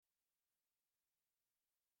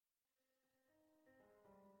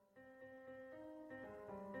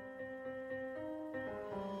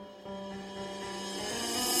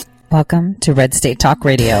Welcome to Red State Talk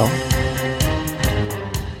Radio.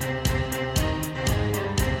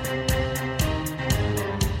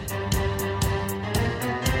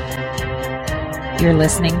 You're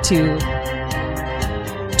listening to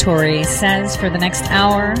Tori Says for the next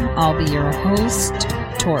hour. I'll be your host,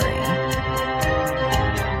 Tori.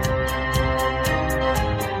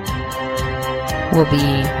 We'll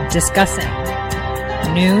be discussing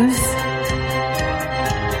news,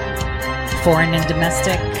 foreign and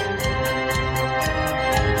domestic,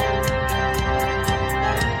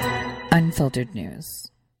 unfiltered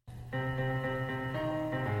news.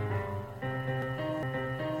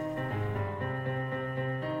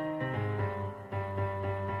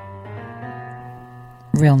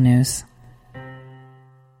 Real news.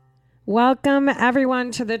 Welcome,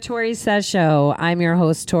 everyone, to the Tori Says Show. I'm your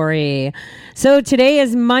host, Tori. So today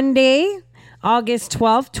is Monday, August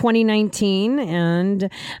 12th, 2019. And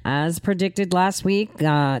as predicted last week,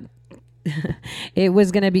 it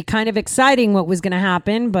was going to be kind of exciting what was going to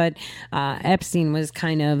happen, but Epstein was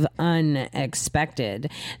kind of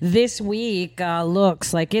unexpected. This week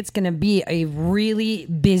looks like it's going to be a really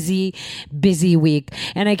busy week.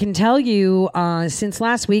 And I can tell you, since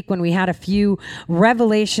last week when we had a few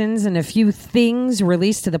revelations and a few things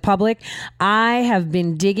released to the public, I have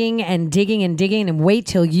been digging and wait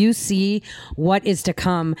till you see what is to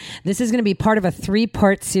come. This is going to be part of a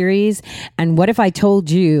 3-part series. And what if I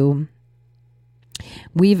told you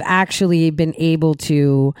we've actually been able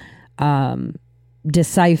to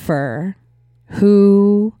decipher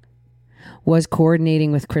who was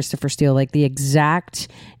coordinating with Christopher Steele, like the exact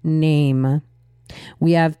name.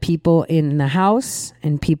 We have people in the House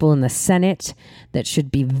and people in the Senate that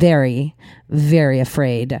should be very, very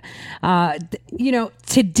afraid.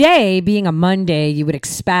 Today being a Monday, you would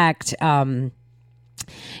expect a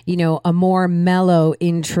more mellow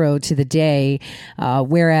intro to the day,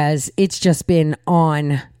 whereas it's just been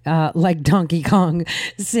on like Donkey Kong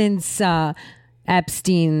since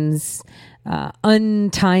Epstein's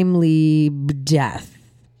untimely death.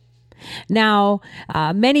 Now,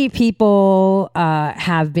 many people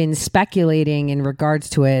have been speculating in regards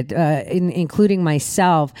to it, including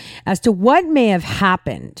myself, as to what may have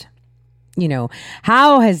happened.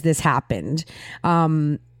 How has this happened?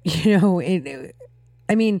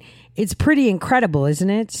 It's pretty incredible, isn't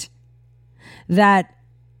it? That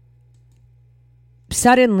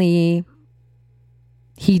suddenly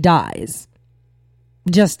he dies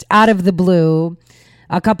just out of the blue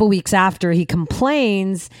a couple weeks after he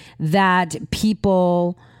complains that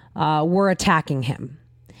people were attacking him.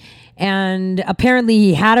 And apparently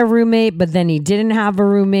he had a roommate, but then he didn't have a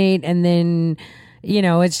roommate. And then,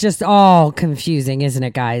 it's just all confusing, isn't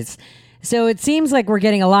it, guys? So it seems like we're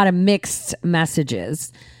getting a lot of mixed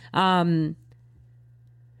messages. And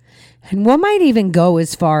one might even go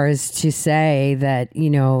as far as to say that,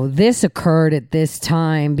 this occurred at this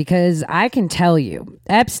time, because I can tell you,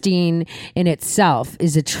 Epstein in itself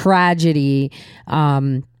is a tragedy,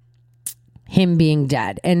 him being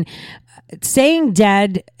dead. And saying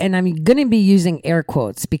dead, and I'm going to be using air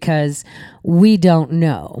quotes because we don't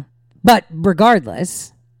know. But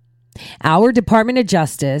regardless, our Department of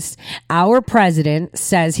Justice, our president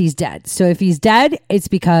says he's dead. So if he's dead, it's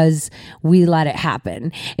because we let it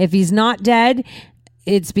happen. If he's not dead,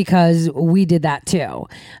 it's because we did that too.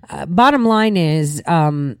 Bottom line is,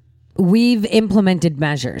 we've implemented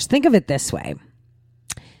measures. Think of it this way.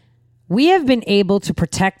 We have been able to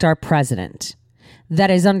protect our president that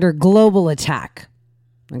is under global attack.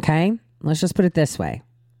 Okay? Let's just put it this way.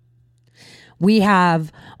 We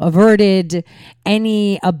have averted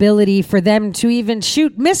any ability for them to even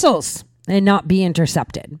shoot missiles and not be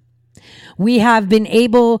intercepted. We have been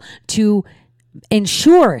able to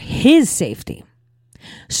ensure his safety.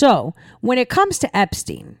 So when it comes to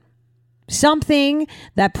Epstein, something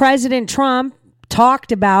that President Trump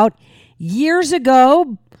talked about years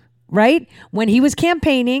ago, right? When he was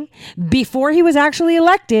campaigning, before he was actually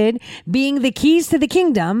elected, being the keys to the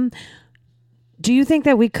kingdom. Do you think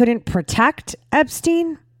that we couldn't protect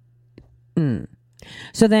Epstein?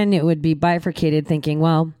 So then it would be bifurcated thinking,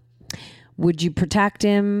 well, would you protect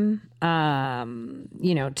him,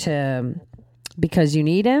 because you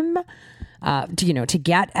need him, to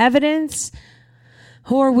get evidence?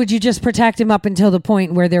 Or would you just protect him up until the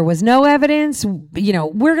point where there was no evidence?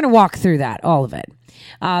 We're going to walk through that, all of it.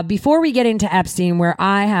 Before we get into Epstein, where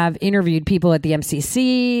I have interviewed people at the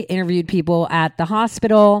MCC, interviewed people at the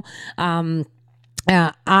hospital,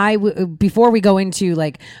 before we go into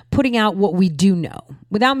like putting out what we do know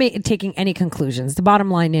without taking any conclusions, the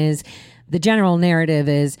bottom line is the general narrative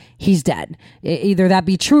is he's dead. Either that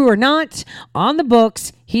be true or not, on the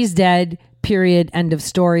books, he's dead, period, end of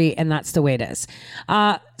story, and that's the way it is.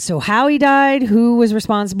 So how he died, who was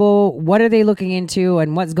responsible, what are they looking into,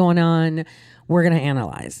 and what's going on, we're going to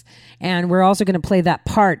analyze. And we're also going to play that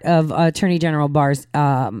part of Attorney General Barr's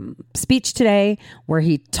speech today where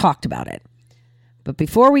he talked about it. But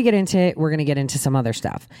before we get into it, we're going to get into some other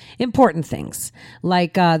stuff. Important things,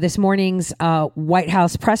 like this morning's White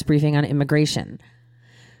House press briefing on immigration.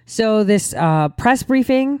 So this press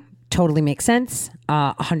briefing totally makes sense,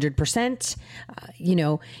 100%.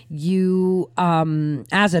 You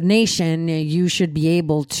as a nation, you should be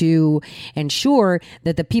able to ensure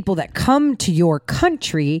that the people that come to your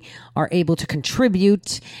country are able to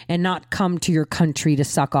contribute and not come to your country to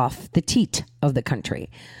suck off the teat of the country.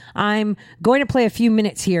 I'm going to play a few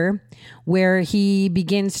minutes here where he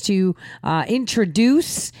begins to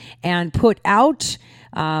introduce and put out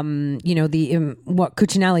what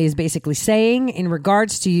Cuccinelli is basically saying in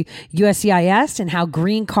regards to USCIS and how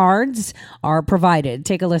green cards are provided.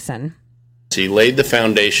 Take a listen. He laid the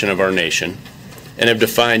foundation of our nation and have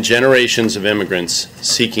defined generations of immigrants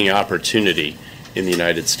seeking opportunity in the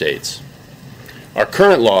United States. Our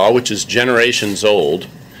current law, which is generations old,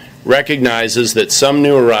 recognizes that some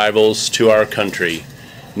new arrivals to our country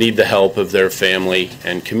need the help of their family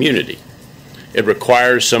and community. It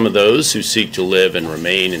requires some of those who seek to live and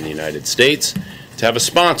remain in the United States to have a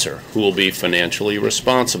sponsor who will be financially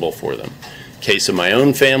responsible for them. Case of my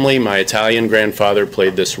own family, my Italian grandfather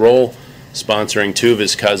played this role, sponsoring two of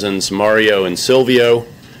his cousins, Mario and Silvio,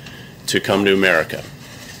 to come to America.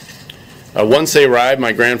 Once they arrived,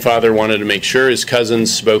 my grandfather wanted to make sure his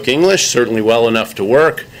cousins spoke English, certainly well enough to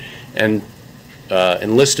work, and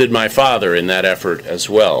enlisted my father in that effort as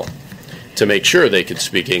well, to make sure they could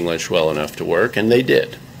speak English well enough to work, and they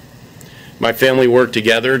did. My family worked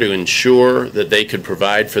together to ensure that they could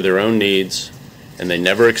provide for their own needs, and they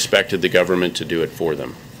never expected the government to do it for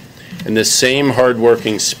them. And this same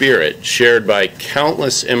hardworking spirit, shared by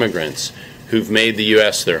countless immigrants who've made the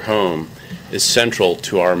U.S. their home, is central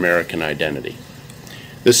to our American identity.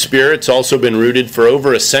 This spirit's also been rooted for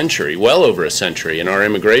over a century, well over a century, in our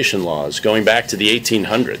immigration laws, going back to the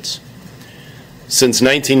 1800s. Since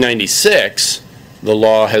 1996, the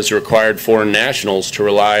law has required foreign nationals to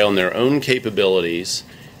rely on their own capabilities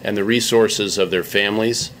and the resources of their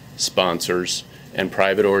families, sponsors, and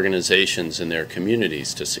private organizations in their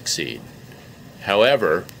communities to succeed.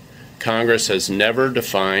 However, Congress has never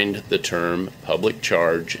defined the term public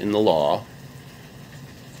charge in the law,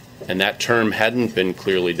 and that term hadn't been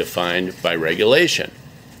clearly defined by regulation.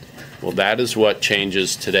 Well, that is what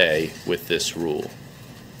changes today with this rule.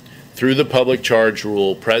 Through the public charge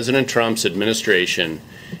rule, President Trump's administration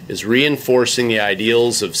is reinforcing the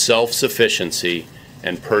ideals of self-sufficiency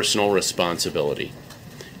and personal responsibility,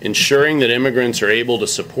 ensuring that immigrants are able to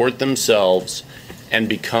support themselves and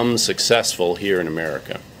become successful here in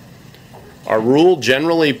America. Our rule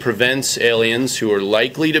generally prevents aliens who are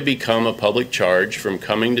likely to become a public charge from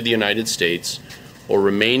coming to the United States or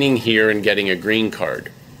remaining here and getting a green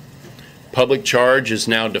card. Public charge is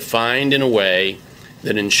now defined in a way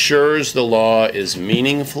that ensures the law is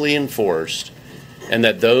meaningfully enforced and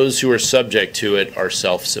that those who are subject to it are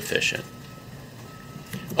self-sufficient.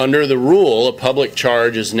 Under the rule, a public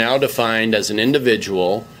charge is now defined as an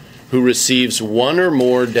individual who receives one or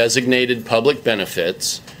more designated public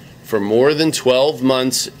benefits for more than 12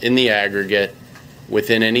 months in the aggregate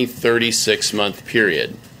within any 36-month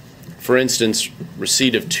period. For instance,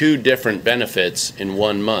 receipt of two different benefits in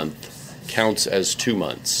 1 month counts as 2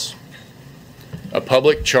 months. A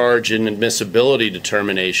public charge and admissibility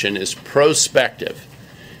determination is prospective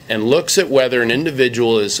and looks at whether an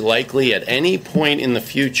individual is likely at any point in the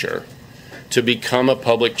future to become a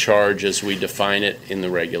public charge as we define it in the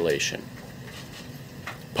regulation.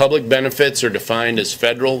 Public benefits are defined as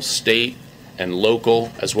federal, state, and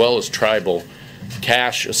local, as well as tribal,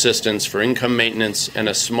 cash assistance for income maintenance, and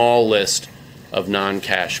a small list of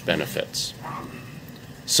non-cash benefits.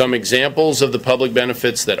 Some examples of the public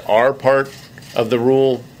benefits that are part of the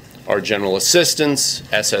rule are general assistance,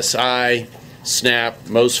 SSI, SNAP,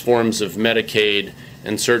 most forms of Medicaid,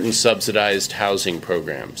 and certain subsidized housing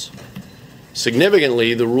programs.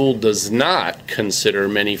 Significantly, the rule does not consider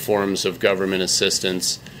many forms of government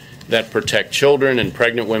assistance that protect children and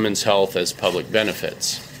pregnant women's health as public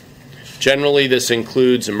benefits. Generally, this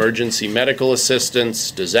includes emergency medical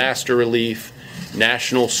assistance, disaster relief,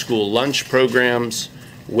 national school lunch programs,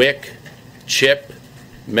 WIC, CHIP,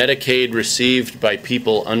 Medicaid received by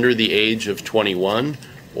people under the age of 21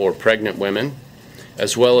 or pregnant women,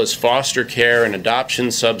 as well as foster care and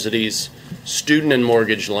adoption subsidies, student and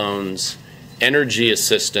mortgage loans, energy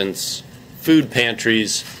assistance, food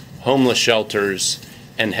pantries, homeless shelters,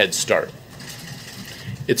 and Head Start.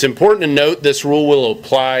 It's important to note this rule will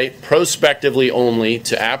apply prospectively only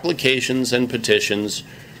to applications and petitions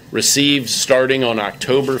received starting on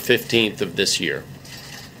October 15th of this year.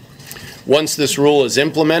 Once this rule is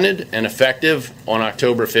implemented and effective on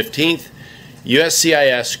October 15th,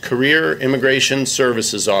 USCIS Career Immigration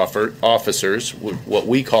Services officers, what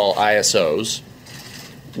we call ISOs,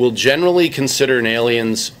 will generally consider an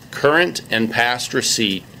alien's current and past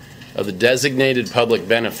receipt of the designated public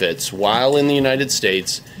benefits while in the United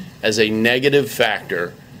States as a negative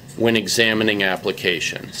factor when examining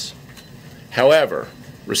applications. However,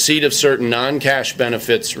 receipt of certain non-cash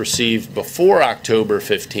benefits received before October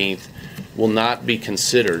 15th will not be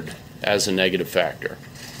considered as a negative factor.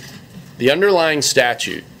 The underlying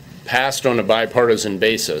statute, passed on a bipartisan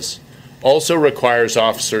basis, also requires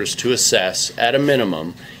officers to assess, at a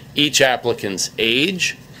minimum, each applicant's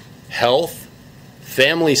age, health,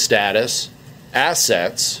 family status,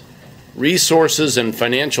 assets, resources and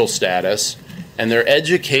financial status, and their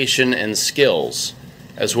education and skills,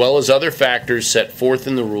 as well as other factors set forth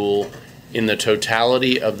in the rule in the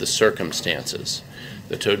totality of the circumstances.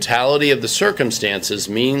 The totality of the circumstances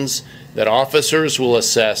means that officers will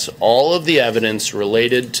assess all of the evidence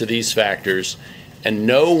related to these factors, and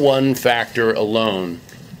no one factor alone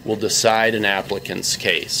will decide an applicant's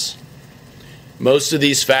case. Most of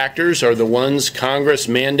these factors are the ones Congress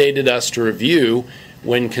mandated us to review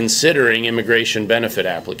when considering immigration benefit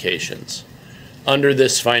applications. Under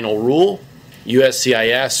this final rule,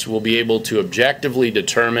 USCIS will be able to objectively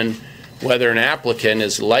determine whether an applicant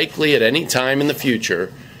is likely at any time in the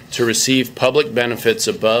future to receive public benefits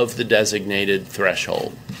above the designated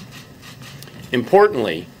threshold.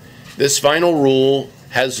 Importantly, this final rule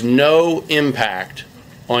has no impact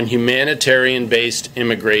on humanitarian-based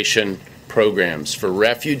immigration programs for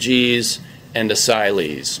refugees and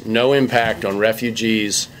asylees. No impact on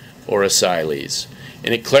refugees or asylees.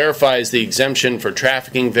 And it clarifies the exemption for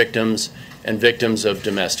trafficking victims and victims of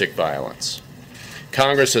domestic violence.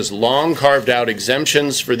 Congress has long carved out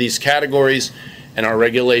exemptions for these categories, and our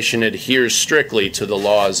regulation adheres strictly to the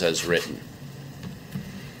laws as written.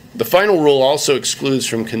 The final rule also excludes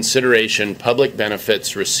from consideration public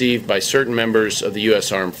benefits received by certain members of the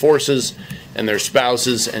U.S. Armed Forces and their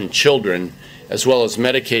spouses and children, as well as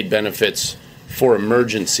Medicaid benefits for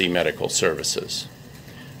emergency medical services.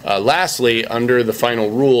 Lastly, under the final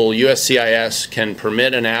rule, USCIS can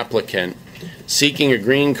permit an applicant seeking a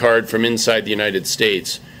green card from inside the United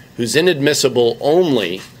States who's inadmissible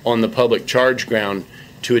only on the public charge ground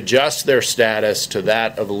to adjust their status to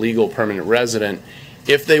that of a legal permanent resident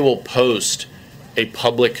if they will post a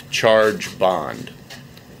public charge bond.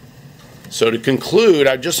 So to conclude,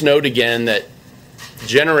 I just note again that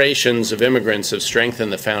generations of immigrants have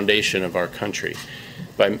strengthened the foundation of our country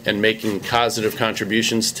and making positive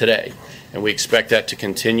contributions today, and we expect that to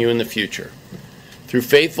continue in the future. Through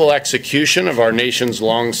faithful execution of our nation's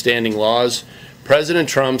long-standing laws, President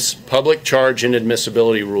Trump's public charge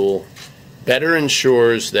inadmissibility rule better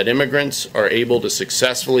ensures that immigrants are able to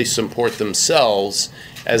successfully support themselves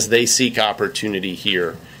as they seek opportunity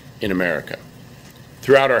here in America.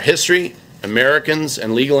 Throughout our history, Americans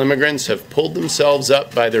and legal immigrants have pulled themselves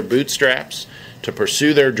up by their bootstraps to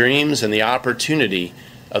pursue their dreams and the opportunity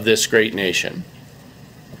of this great nation.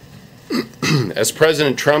 As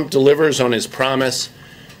President Trump delivers on his promise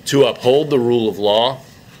to uphold the rule of law,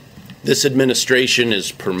 this administration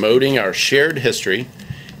is promoting our shared history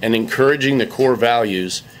and encouraging the core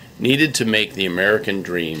values needed to make the American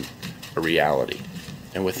dream a reality.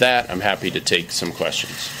 And with that, I'm happy to take some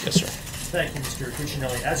questions. Yes, sir. Thank you, Mr.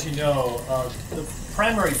 Cuccinelli. As you know, the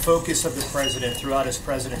primary focus of the president throughout his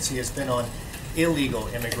presidency has been on illegal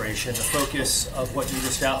immigration. The focus of what you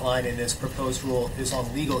just outlined in this proposed rule is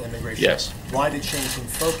on legal immigration. Yes. Why the change in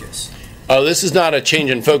focus? Oh, this is not a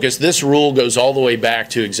change in focus. This rule goes all the way back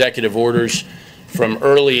to executive orders from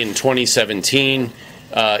early in 2017.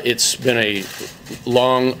 It's been a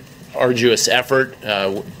long, arduous effort.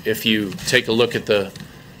 If you take a look at the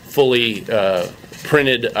fully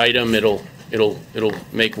printed item, it'll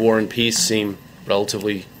make War and Peace seem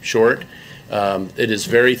relatively short. It is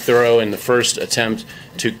very thorough in the first attempt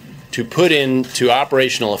to put into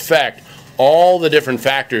operational effect all the different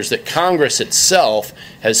factors that Congress itself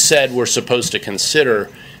has said we're supposed to consider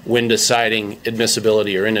when deciding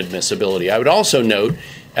admissibility or inadmissibility. I would also note,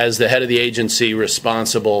 as the head of the agency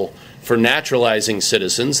responsible for naturalizing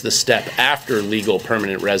citizens, the step after legal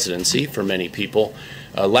permanent residency for many people,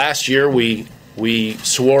 last year we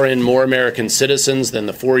swore in more American citizens than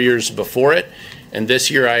the 4 years before it, and this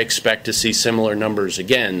year I expect to see similar numbers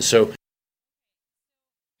again. So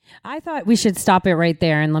I thought we should stop it right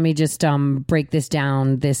there and let me just break this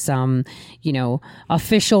down. This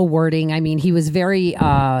official wording. I mean, he was very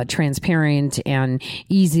transparent and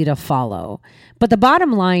easy to follow. But the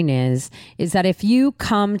bottom line is that if you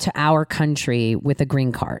come to our country with a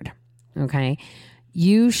green card, okay,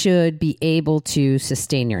 you should be able to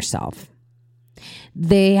sustain yourself.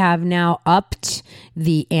 They have now upped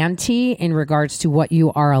the ante in regards to what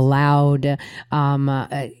you are allowed, to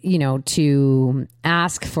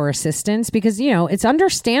ask for assistance, because, it's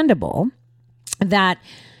understandable that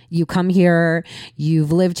you come here,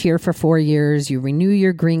 you've lived here for 4 years, you renew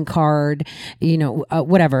your green card,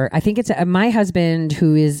 whatever. I think it's my husband,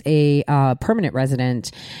 who is a permanent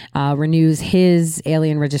resident, renews his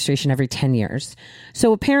alien registration every 10 years.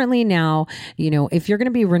 So apparently now, if you're going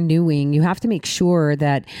to be renewing, you have to make sure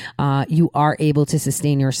that you are able to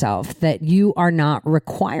sustain yourself, that you are not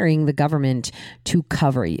requiring the government to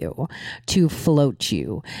cover you, to float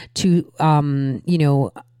you, to,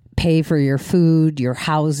 pay for your food, your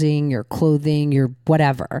housing, your clothing, your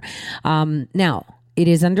whatever. Now, it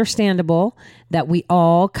is understandable that we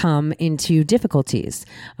all come into difficulties,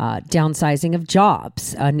 downsizing of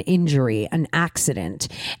jobs, an injury, an accident,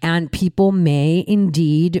 and people may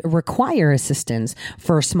indeed require assistance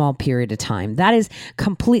for a small period of time. That is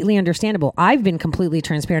completely understandable. I've been completely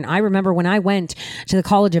transparent. I remember when I went to the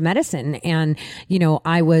College of Medicine and,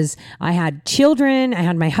 I had children, I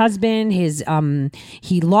had my husband,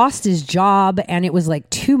 he lost his job, and it was like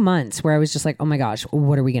 2 months where I was just like, oh my gosh,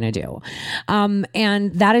 what are we going to do?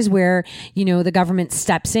 And that is where, the government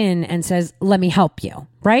steps in and says, let me help you.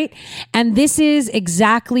 Right. And this is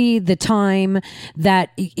exactly the time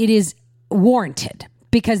that it is warranted.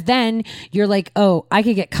 Because then you're like, oh, I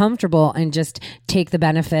could get comfortable and just take the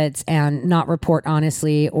benefits and not report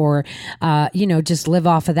honestly, or, just live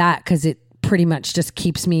off of that because it pretty much just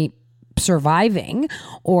keeps me surviving.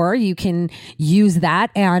 Or you can use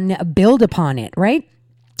that and build upon it, right?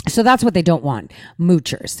 So that's what they don't want,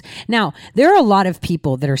 moochers. Now, there are a lot of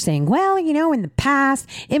people that are saying, well, in the past,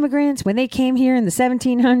 immigrants, when they came here in the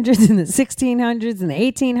 1700s and the 1600s and the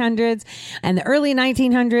 1800s and the early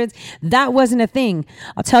 1900s, that wasn't a thing.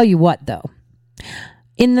 I'll tell you what, though.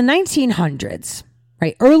 In the 1900s,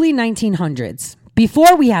 right, early 1900s,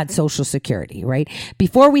 before we had Social Security, right,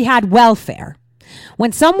 before we had welfare,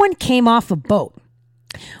 when someone came off a boat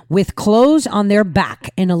with clothes on their back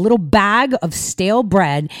and a little bag of stale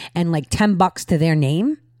bread and like $10 to their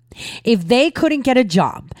name, if they couldn't get a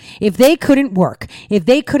job, if they couldn't work, if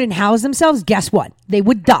they couldn't house themselves, guess what? They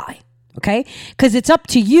would die. Okay? Because it's up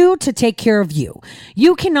to you to take care of you.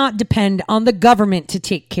 You cannot depend on the government to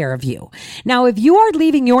take care of you. Now, if you are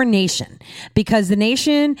leaving your nation because the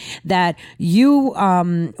nation that you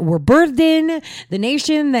were birthed in, the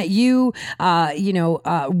nation that you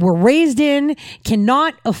were raised in,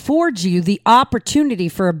 cannot afford you the opportunity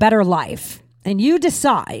for a better life, and you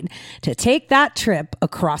decide to take that trip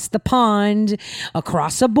across the pond,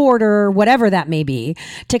 across a border, whatever that may be,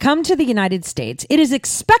 to come to the United States, it is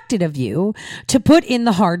expected of you to put in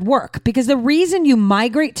the hard work. Because the reason you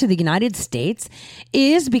migrate to the United States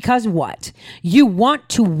is because what? You want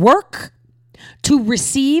to work to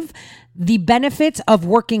receive the benefits of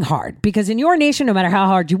working hard, because in your nation, no matter how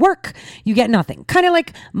hard you work, you get nothing. Kind of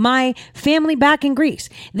like my family back in Greece.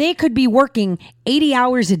 They could be working 80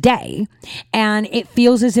 hours a day and it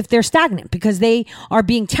feels as if they're stagnant because they are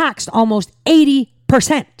being taxed almost 80%.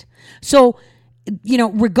 So,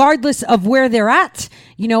 regardless of where they're at,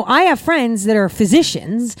 I have friends that are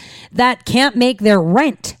physicians that can't make their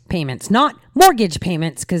rent payments, not mortgage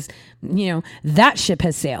payments, because, that ship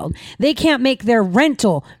has sailed. They can't make their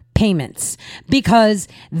rental payments because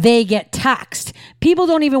they get taxed. People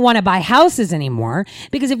don't even want to buy houses anymore,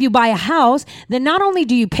 because if you buy a house, then not only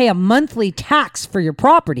do you pay a monthly tax for your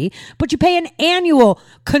property, but you pay an annual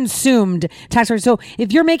consumed tax rate. So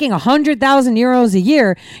if you're making 100,000 euros a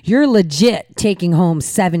year, you're legit taking home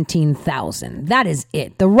 17,000. That is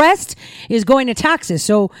it. The rest is going to taxes.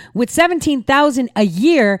 So with 17,000 a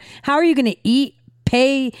year, how are you going to eat,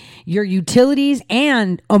 pay your utilities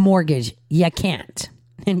and a mortgage? You can't.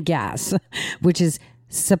 And gas, which is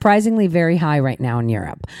surprisingly very high right now in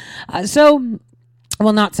Europe. Well,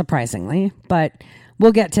 not surprisingly, but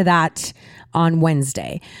we'll get to that on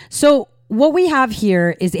Wednesday. So what we have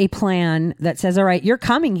here is a plan that says, all right, you're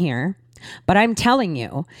coming here, but I'm telling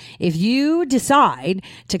you, if you decide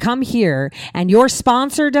to come here and your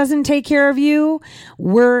sponsor doesn't take care of you,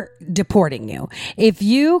 we're deporting you. If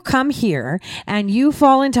you come here and you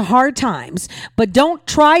fall into hard times, but don't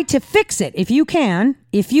try to fix it, if you can,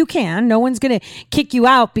 no one's going to kick you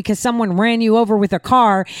out because someone ran you over with a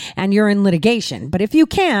car and you're in litigation. But if you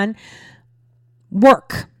can,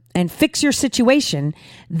 work and fix your situation,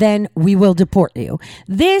 then we will deport you.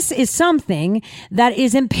 This is something that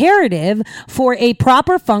is imperative for a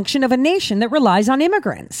proper function of a nation that relies on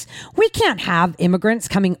immigrants. We can't have immigrants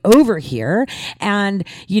coming over here and,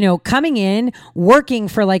 coming in, working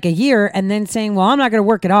for like a year and then saying, well, I'm not going to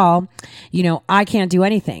work at all. I can't do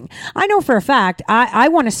anything. I know for a fact, I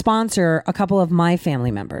want to sponsor a couple of my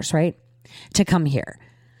family members, right, to come here.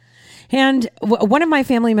 And one of my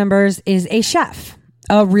family members is a chef.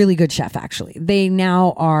 A really good chef, actually. They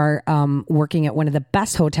now are working at one of the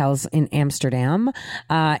best hotels in Amsterdam.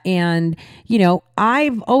 And,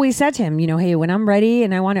 I've always said to him, hey, when I'm ready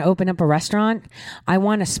and I want to open up a restaurant, I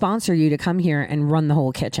want to sponsor you to come here and run the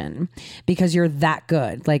whole kitchen because you're that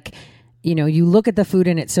good. Like, you look at the food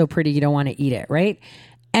and it's so pretty, you don't want to eat it, right?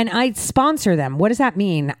 And I sponsor them. What does that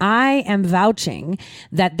mean? I am vouching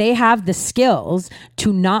that they have the skills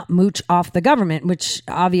to not mooch off the government, which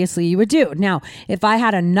obviously you would do. Now, if I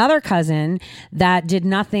had another cousin that did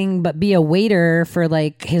nothing but be a waiter for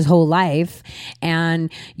like his whole life and,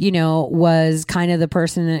 was kind of the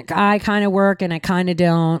person that I kind of work and I kind of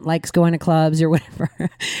don't, likes going to clubs or whatever,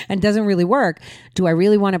 and doesn't really work, do I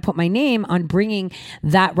really want to put my name on bringing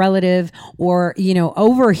that relative or,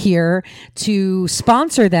 over here to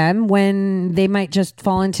sponsor them when they might just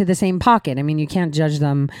fall into the same pocket? I mean, you can't judge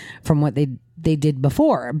them from what they did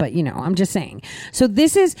before, but I'm just saying. So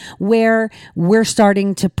this is where we're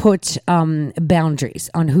starting to put boundaries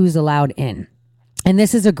on who's allowed in. And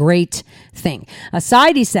this is a great thing.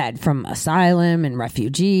 Aside, he said, from asylum and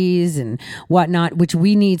refugees and whatnot, which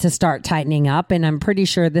we need to start tightening up. And I'm pretty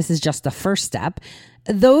sure this is just the first step.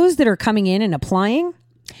 Those that are coming in and applying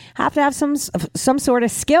have to have some sort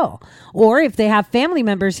of skill. Or if they have family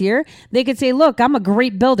members here, they could say, look, I'm a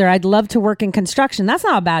great builder. I'd love to work in construction. That's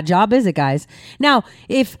not a bad job, is it, guys? Now,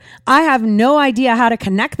 if I have no idea how to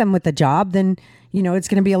connect them with the job, then, it's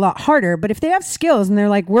going to be a lot harder. But if they have skills and they're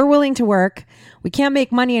like, we're willing to work, we can't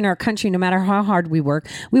make money in our country no matter how hard we work.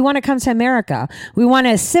 We want to come to America. We want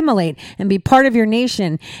to assimilate and be part of your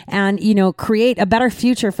nation and, create a better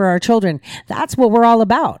future for our children. That's what we're all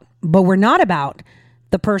about. But we're not about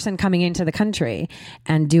the person coming into the country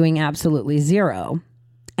and doing absolutely zero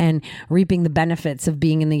and reaping the benefits of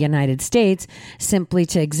being in the United States simply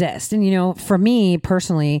to exist. And, for me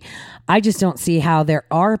personally, I just don't see how there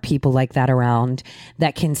are people like that around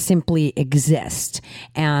that can simply exist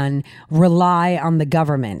and rely on the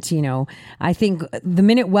government. I think the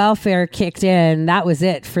minute welfare kicked in, that was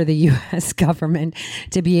it for the U.S. government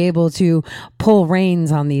to be able to pull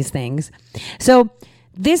reins on these things. So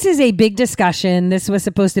this is a big discussion. This was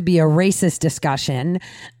supposed to be a racist discussion.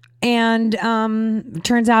 And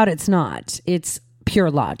turns out it's not. It's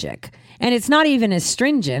pure logic. And it's not even as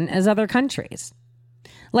stringent as other countries.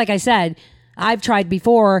 Like I said, I've tried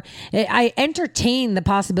before. I entertained the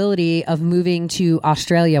possibility of moving to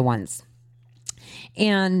Australia once.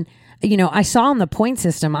 And I saw on the point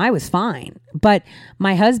system, I was fine. But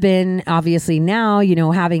my husband, obviously now,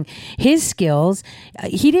 having his skills,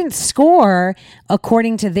 he didn't score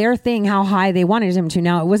according to their thing, how high they wanted him to.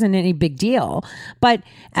 Now, it wasn't any big deal. But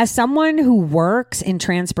as someone who works in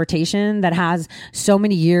transportation that has so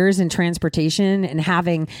many years in transportation and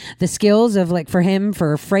having the skills of like for him,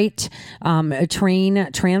 for freight, train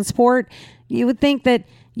transport, you would think that,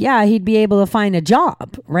 yeah, he'd be able to find a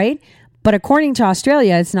job, right? But according to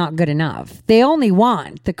Australia, it's not good enough. They only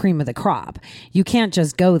want the cream of the crop. You can't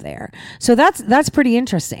just go there. So that's pretty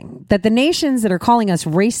interesting that the nations that are calling us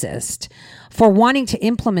racist for wanting to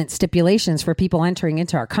implement stipulations for people entering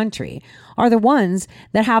into our country are the ones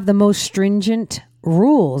that have the most stringent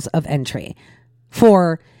rules of entry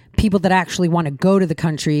for people that actually want to go to the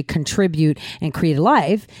country, contribute, and create a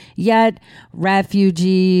life. Yet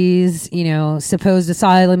refugees, supposed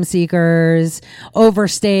asylum seekers,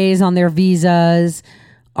 overstays on their visas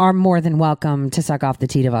are more than welcome to suck off the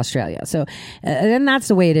teat of Australia. So, and that's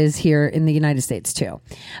the way it is here in the United States too.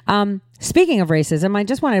 Speaking of racism, I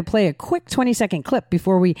just wanted to play a quick 20-second clip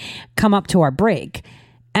before we come up to our break.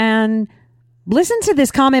 And listen to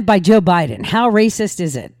this comment by Joe Biden. How racist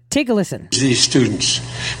is it? Take a listen. These students.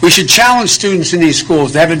 We should challenge students in these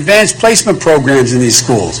schools to have advanced placement programs in these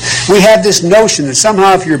schools. We have this notion that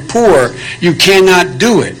somehow if you're poor, you cannot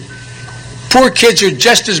do it. Poor kids are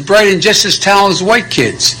just as bright and just as talented as white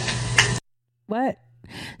kids. What?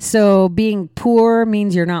 So being poor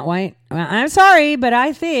means you're not white? I'm sorry, but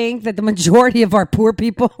I think that the majority of our poor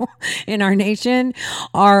people in our nation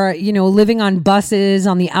are, living on buses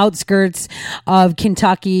on the outskirts of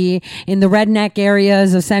Kentucky, in the redneck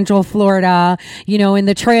areas of Central Florida, in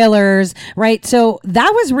the trailers, right? So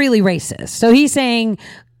that was really racist. So he's saying,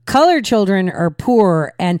 Colored children are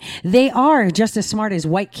poor and they are just as smart as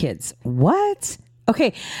white kids. What?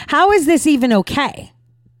 Okay. How is this even okay?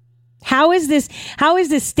 How is this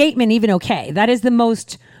statement even okay? That is the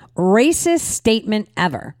most racist statement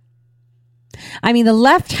ever. I mean, the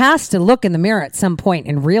left has to look in the mirror at some point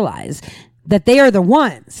and realize that they are the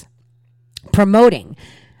ones promoting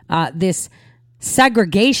this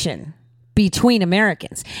segregation between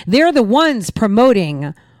Americans. They're the ones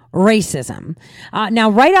promoting racism. Now,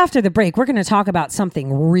 right after the break, we're going to talk about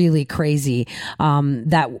something really crazy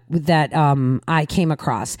that I came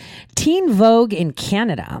across. Teen Vogue in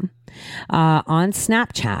Canada on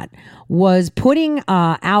Snapchat was putting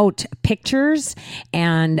out pictures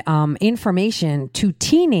and information to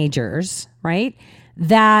teenagers, right,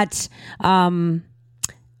 that want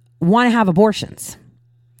to have abortions.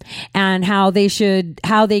 And how they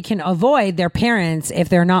can avoid their parents if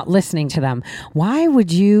they're not listening to them. Why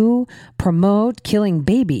would you promote killing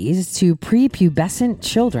babies to prepubescent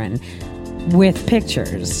children with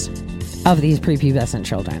pictures of these prepubescent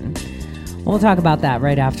children? We'll talk about that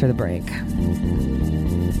right after the break.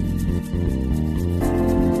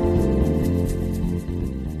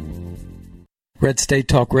 Red State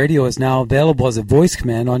Talk Radio is now available as a voice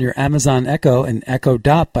command on your Amazon Echo and Echo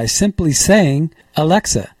Dot by simply saying,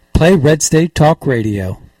 Alexa, play Red State Talk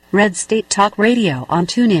Radio. Red State Talk Radio on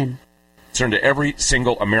TuneIn. Concern to every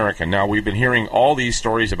single American. Now, we've been hearing all these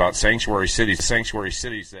stories about sanctuary cities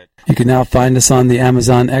that... You can now find us on the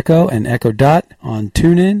Amazon Echo and Echo Dot, on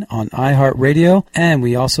TuneIn, on iHeartRadio, and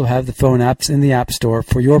we also have the phone apps in the App Store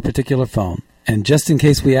for your particular phone. And just in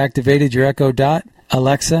case we activated your Echo Dot,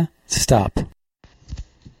 Alexa, stop.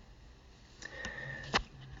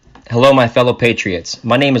 Hello, my fellow patriots.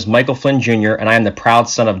 My name is Michael Flynn Jr., and I am the proud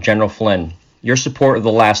son of General Flynn. Your support of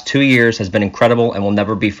the last 2 years has been incredible and will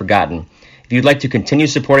never be forgotten. If you'd like to continue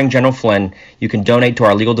supporting General Flynn, you can donate to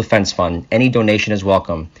our Legal Defense Fund. Any donation is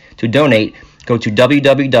welcome. To donate, go to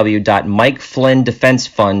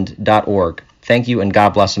www.mikeflynndefensefund.org. Thank you, and God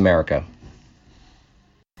bless America.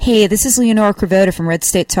 Hey, this is Leonora Cravota from Red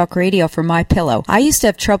State Talk Radio for MyPillow. I used to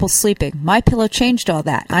have trouble sleeping. MyPillow changed all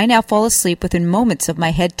that. I now fall asleep within moments of my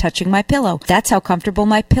head touching my pillow. That's how comfortable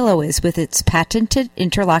MyPillow is with its patented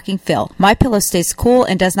interlocking fill. MyPillow stays cool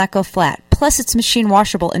and does not go flat. Plus, it's machine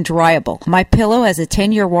washable and dryable. MyPillow has a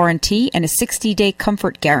 10-year warranty and a 60-day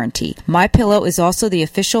comfort guarantee. MyPillow is also the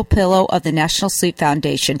official pillow of the National Sleep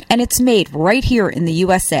Foundation, and it's made right here in the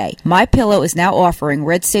USA. MyPillow is now offering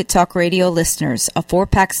Red State Talk Radio listeners a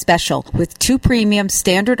 4-pack special with 2 premium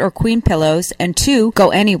standard or queen pillows and 2 go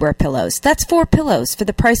anywhere pillows. That's 4 pillows for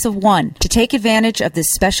the price of 1. To take advantage of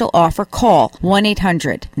this special offer, call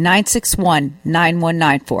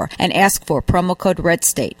 1-800-961-9194 and ask for promo code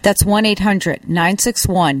RedState. That's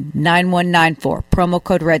 1-800-961-9194, promo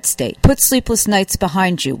code RedState. Put sleepless nights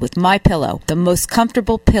behind you with MyPillow, the most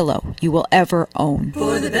comfortable pillow you will ever own.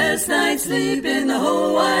 For the best night's sleep in the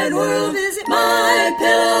whole wide world, visit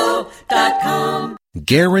MyPillow.com.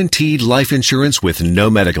 Guaranteed life insurance with no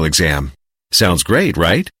medical exam. Sounds great,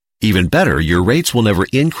 right? Even better, your rates will never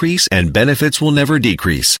increase and benefits will never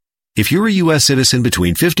decrease. If you're a U.S. citizen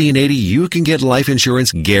between 50 and 80, you can get life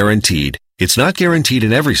insurance guaranteed. It's not guaranteed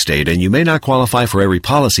in every state, and you may not qualify for every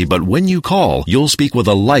policy, but when you call, you'll speak with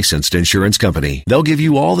a licensed insurance company. They'll give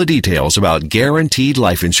you all the details about guaranteed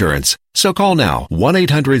life insurance. So call now,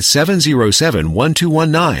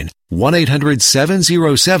 1-800-707-1219,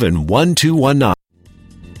 1-800-707-1219.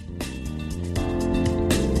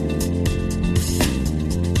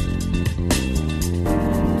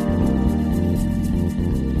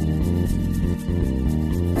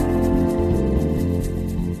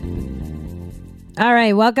 All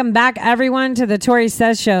right, welcome back, everyone, to the Tori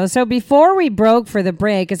Says Show. So before we broke for the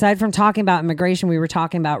break, aside from talking about immigration, we were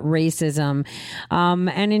talking about racism.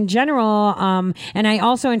 And in general, and I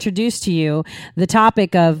also introduced to you the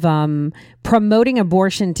topic of promoting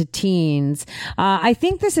abortion to teens. I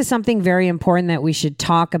think this is something very important that we should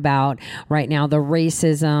talk about right now, the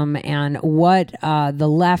racism and what the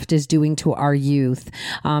left is doing to our youth,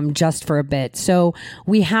 just for a bit. So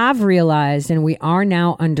we have realized, and we are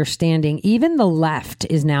now understanding, even the left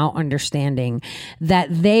is now understanding that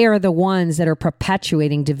they are the ones that are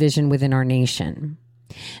perpetuating division within our nation.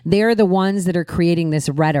 They're the ones that are creating this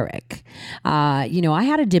rhetoric. I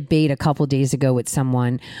had a debate a couple days ago with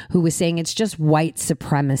someone who was saying it's just white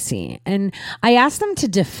supremacy. And I asked them to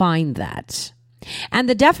define that. And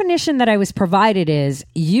the definition that I was provided is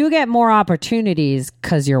you get more opportunities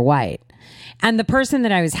because you're white. And the person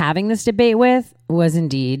that I was having this debate with was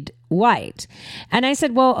indeed white. And I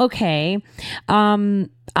said, well, okay,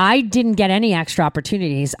 I didn't get any extra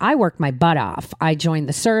opportunities. I worked my butt off. I joined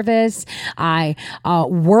the service. I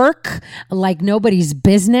work like nobody's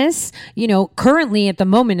business. You know, currently at the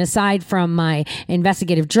moment, aside from my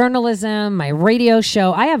investigative journalism, my radio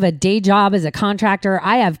show, I have a day job as a contractor.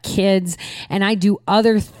 I have kids and I do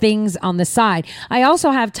other things on the side. I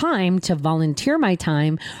also have time to volunteer my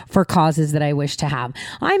time for causes that I wish to have.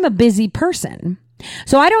 I'm a busy person.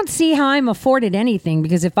 So I don't see how I'm afforded anything,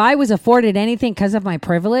 because if I was afforded anything because of my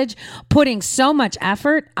privilege, putting so much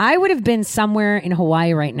effort, I would have been somewhere in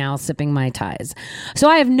Hawaii right now sipping Mai Tais. So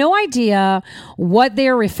I have no idea what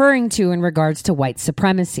they're referring to in regards to white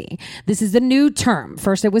supremacy. This is the new term.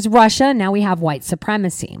 First it was Russia. Now we have white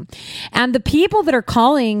supremacy. And the people that are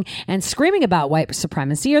calling and screaming about white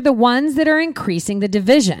supremacy are the ones that are increasing the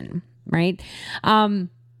division, right?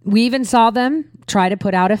 We even saw them try to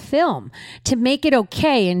put out a film to make it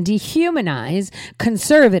okay and dehumanize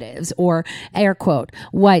conservatives, or air quote,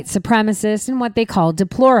 white supremacists, and what they call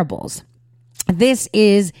deplorables. This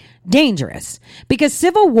is dangerous because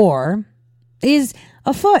civil war is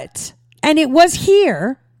afoot. And it was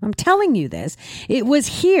here, I'm telling you this, it was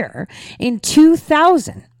here in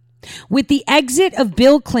 2000. With the exit of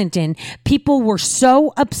Bill Clinton, people were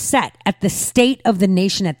so upset at the state of the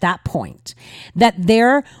nation at that point that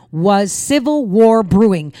there was civil war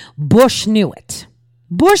brewing. Bush knew it.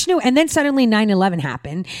 Bush knew, and then suddenly 9/11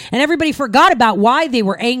 happened, and everybody forgot about why they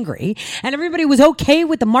were angry, and everybody was okay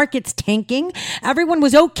with the markets tanking. Everyone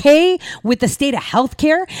was okay with the state of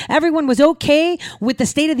healthcare. Everyone was okay with the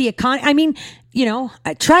state of the economy. I mean, you know,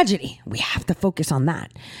 a tragedy. We have to focus on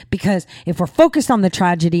that, because if we're focused on the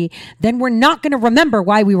tragedy, then we're not going to remember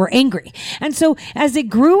why we were angry. And so as it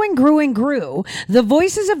grew and grew and grew, the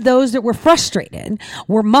voices of those that were frustrated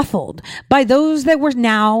were muffled by those that were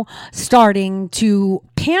now starting to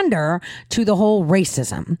pander to the whole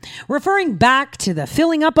racism, referring back to the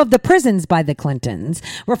filling up of the prisons by the Clintons,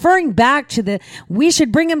 referring back to the we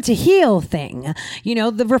should bring them to heel thing, you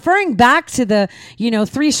know, the referring back to the, you know,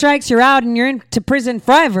 3 strikes you're out and you're in to prison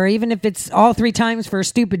forever, even if it's all 3 times for a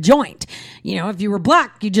stupid joint. You know, if you were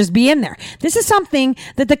black, you'd just be in there. This is something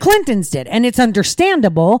that the Clintons did, and it's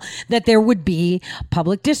understandable that there would be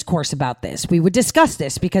public discourse about this. We would discuss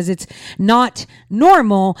this because it's not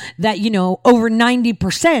normal that, you know, over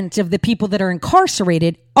 90% of the people that are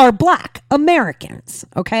incarcerated are black Americans,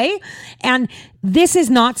 okay? And this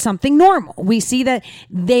is not something normal. We see that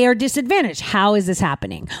they are disadvantaged. How is this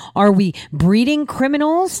happening? Are we breeding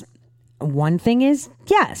criminals? One thing is,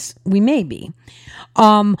 yes, we may be.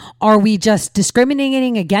 Are we just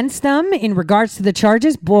discriminating against them in regards to the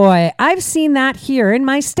charges? Boy, I've seen that here in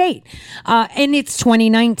my state. And it's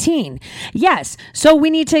 2019. Yes. So we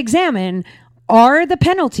need to examine, are the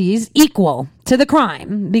penalties equal to the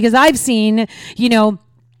crime? Because I've seen, you know,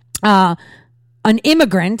 an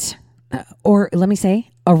immigrant, or let me say,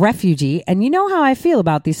 a refugee, and you know how I feel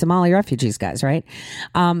about these Somali refugees, guys, right?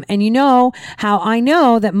 And you know how I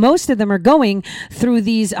know that most of them are going through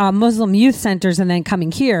these Muslim youth centers and then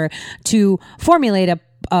coming here to formulate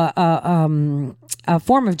a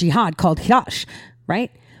form of jihad called Hirash,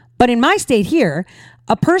 right? But in my state here,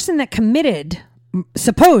 a person that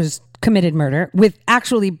supposed committed murder with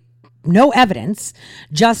actually no evidence,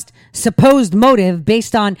 just supposed motive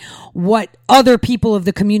based on what other people of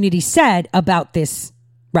the community said about this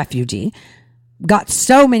refugee, got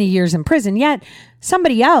so many years in prison, yet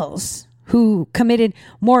somebody else who committed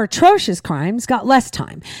more atrocious crimes got less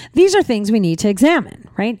time. These are things we need to examine,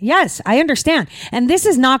 right? Yes, I understand. And this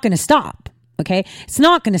is not going to stop, okay? It's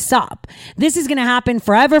not going to stop. This is going to happen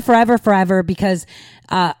forever, because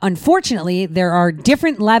unfortunately, there are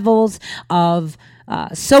different levels of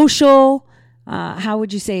social, how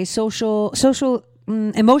would you say, social,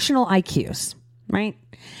 emotional IQs, right?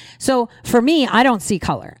 So for me, I don't see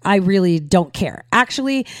color. I really don't care.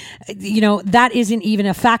 Actually, you know, that isn't even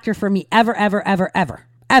a factor for me ever.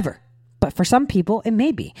 But for some people, it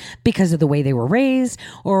may be because of the way they were raised,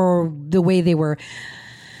 or the way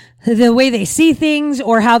they see things,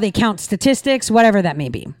 or how they count statistics, whatever that may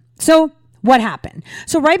be. So what happened?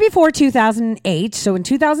 So right before 2008, so in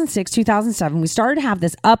 2006, 2007, we started to have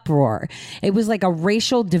this uproar. It was like a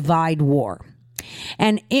racial divide war.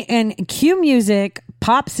 And Q Music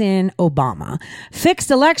pops in Obama, fixed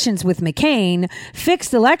elections with McCain,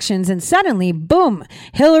 fixed elections, and suddenly, boom,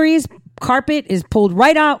 Hillary's carpet is pulled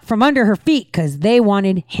right out from under her feet because they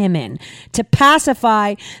wanted him in to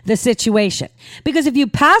pacify the situation. Because if you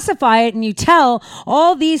pacify it and you tell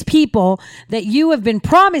all these people that you have been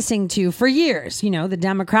promising to for years, you know, the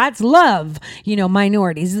Democrats love, you know,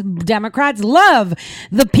 minorities. Democrats love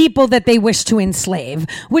the people that they wish to enslave,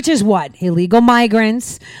 which is what? Illegal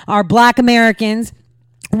migrants, our black Americans.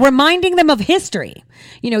 reminding them of history.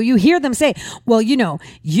 You hear them say, well,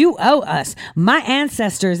 you owe us. My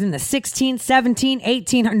ancestors in the 16, 17,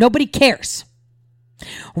 18, nobody cares.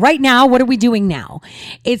 Right now, what are we doing now?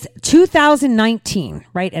 It's 2019,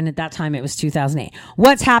 right? And at that time, it was 2008.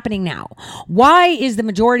 What's happening now? Why is the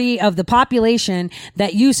majority of the population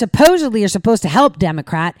that you supposedly are supposed to help,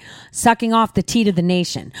 Democrat, sucking off the teat of the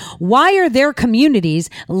nation? Why are their communities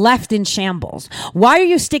left in shambles? Why are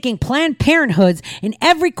you sticking Planned Parenthoods in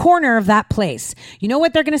every corner of that place? You know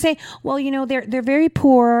what they're going to say? Well, they're very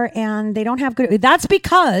poor and they don't have good. That's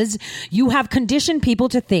because you have conditioned people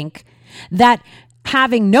to think that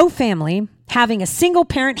having no family, having a single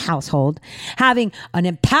parent household, having an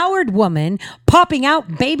empowered woman popping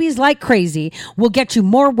out babies like crazy will get you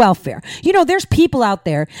more welfare. There's people out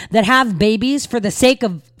there that have babies for the sake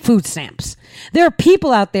of food stamps. There are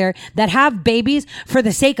people out there that have babies for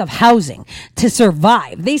the sake of housing to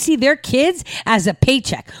survive. They see their kids as a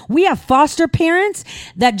paycheck. We have foster parents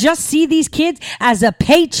that just see these kids as a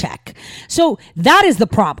paycheck. So that is the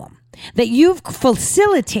problem, that you've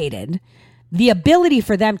facilitated the ability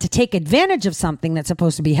for them to take advantage of something that's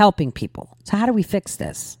supposed to be helping people. So how do we fix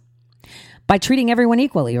this? By treating everyone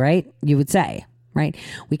equally, right? You would say, right?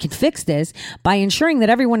 We can fix this by ensuring that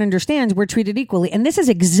everyone understands we're treated equally. And this is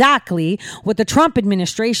exactly what the Trump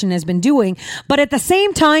administration has been doing, but at the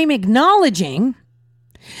same time acknowledging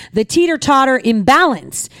the teeter-totter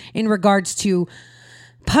imbalance in regards to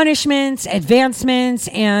punishments, advancements,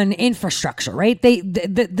 and infrastructure, right?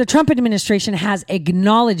 The Trump administration has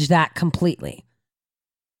acknowledged that completely.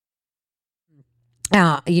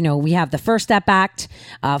 We have the First Step Act,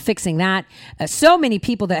 fixing that. So many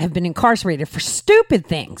people that have been incarcerated for stupid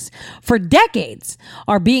things for decades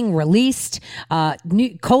are being released.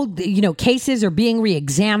 Cases are being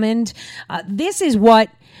reexamined. This is what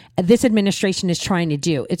this administration is trying to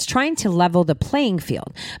do. It's trying to level the playing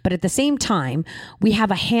field. But at the same time, we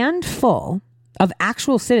have a handful of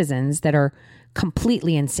actual citizens that are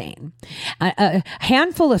completely insane. A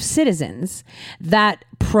handful of citizens that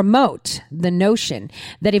promote the notion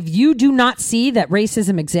that if you do not see that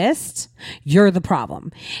racism exists, you're the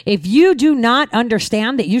problem. If you do not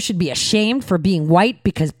understand that you should be ashamed for being white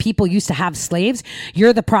because people used to have slaves,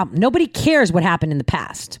 you're the problem. Nobody cares what happened in the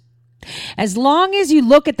past. As long as you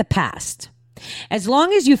look at the past, as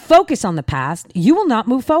long as you focus on the past, you will not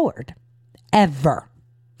move forward, ever.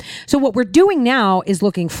 So what we're doing now is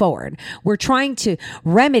looking forward. We're trying to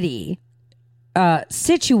remedy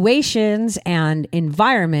situations and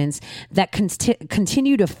environments that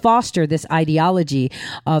continue to foster this ideology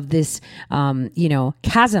of this,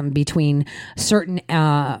 chasm between certain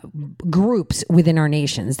groups within our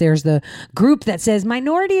nations. There's the group that says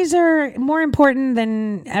minorities are more important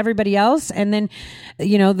than everybody else. And then,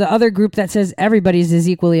 the other group that says everybody's is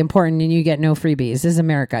equally important and you get no freebies. This is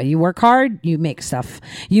America. You work hard, you make stuff.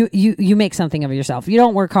 You make something of yourself. You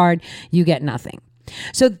don't work hard, you get nothing.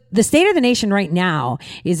 So the state of the nation right now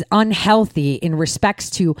is unhealthy in respects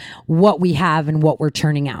to what we have and what we're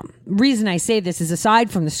churning out. Reason I say this is, aside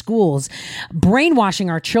from the schools brainwashing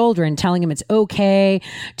our children, telling them it's okay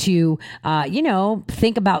to,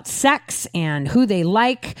 think about sex and who they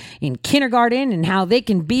like in kindergarten and how they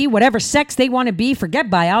can be whatever sex they want to be. Forget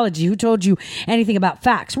biology. Who told you anything about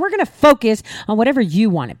facts? We're going to focus on whatever you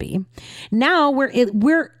want to be. Now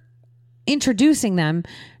we're introducing them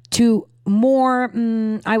to more,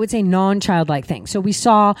 I would say, non-childlike things. So we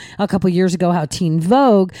saw a couple years ago how Teen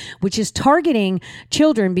Vogue, which is targeting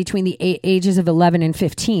children between the ages of 11 and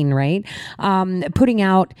 15, right? Putting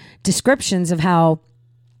out descriptions of how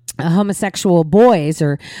homosexual boys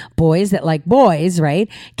or boys that like boys, right,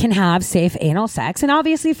 can have safe anal sex. And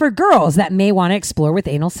obviously for girls that may want to explore with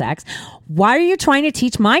anal sex, why are you trying to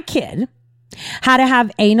teach my kid how to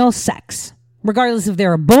have anal sex? Regardless if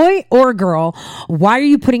they're a boy or a girl, why are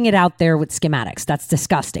you putting it out there with schematics? That's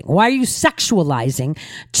disgusting. Why are you sexualizing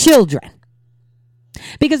children?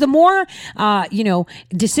 Because the more,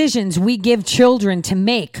 decisions we give children to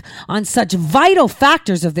make on such vital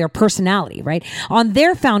factors of their personality, right, on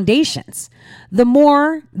their foundations, the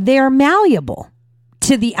more they're malleable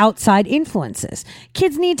to the outside influences.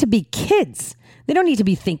 Kids need to be kids. They don't need to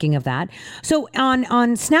be thinking of that. So on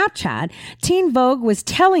Snapchat, Teen Vogue was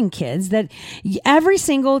telling kids that every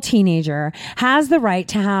single teenager has the right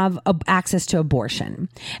to have access to abortion.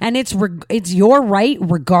 And it's your right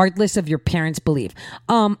regardless of your parents' belief.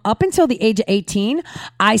 Up until the age of 18,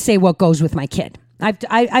 I say what goes with my kid.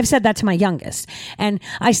 I've said that to my youngest. And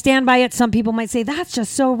I stand by it. Some people might say, that's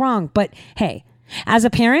just so wrong. But hey, as a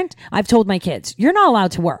parent, I've told my kids, you're not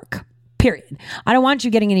allowed to work, period. I don't want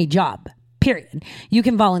you getting any job. Period. You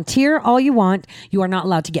can volunteer all you want. You are not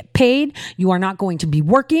allowed to get paid. You are not going to be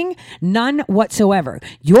working. None whatsoever.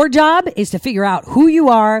 Your job is to figure out who you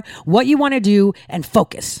are, what you want to do, and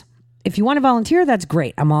focus. If you want to volunteer, that's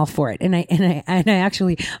great. I'm all for it. And I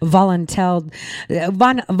actually volunteer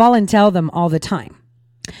them all the time.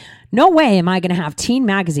 No way am I going to have Teen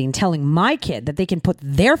Magazine telling my kid that they can put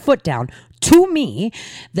their foot down to me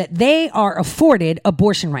that they are afforded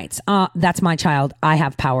abortion rights. That's my child. I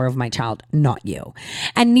have power of my child, not you.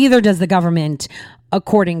 And neither does the government,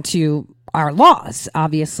 according to our laws.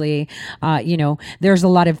 Obviously, there's a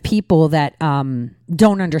lot of people that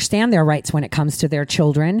don't understand their rights when it comes to their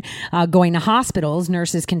children. Going to hospitals,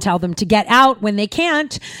 nurses can tell them to get out when they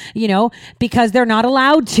can't, because they're not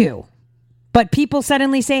allowed to. But people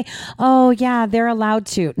suddenly say, oh, yeah, they're allowed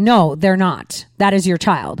to. No, they're not. That is your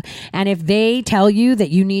child. And if they tell you that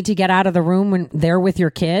you need to get out of the room when they're with your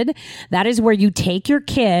kid, that is where you take your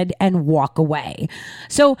kid and walk away.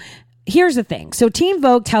 So here's the thing. So Teen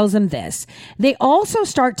Vogue tells them this. They also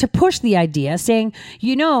start to push the idea saying,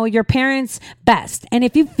 your parents best. And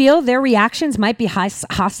if you feel their reactions might be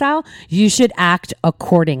hostile, you should act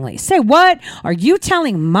accordingly. Say, what? Are you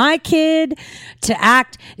telling my kid to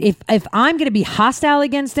act, if I'm going to be hostile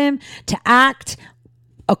against them, to act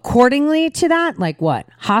accordingly to that? Like what?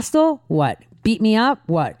 Hostile? What? Beat me up?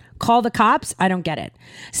 What? Call the cops? I don't get it.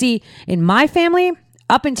 See, in my family,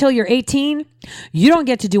 up until you're 18, you don't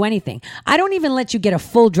get to do anything. I don't even let you get a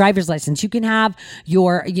full driver's license. You can have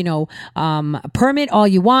your, permit all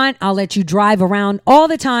you want. I'll let you drive around all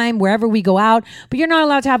the time wherever we go out, but you're not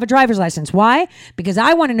allowed to have a driver's license. Why? Because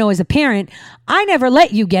I want to know as a parent, I never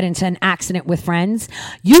let you get into an accident with friends.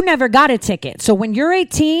 You never got a ticket. So when you're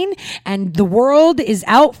 18 and the world is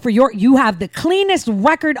out for you have the cleanest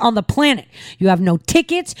record on the planet. You have no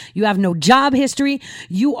tickets. You have no job history.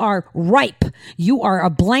 You are ripe. You are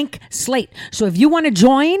a blank slate. So if you want to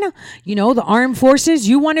join, the armed forces,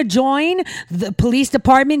 you want to join the police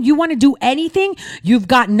department, you want to do anything, you've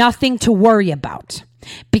got nothing to worry about.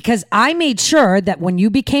 Because I made sure that when you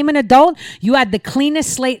became an adult, you had the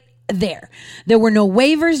cleanest slate there. There were no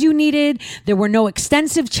waivers you needed. There were no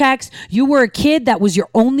extensive checks. You were a kid. That was your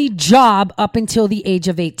only job up until the age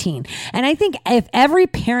of 18. And I think if every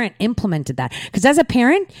parent implemented that, because as a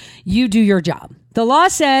parent, you do your job. The law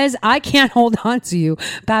says I can't hold on to you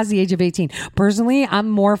past the age of 18. Personally, I'm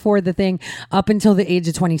more for the thing up until the age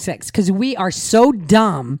of 26 because we are so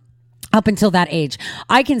dumb up until that age.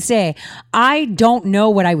 I can say I don't know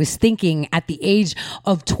what I was thinking at the age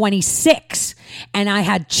of 26 and I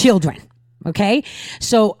had children. Okay.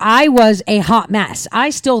 So I was a hot mess. I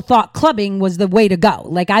still thought clubbing was the way to go.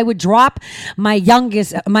 Like I would drop my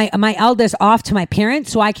eldest off to my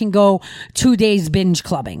parents so I can go 2 days binge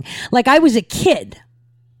clubbing. Like I was a kid.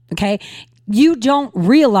 Okay. You don't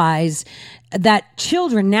realize that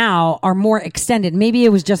children now are more extended. Maybe it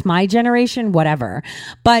was just my generation, whatever.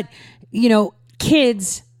 But,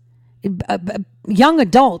 kids, young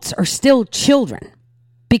adults are still children.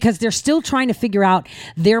 Because they're still trying to figure out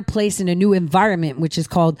their place in a new environment, which is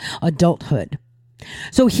called adulthood.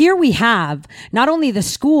 So here we have not only the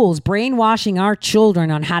schools brainwashing our children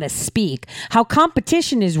on how to speak, how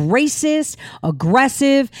competition is racist,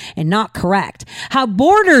 aggressive, and not correct, how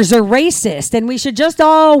borders are racist, and we should just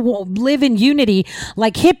all live in unity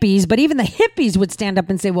like hippies, but even the hippies would stand up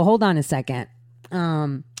and say, well, hold on a second.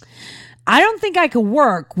 I don't think I could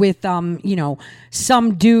work with,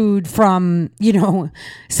 some dude from,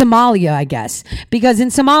 Somalia, I guess. Because in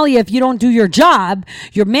Somalia, if you don't do your job,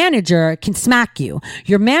 your manager can smack you.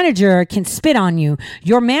 Your manager can spit on you.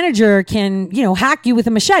 Your manager can, hack you with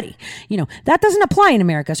a machete. That doesn't apply in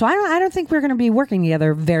America. So I don't think we're going to be working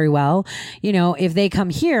together very well, if they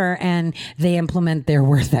come here and they implement their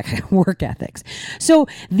work ethics. So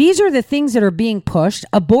these are the things that are being pushed.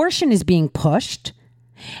 Abortion is being pushed.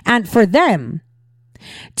 And for them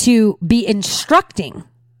to be instructing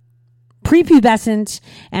prepubescent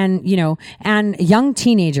and young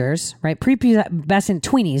teenagers, right? Prepubescent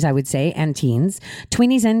tweenies, I would say, and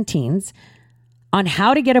tweenies and teens on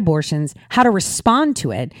how to get abortions, how to respond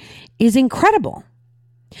to it is incredible.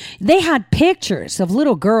 They had pictures of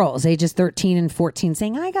little girls ages 13 and 14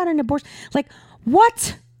 saying, I got an abortion. Like,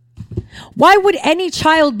 what? Why would any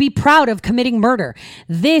child be proud of committing murder?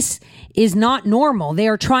 This is not normal. They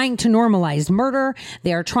are trying to normalize murder.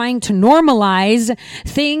 They are trying to normalize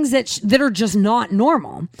things that are just not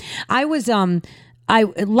normal.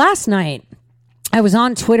 Last night I was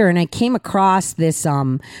on Twitter and I came across this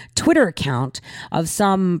Twitter account of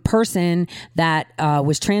some person that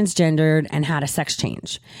was transgendered and had a sex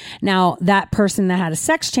change. Now, that person that had a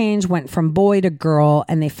sex change went from boy to girl,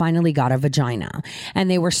 and they finally got a vagina.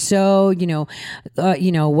 And they were so,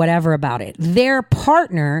 whatever about it. Their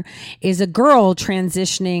partner is a girl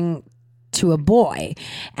transitioning to a boy.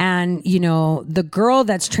 And, the girl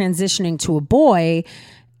that's transitioning to a boy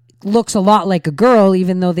looks a lot like a girl,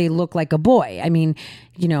 even though they look like a boy. I mean,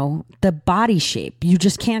 the body shape, you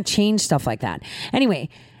just can't change stuff like that. Anyway,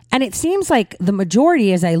 and it seems like the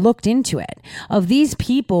majority, as I looked into it, of these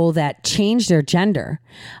people that change their gender,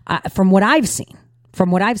 from what I've seen,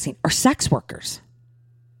 are sex workers.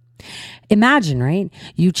 Imagine, right?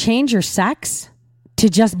 You change your sex to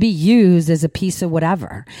just be used as a piece of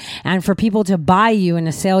whatever, and for people to buy you and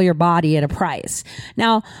to sell your body at a price.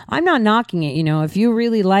 Now, I'm not knocking it. If you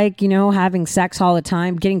really like, having sex all the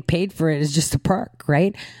time, getting paid for it is just a perk,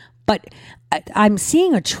 right? But I'm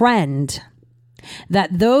seeing a trend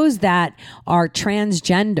that those that are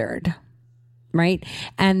transgendered, right,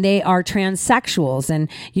 and they are transsexuals and,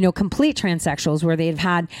 complete transsexuals where they've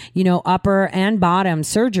had, upper and bottom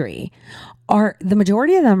surgery, are the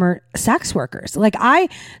majority of them are sex workers. Like, I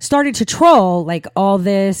started to troll like all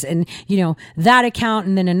this and, that account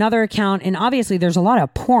and then another account. And obviously there's a lot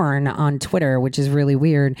of porn on Twitter, which is really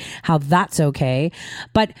weird how that's okay.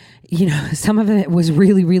 But, some of it was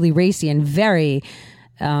really, really racy and very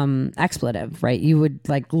expletive, right? You would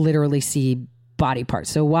like literally see body parts.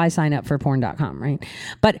 So why sign up for porn.com, right?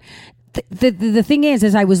 But the thing is,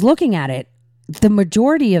 as I was looking at it, the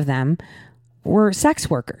majority of them were sex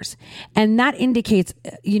workers. And that indicates,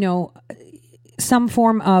 some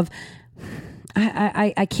form of,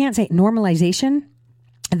 I can't say normalization,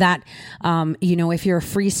 that, if you're a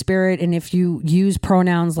free spirit and if you use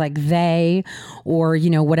pronouns like they or,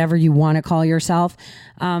 whatever you want to call yourself,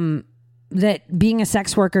 that being a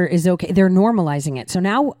sex worker is okay. They're normalizing it. So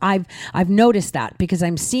now I've noticed that because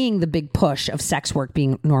I'm seeing the big push of sex work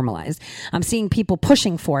being normalized. I'm seeing people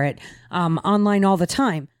pushing for it online all the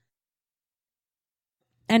time.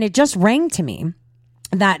 And it just rang to me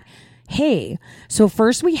that, hey, so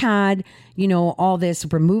first we had, all this,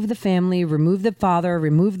 remove the family, remove the father,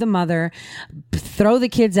 remove the mother, throw the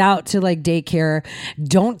kids out to like daycare,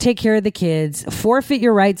 don't take care of the kids, forfeit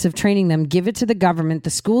your rights of training them, give it to the government, the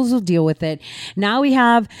schools will deal with it. Now we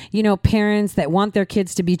have, parents that want their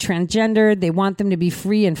kids to be transgendered. They want them to be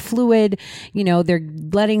free and fluid. They're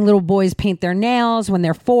letting little boys paint their nails when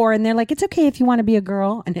they're 4 and they're like, it's okay if you want to be a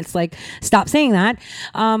girl. And it's like, stop saying that.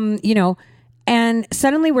 And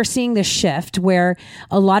suddenly we're seeing this shift where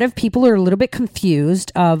a lot of people are a little bit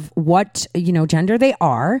confused of what, gender they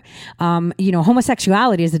are.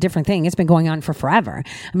 Homosexuality is a different thing. It's been going on for forever.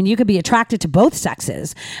 I mean, you could be attracted to both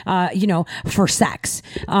sexes, for sex.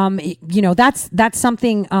 That's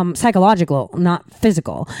something psychological, not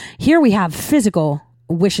physical. Here we have physical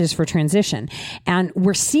wishes for transition. And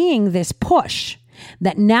we're seeing this push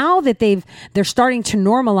that now that they're starting to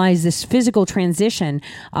normalize this physical transition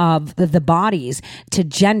of the bodies to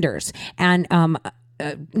genders and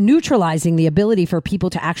neutralizing the ability for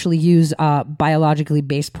people to actually use biologically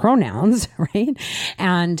based pronouns, right?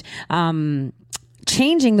 And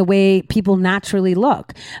changing the way people naturally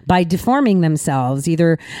look by deforming themselves,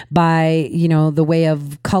 either by, the way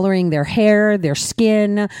of coloring their hair, their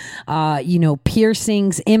skin,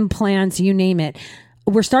 piercings, implants, you name it.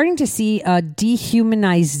 We're starting to see a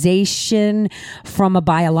dehumanization from a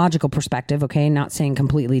biological perspective, okay? Not saying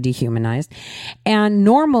completely dehumanized. And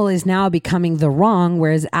normal is now becoming the wrong,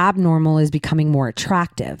 whereas abnormal is becoming more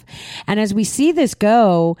attractive. And as we see this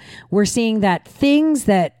go, we're seeing that things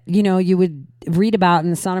that, you would read about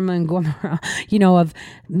in the Sodom and Gomorrah, of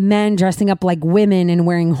men dressing up like women and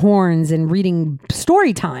wearing horns and reading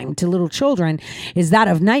story time to little children, is that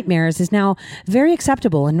of nightmares, is now very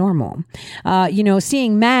acceptable and normal.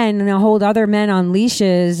 Seeing men hold other men on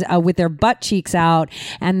leashes with their butt cheeks out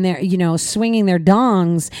and they're, swinging their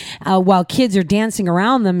dongs while kids are dancing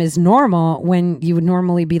around them is normal, when you would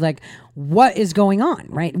normally be like, what is going on,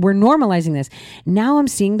 right? We're normalizing this. Now I'm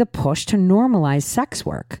seeing the push to normalize sex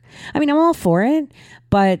work. I mean, I'm all for it,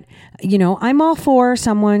 but, I'm all for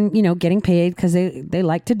someone, getting paid because they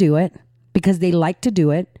like to do it,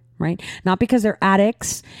 right? Not because they're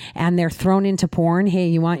addicts and they're thrown into porn. Hey,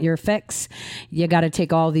 you want your fix? You got to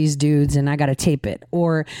take all these dudes and I got to tape it.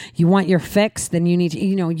 Or you want your fix? Then you need to,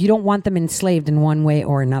 you don't want them enslaved in one way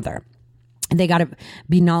or another. They got to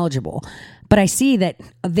be knowledgeable. But I see that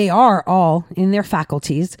they are all in their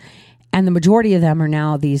faculties And the majority of them are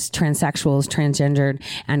now these transsexuals, transgendered,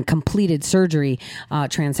 and completed surgery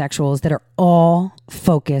transsexuals that are all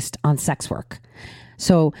focused on sex work.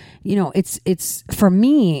 So, it's for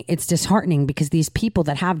me, it's disheartening because these people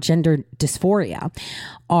that have gender dysphoria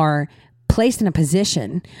are placed in a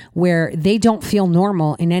position where they don't feel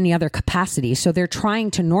normal in any other capacity. So they're trying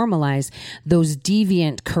to normalize those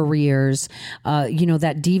deviant careers,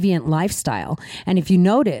 that deviant lifestyle. And if you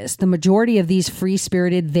notice, the majority of these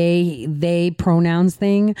free-spirited they pronouns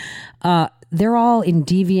thing, they're all in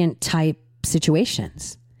deviant type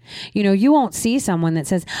situations. You won't see someone that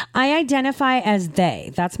says, I identify as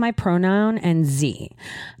they. That's my pronoun and Z.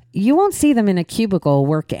 You won't see them in a cubicle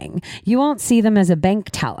working. You won't see them as a bank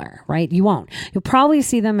teller, right? You won't. You'll probably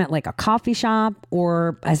see them at like a coffee shop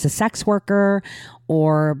or as a sex worker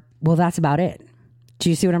that's about it. Do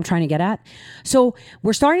you see what I'm trying to get at? So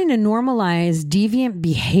we're starting to normalize deviant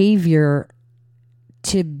behavior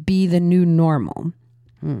to be the new normal.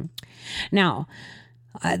 Now,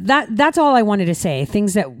 that's all I wanted to say.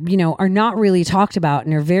 Things that, are not really talked about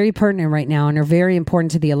and are very pertinent right now and are very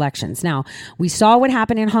important to the elections. Now, we saw what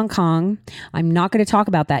happened in Hong Kong. I'm not going to talk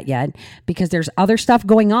about that yet because there's other stuff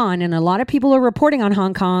going on, and a lot of people are reporting on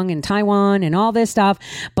Hong Kong and Taiwan and all this stuff,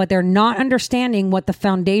 but they're not understanding what the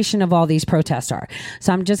foundation of all these protests are.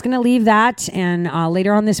 So I'm just going to leave that, and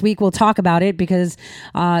later on this week we'll talk about it because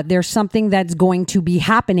there's something that's going to be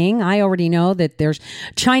happening. I already know that there's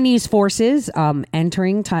Chinese forces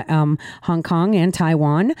entering Hong Kong and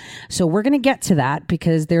Taiwan. So we're going to get to that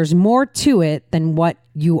because there's more to it than what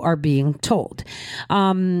you are being told.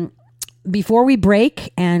 Before we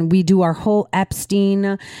break and we do our whole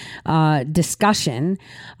Epstein discussion,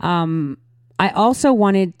 I also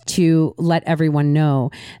wanted to let everyone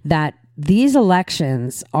know that these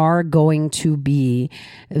elections are going to be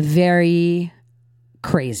very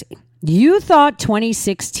crazy. You thought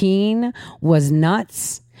 2016 was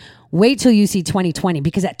nuts? Wait till you see 2020,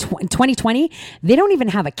 because at 2020, they don't even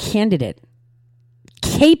have a candidate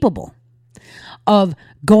capable of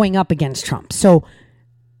going up against Trump. So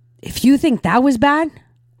if you think that was bad,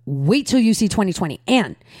 wait till you see 2020.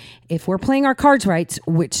 And if we're playing our cards right,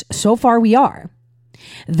 which so far we are,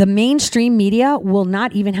 the mainstream media will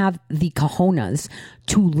not even have the cojones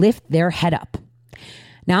to lift their head up.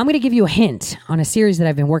 Now, I'm going to give you a hint on a series that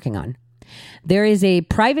I've been working on. There is a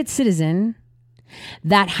private citizen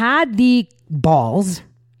that had the balls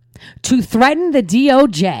to threaten the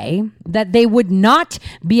DOJ that they would not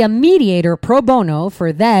be a mediator pro bono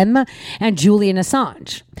for them and Julian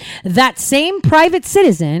Assange. That same private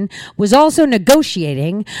citizen was also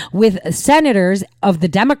negotiating with senators of the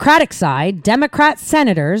Democratic side, Democrat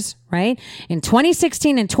senators, right? In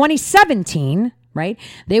 2016 and 2017, right?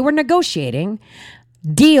 They were negotiating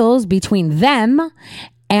deals between them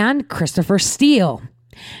and Christopher Steele.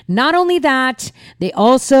 Not only that, they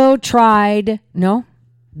also tried,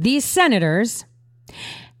 these senators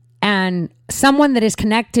and someone that is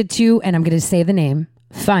connected to, and I'm going to say the name,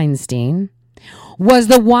 Feinstein, was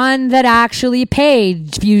the one that actually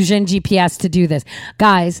paid Fusion GPS to do this.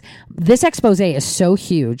 Guys, this expose is so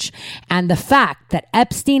huge. And the fact that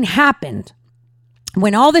Epstein happened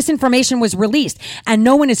when all this information was released and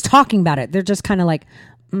no one is talking about it, they're just kind of like,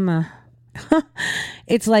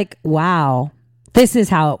 it's like, wow. This is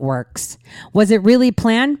how it works. Was it really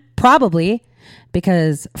planned? Probably,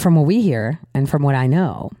 because from what we hear and from what I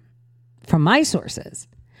know, from my sources,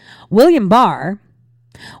 William Barr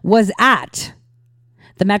was at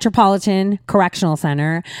the Metropolitan Correctional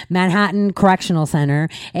Center, Manhattan Correctional Center,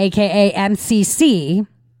 aka MCC,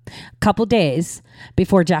 a couple days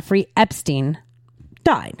before Jeffrey Epstein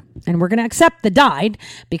died. And we're going to accept the died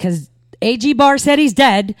because AG Barr said he's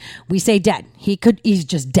dead. We say dead. He's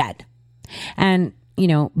just dead. And,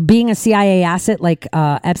 being a CIA asset like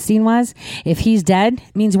Epstein was, if he's dead,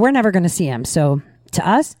 it means we're never going to see him. So to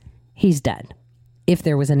us, he's dead, if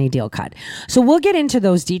there was any deal cut. So we'll get into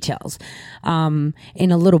those details in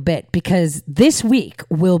a little bit, because this week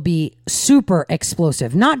will be super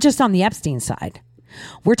explosive, not just on the Epstein side.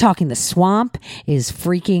 We're talking the swamp is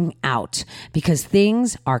freaking out because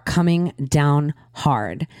things are coming down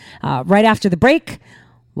hard. Right after the break,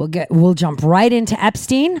 we'll jump right into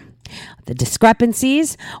Epstein. The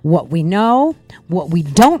discrepancies, what we know, what we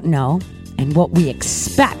don't know, and what we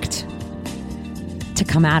expect to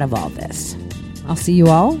come out of all this. I'll see you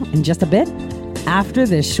all in just a bit after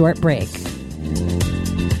this short break.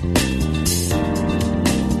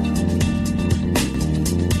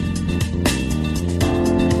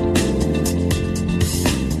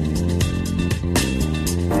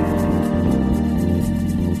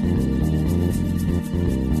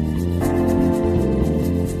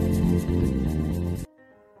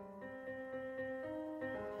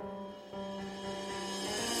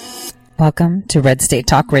 Welcome to Red State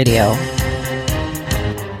Talk Radio.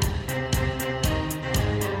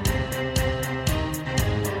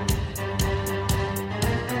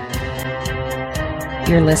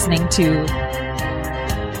 You're listening to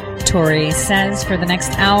Tori Says. For the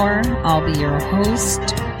next hour, I'll be your host,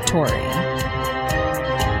 Tori.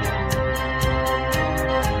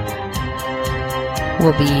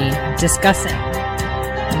 We'll be discussing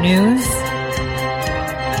news,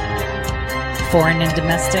 foreign and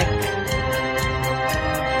domestic,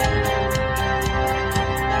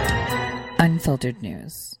 unfiltered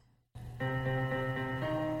news.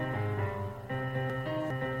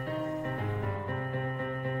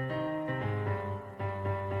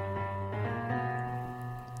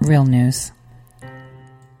 Real news.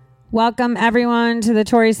 Welcome, everyone, to the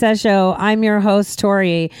Tori Says Show. I'm your host,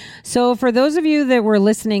 Tori. So for those of you that were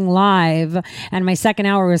listening live and my second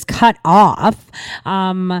hour was cut off,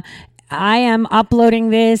 I am uploading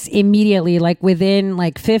this immediately, like within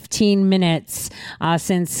 15 minutes,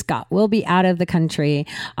 since Scott will be out of the country.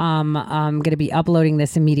 I'm going to be uploading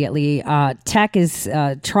this immediately. Tech is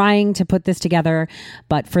trying to put this together,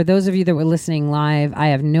 but for those of you that were listening live, I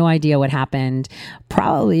have no idea what happened,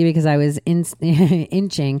 probably because I was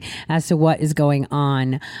inching as to what is going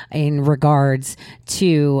on in regards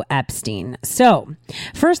to Epstein. So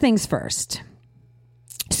first things first.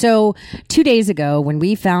 So 2 days ago, when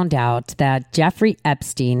we found out that Jeffrey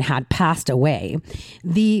Epstein had passed away,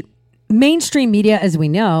 the mainstream media, as we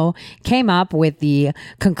know, came up with the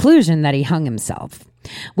conclusion that he hung himself,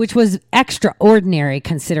 which was extraordinary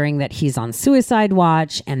considering that he's on suicide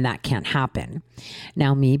watch and that can't happen.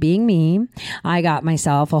 Now, me being me, I got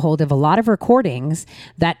myself a hold of a lot of recordings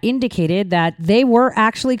that indicated that they were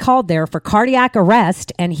actually called there for cardiac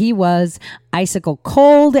arrest and he was icicle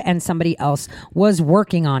cold and somebody else was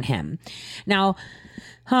working on him. Now,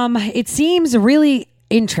 it seems really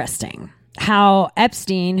interesting how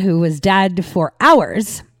Epstein, who was dead for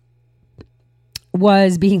hours,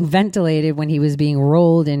 was being ventilated when he was being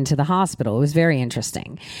rolled into the hospital. It was very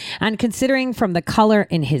interesting. And considering from the color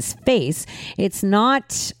in his face, it's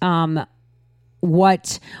not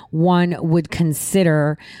what one would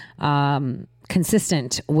consider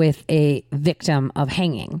consistent with a victim of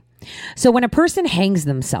hanging. So when a person hangs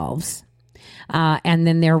themselves, and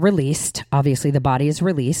then they're released, obviously the body is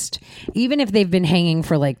released, even if they've been hanging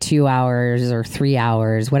for 2 hours or 3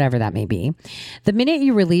 hours, whatever that may be. The minute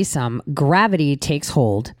you release them, gravity takes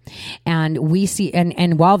hold, and we see,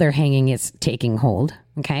 and while they're hanging, it's taking hold.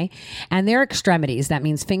 Okay. And their extremities, that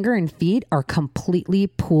means finger and feet, are completely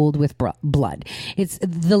pooled with blood. It's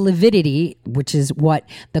the lividity, which is what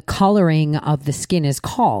the coloring of the skin is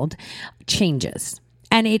called, changes.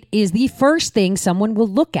 And it is the first thing someone will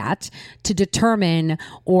look at to determine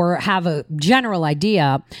or have a general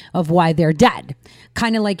idea of why they're dead.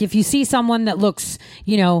 Kind of like if you see someone that looks,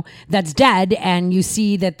 that's dead and you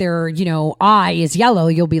see that their, eye is yellow,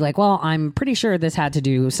 you'll be like, well, I'm pretty sure this had to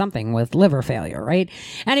do something with liver failure, right?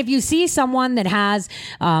 And if you see someone that has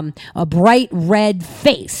a bright red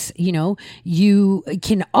face, you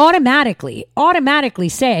can automatically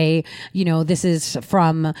say, this is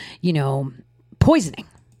from, poisoning,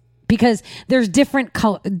 because there's different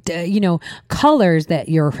colors that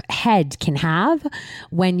your head can have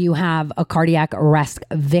when you have a cardiac arrest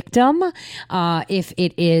victim, if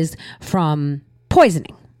it is from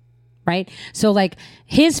poisoning, right? So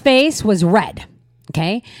his face was red.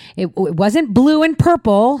 Okay. It wasn't blue and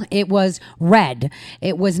purple. It was red.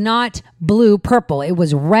 It was not blue, purple. It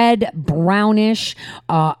was red, brownish,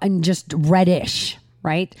 and just reddish.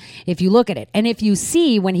 Right? If you look at it. And if you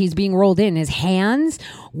see when he's being rolled in, his hands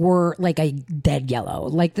were like a dead yellow,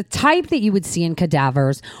 like the type that you would see in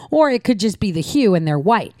cadavers, or it could just be the hue and they're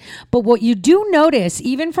white. But what you do notice,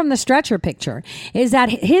 even from the stretcher picture, is that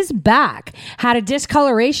his back had a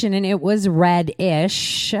discoloration and it was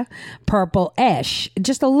reddish, purple-ish,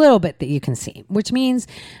 just a little bit that you can see, which means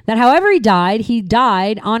that however he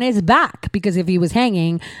died on his back, because if he was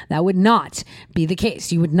hanging, that would not be the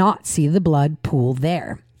case. You would not see the blood pool there.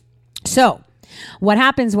 So what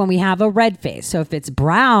happens when we have a red face? So if it's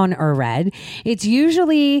brown or red, it's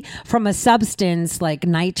usually from a substance like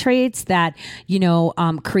nitrates that,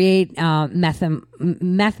 create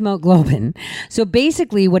methemoglobin. So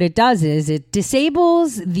basically what it does is it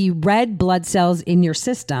disables the red blood cells in your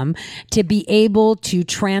system to be able to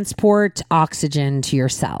transport oxygen to your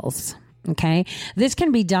cells. Okay. This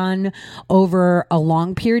can be done over a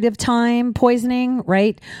long period of time, poisoning,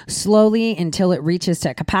 right? Slowly until it reaches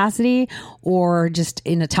to capacity or just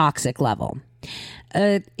in a toxic level.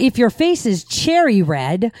 If your face is cherry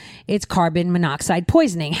red, it's carbon monoxide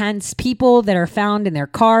poisoning. Hence, people that are found in their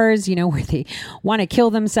cars, where they want to kill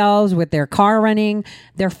themselves with their car running,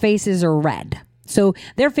 their faces are red. So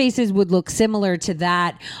their faces would look similar to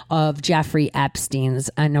that of Jeffrey Epstein's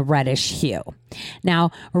in a reddish hue.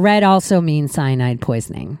 Now, red also means cyanide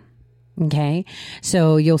poisoning. Okay,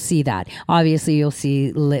 so you'll see that. Obviously, you'll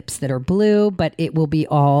see lips that are blue, but it will be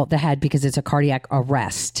all the head because it's a cardiac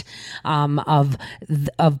arrest of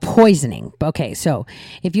poisoning. Okay, so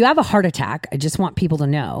if you have a heart attack, I just want people to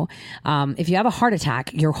know, if you have a heart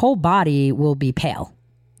attack, your whole body will be pale.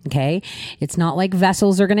 Okay, it's not like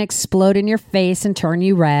vessels are going to explode in your face and turn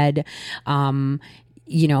you red.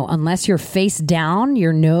 Unless you're face down,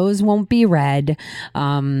 your nose won't be red.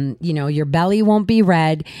 Your belly won't be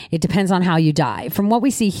red. It depends on how you die. From what we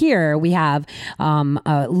see here, we have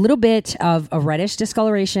a little bit of a reddish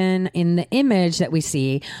discoloration in the image that we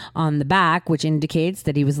see on the back, which indicates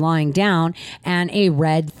that he was lying down, and a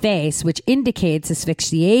red face, which indicates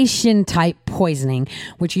asphyxiation type poisoning,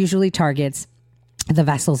 which usually targets the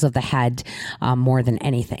vessels of the head more than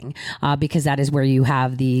anything, because that is where you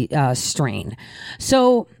have the strain.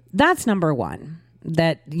 So that's number one.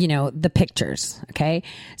 That, the pictures. Okay.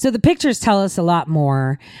 So the pictures tell us a lot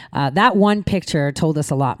more. That one picture told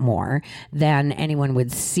us a lot more than anyone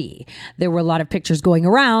would see. There were a lot of pictures going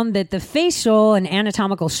around that the facial and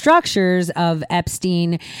anatomical structures of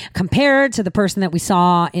Epstein compared to the person that we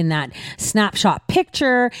saw in that snapshot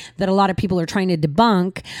picture that a lot of people are trying to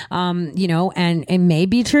debunk, and it may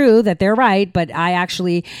be true that they're right, but I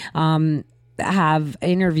actually, have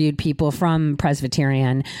interviewed people from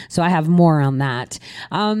Presbyterian, so I have more on that.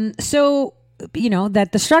 That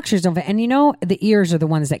the structures of it, and the ears are the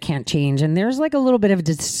ones that can't change, and there's like a little bit of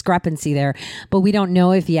discrepancy there, but we don't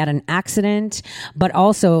know if he had an accident, but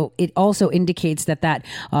also it also indicates that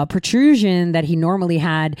protrusion that he normally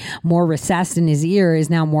had more recessed in his ear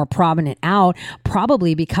is now more prominent out,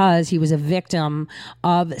 probably because he was a victim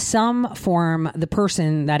of some form, the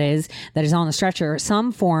person that is on the stretcher,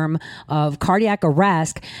 some form of cardiac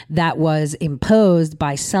arrest that was imposed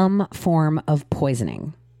by some form of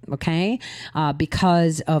poisoning. Okay,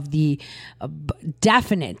 because of the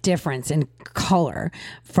definite difference in color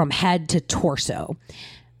from head to torso.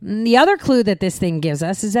 The other clue that this thing gives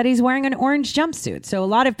us is that he's wearing an orange jumpsuit. So a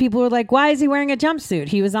lot of people were like, why is he wearing a jumpsuit?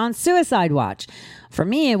 He was on suicide watch. For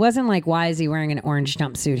me, it wasn't like, why is he wearing an orange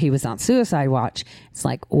jumpsuit? He was on suicide watch. It's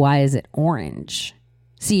like, why is it orange?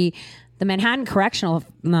 See, the Manhattan Correctional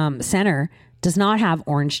Center does not have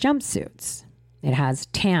orange jumpsuits. It has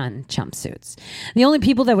tan jumpsuits. The only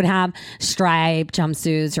people that would have striped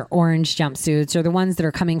jumpsuits or orange jumpsuits are the ones that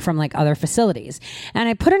are coming from like other facilities. And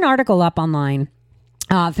I put an article up online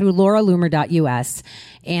through lauraloomer.us.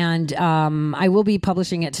 And I will be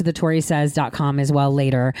publishing it to the ToriSays.com as well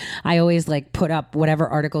later. I always put up whatever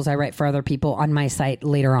articles I write for other people on my site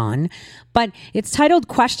later on. But it's titled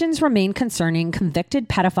Questions Remain Concerning Convicted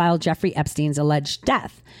Pedophile Jeffrey Epstein's Alleged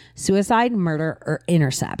Death, Suicide, Murder, or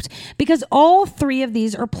Intercept. Because all three of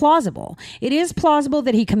these are plausible. It is plausible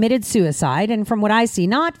that he committed suicide. And from what I see,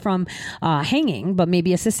 not from hanging, but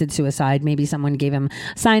maybe assisted suicide. Maybe someone gave him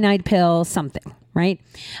cyanide pill, something. Right?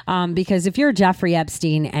 Because if you're Jeffrey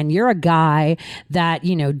Epstein and you're a guy that,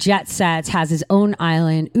 jet sets, has his own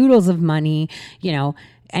island, oodles of money,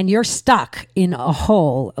 and you're stuck in a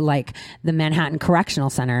hole like the Manhattan Correctional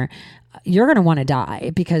Center, you're going to want to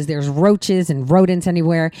die because there's roaches and rodents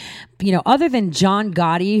anywhere. Other than John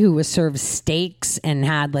Gotti, who was served steaks and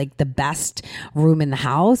had the best room in the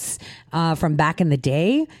house from back in the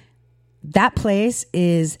day, that place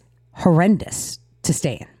is horrendous to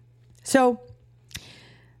stay in.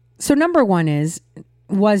 So number one is,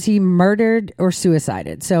 was he murdered or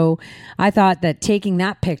suicided? So I thought that taking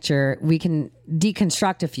that picture, we can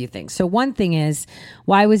deconstruct a few things. So one thing is,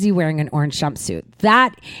 why was he wearing an orange jumpsuit?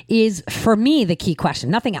 That is, for me, the key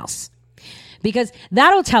question, nothing else. Because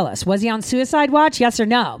that'll tell us, was he on suicide watch? Yes or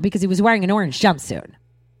no? Because he was wearing an orange jumpsuit.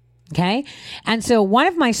 Okay. And so one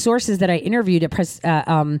of my sources that I interviewed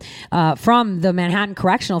from the Manhattan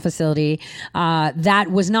Correctional Facility that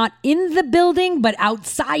was not in the building, but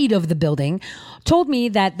outside of the building, told me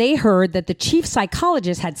that they heard that the chief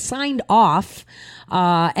psychologist had signed off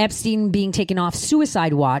Epstein being taken off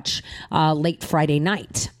suicide watch late Friday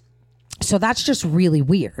night. So that's just really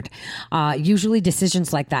weird. Usually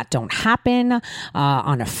decisions like that don't happen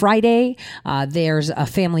on a Friday. There's a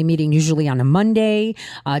family meeting usually on a Monday.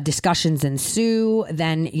 Discussions ensue.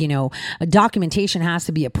 Then, documentation has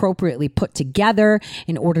to be appropriately put together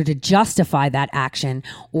in order to justify that action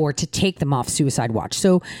or to take them off suicide watch.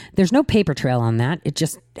 So there's no paper trail on that. It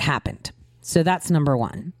just happened. So that's number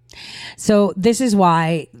one. So this is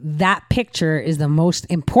why that picture is the most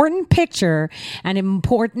important picture and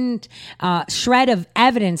important shred of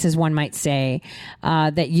evidence, as one might say,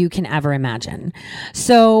 that you can ever imagine.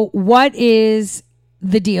 So what is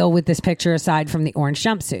the deal with this picture aside from the orange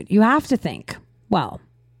jumpsuit? You have to think, well,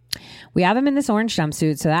 we have him in this orange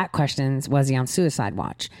jumpsuit, so that questions, was he on suicide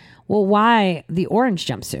watch? Well, why the orange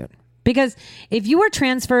jumpsuit? Because if you were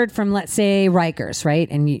transferred from, let's say, Rikers, right,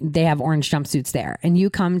 and they have orange jumpsuits there, and you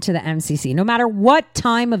come to the MCC, no matter what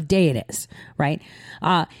time of day it is, right,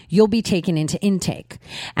 you'll be taken into intake.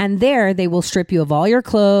 And there they will strip you of all your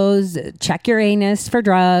clothes, check your anus for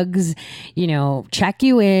drugs, check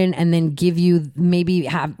you in, and then give you, maybe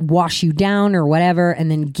wash you down or whatever, and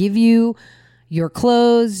then give you your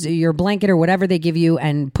clothes, your blanket or whatever they give you,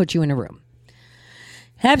 and put you in a room.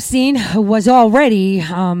 Epstein was already,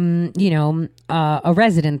 a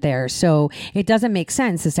resident there, so it doesn't make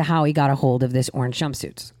sense as to how he got a hold of this orange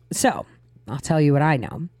jumpsuit. So I'll tell you what I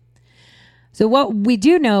know. So what we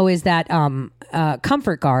do know is that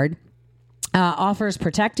Comfort Guard offers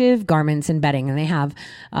protective garments and bedding, and they have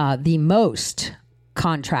the most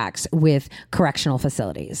contracts with correctional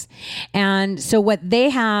facilities. And so what they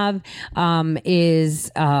have is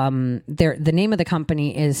the name of the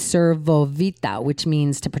company is Servo Vita, which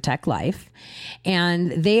means to protect life.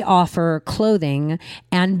 And they offer clothing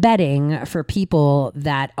and bedding for people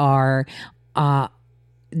that are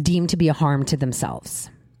deemed to be a harm to themselves.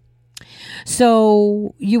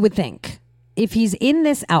 So you would think, if he's in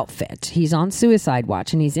this outfit, he's on suicide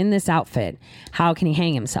watch and he's in this outfit, how can he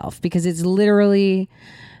hang himself? Because it's literally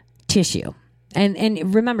tissue.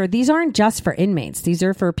 And remember, these aren't just for inmates. These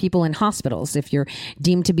are for people in hospitals. If you're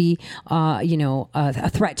deemed to be, a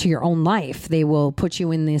threat to your own life, they will put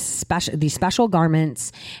you in these special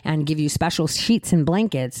garments and give you special sheets and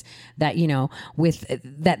blankets that,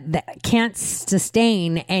 that can't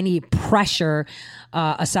sustain any pressure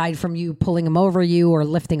aside from you pulling them over you or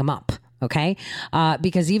lifting them up. Okay.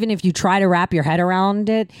 Because even if you try to wrap your head around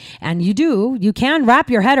it, and you can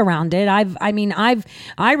wrap your head around it.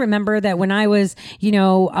 I remember that when I was,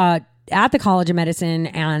 at the College of Medicine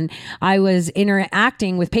and I was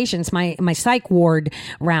interacting with patients, my psych ward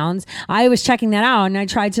rounds, I was checking that out and I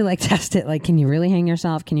tried to test it. Can you really hang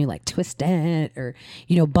yourself? Can you twist it or,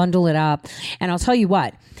 bundle it up? And I'll tell you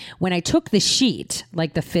what, when I took the sheet,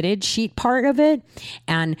 the fitted sheet part of it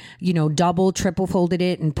and, double, triple folded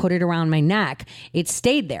it and put it around my neck, it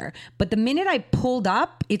stayed there. But the minute I pulled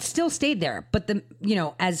up, it still stayed there. But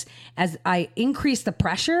as I increased the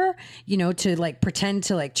pressure, to pretend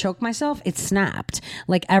to choke myself, it snapped.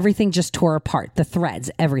 Everything just tore apart, the threads,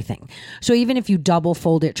 everything. So even if you double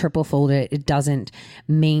fold it, triple fold it, it doesn't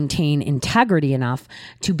maintain integrity enough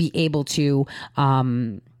to be able to,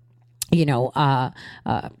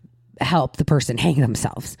 help the person hang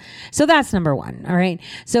themselves. So that's number one. All right.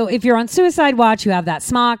 So if you're on suicide watch, you have that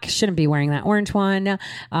smock, shouldn't be wearing that orange one,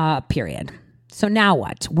 period. So now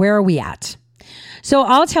what? Where are we at? So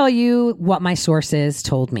I'll tell you what my sources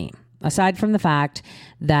told me. Aside from the fact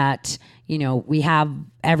that, we have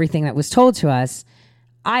everything that was told to us,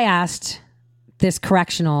 I asked this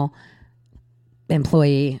correctional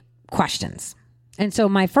employee questions. And so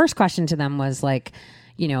my first question to them was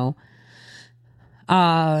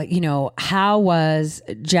how was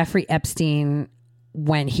Jeffrey Epstein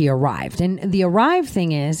when he arrived? And the arrived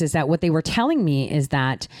thing is that what they were telling me is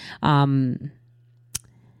that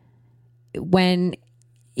when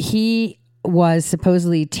he was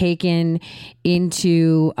supposedly taken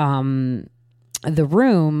into the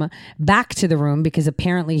room, back to the room, because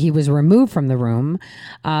apparently he was removed from the room.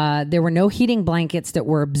 There were no heating blankets that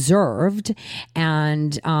were observed.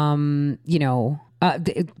 And, when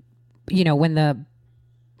the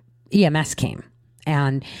EMS came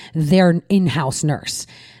and their in-house nurse,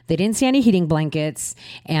 they didn't see any heating blankets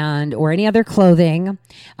or any other clothing.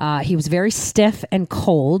 He was very stiff and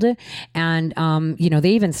cold. And, they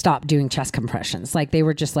even stopped doing chest compressions. They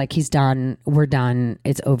were just he's done. We're done.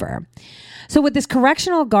 It's over. So what this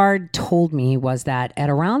correctional guard told me was that at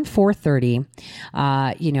around 4:30,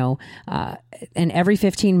 and every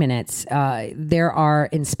 15 minutes, there are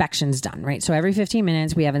inspections done, right? So every 15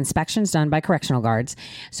 minutes, we have inspections done by correctional guards.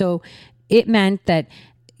 So it meant that,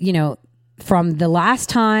 from the last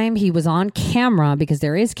time he was on camera, because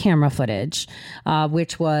there is camera footage,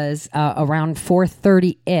 which was around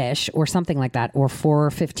 4:30-ish or something like that, or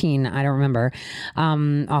 4:15, I don't remember,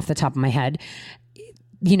 off the top of my head.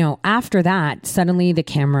 After that, suddenly the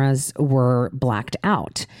cameras were blacked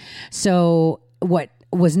out. So what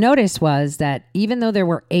was noticed was that even though there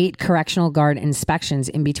were 8 correctional guard inspections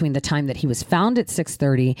in between the time that he was found at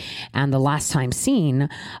 6:30 and the last time seen,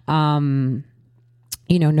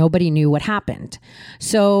 nobody knew what happened.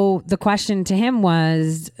 So the question to him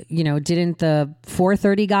was, didn't the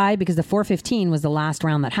 4:30 guy, because the 4:15 was the last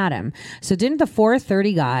round that had him. So didn't the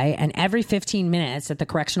 4:30 guy, and every 15 minutes that the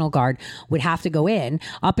correctional guard would have to go in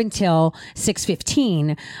up until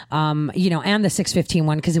 6:15, and the 6:15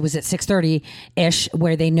 one, because it was at 6:30-ish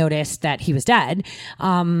where they noticed that he was dead.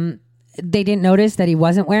 They didn't notice that he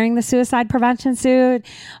wasn't wearing the suicide prevention suit,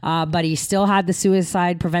 but he still had the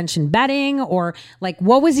suicide prevention bedding, or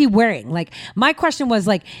what was he wearing? My question was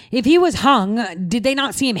if he was hung, did they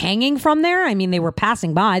not see him hanging from there? I mean, they were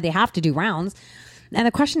passing by, they have to do rounds. And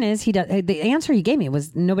the question is, the answer he gave me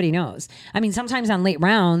was nobody knows. I mean, sometimes on late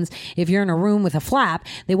rounds, if you're in a room with a flap,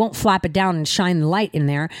 they won't flap it down and shine the light in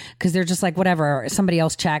there because they're just whatever, somebody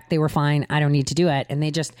else checked, they were fine, I don't need to do it. And they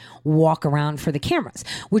just walk around for the cameras,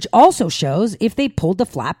 which also shows if they pulled the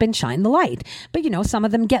flap and shine the light. But, some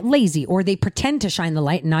of them get lazy or they pretend to shine the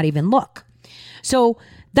light and not even look. So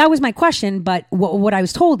that was my question, but what I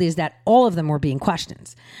was told is that all of them were being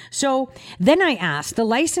questioned. So then I asked the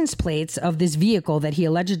license plates of this vehicle that he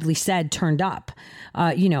allegedly said turned up,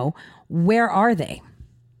 where are they?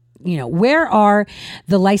 Where are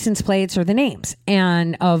the license plates or the names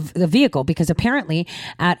and of the vehicle? Because apparently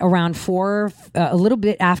at around a little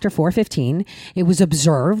bit after 4:15, it was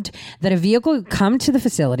observed that a vehicle had come to the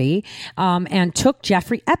facility and took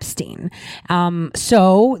Jeffrey Epstein.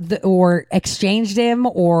 Or exchanged him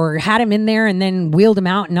or had him in there and then wheeled him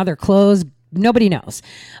out in other clothes. Nobody knows.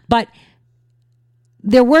 But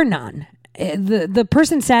there were none. The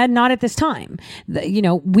person said, not at this time.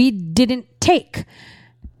 We didn't take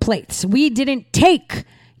plates. We didn't take,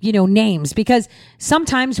 names, because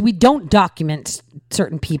sometimes we don't document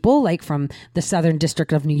certain people, like from the Southern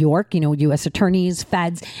District of New York, U.S. attorneys,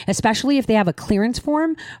 feds, especially if they have a clearance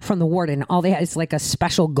form from the warden. All they have is a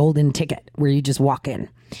special golden ticket where you just walk in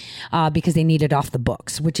because they need it off the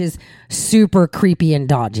books, which is super creepy and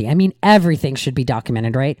dodgy. I mean, everything should be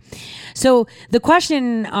documented, right? So the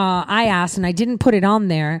question I asked, and I didn't put it on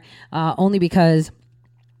there only because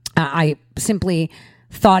I simply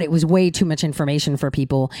thought it was way too much information for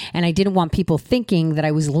people, and I didn't want people thinking that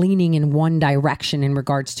I was leaning in one direction in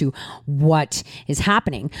regards to what is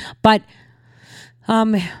happening. But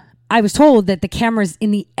I was told that the cameras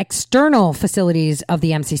in the external facilities of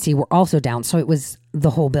the MCC were also down, so it was the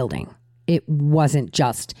whole building. It wasn't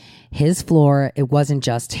just his floor, it wasn't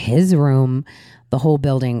just his room. The whole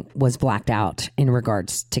building was blacked out in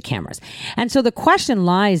regards to cameras. And so the question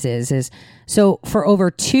lies is so for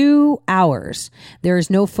over 2 hours, there is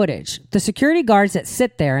no footage. The security guards that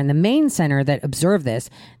sit there in the main center that observe this,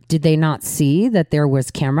 did they not see that there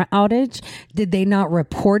was camera outage? Did they not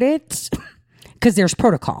report it? Because there's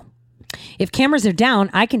protocol. If cameras are down,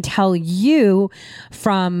 I can tell you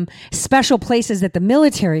from special places that the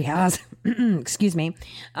military has, excuse me,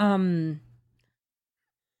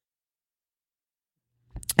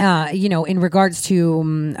 in regards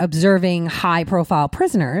to observing high profile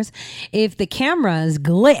prisoners, if the cameras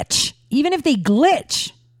glitch, even if they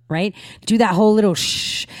glitch, right, do that whole little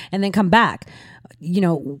shh and then come back,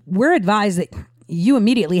 we're advised that you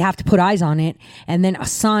immediately have to put eyes on it and then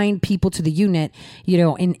assign people to the unit,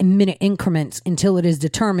 in minute increments until it is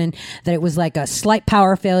determined that it was a slight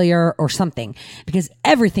power failure or something, because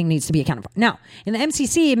everything needs to be accounted for. Now, in the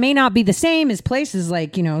MCC, it may not be the same as places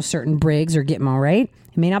like, certain Briggs or Gitmo, right?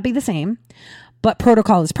 It may not be the same, but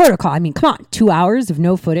protocol is protocol. I mean, come on, 2 hours of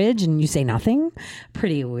no footage and you say nothing?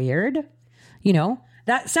 Pretty weird.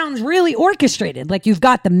 That sounds really orchestrated. You've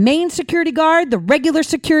got the main security guard, the regular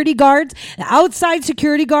security guards, the outside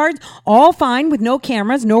security guards, all fine with no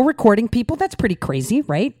cameras, no recording people. That's pretty crazy,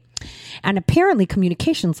 right? And apparently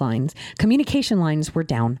communication lines were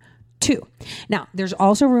down too. Now, there's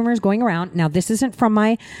also rumors going around. Now, this isn't from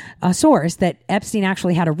my source, that Epstein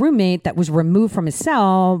actually had a roommate that was removed from his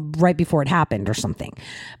cell right before it happened or something.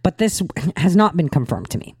 But this has not been confirmed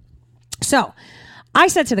to me. So I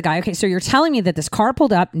said to the guy, okay, so you're telling me that this car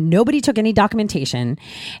pulled up, nobody took any documentation,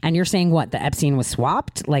 and you're saying what, the Epstein was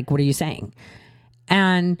swapped? What are you saying?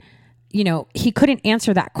 And, he couldn't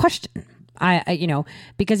answer that question.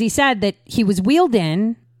 Because he said that he was wheeled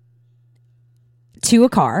in to a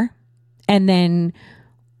car and then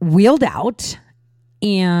wheeled out.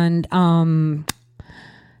 And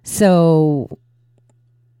so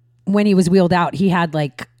when he was wheeled out, he had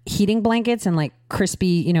heating blankets and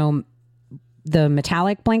crispy, the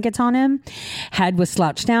metallic blankets on him. Head was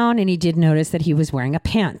slouched down, and he did notice that he was wearing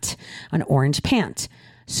an orange pant.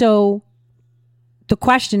 So the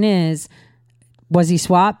question is, Was he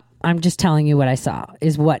swapped? I'm just telling you what I saw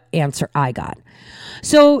is what answer I got.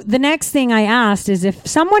 So the next thing I asked is if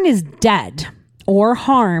someone is dead or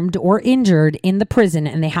harmed or injured in the prison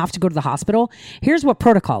and they have to go to the hospital, here's what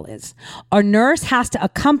protocol is. A nurse has to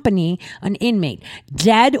accompany an inmate,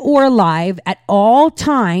 dead or alive, at all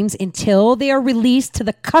times until they are released to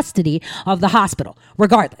the custody of the hospital,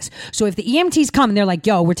 regardless. So if the EMTs come and they're like,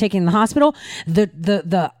 yo, we're taking the hospital,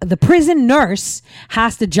 the prison nurse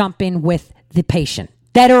has to jump in with the patient,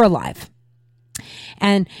 dead or alive.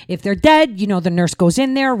 And if they're dead, the nurse goes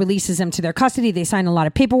in there, releases them to their custody. They sign a lot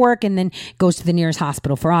of paperwork and then goes to the nearest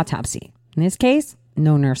hospital for autopsy. In this case,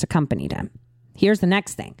 no nurse accompanied him. Here's the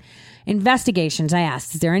next thing. Investigations. I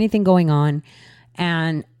asked, is there anything going on?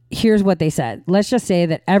 And here's what they said. Let's just say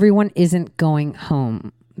that everyone isn't going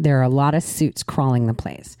home. There are a lot of suits crawling the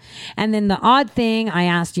place. And then the odd thing, I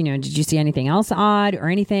asked, did you see anything else odd or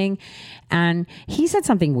anything? And he said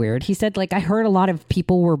something weird. He said, I heard a lot of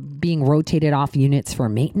people were being rotated off units for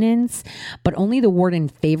maintenance, but only the warden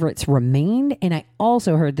favorites remained. And I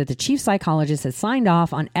also heard that the chief psychologist had signed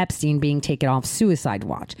off on Epstein being taken off suicide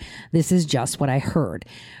watch. This is just what I heard.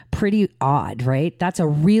 Pretty odd, right? That's a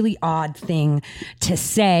really odd thing to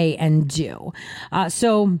say and do.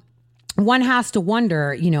 So one has to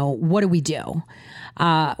wonder, what do we do?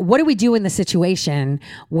 What do we do in the situation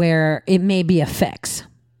where it may be a fix?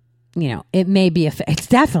 It may be it's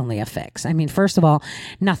definitely a fix. I mean, first of all,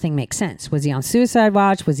 nothing makes sense. Was he on suicide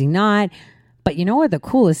watch? Was he not? But you know what the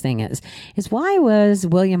coolest thing is why was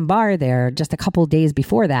William Barr there just a couple days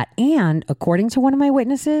before that? And according to one of my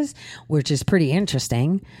witnesses, which is pretty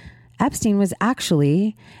interesting, Epstein was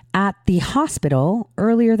actually at the hospital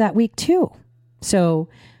earlier that week too. So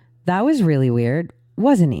that was really weird,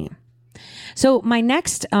 wasn't he? So my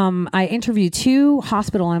next, I interviewed 2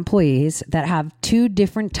 hospital employees that have 2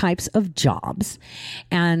 different types of jobs.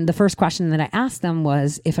 And the first question that I asked them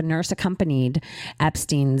was if a nurse accompanied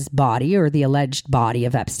Epstein's body or the alleged body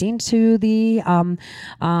of Epstein to the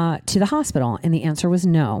hospital. And the answer was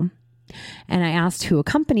no. And I asked who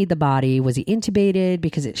accompanied the body. Was he intubated?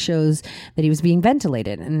 Because it shows that he was being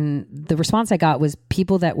ventilated. And the response I got was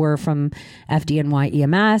people that were from FDNY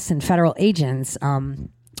EMS and federal agents.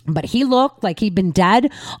 But he looked like he'd been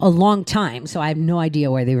dead a long time. So I have no idea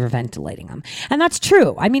why they were ventilating him. And that's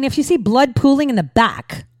true. I mean, if you see blood pooling in the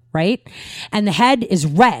back, right? And the head is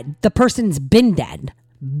red, the person's been dead.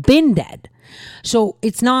 So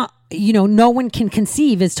it's not, no one can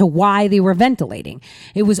conceive as to why they were ventilating.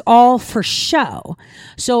 It was all for show.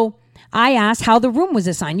 So I asked how the room was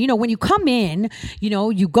assigned. When you come in,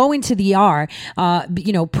 you go into the ER,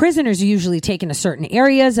 prisoners are usually taken to certain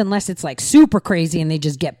areas unless it's super crazy and they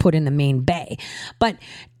just get put in the main bay. But,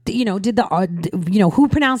 did who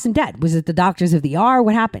pronounced him dead? Was it the doctors of the ER?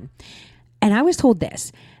 What happened? And I was told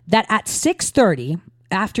this, that at 6:30,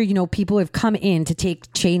 after, people have come in to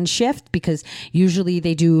take change shift, because usually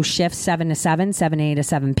they do shifts 7 to 7, 7A to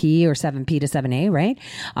 7P or 7P to 7A, right?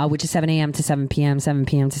 Which is 7 a.m. to 7 p.m., 7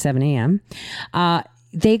 p.m. to 7 a.m.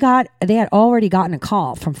 They had already gotten a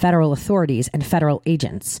call from federal authorities, and federal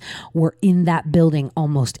agents were in that building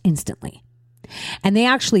almost instantly. And they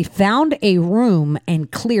actually found a room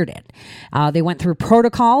and cleared it. They went through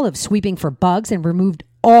protocol of sweeping for bugs and removed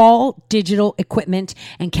all digital equipment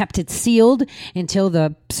and kept it sealed until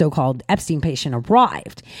the so-called Epstein patient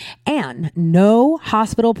arrived. And no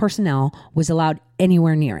hospital personnel was allowed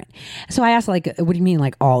anywhere near it. So I asked, what do you mean,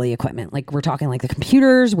 all the equipment? We're talking the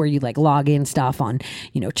computers where you log in stuff on,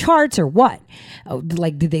 charts or what?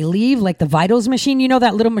 Did they leave the vitals machine?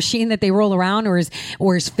 That little machine that they roll around or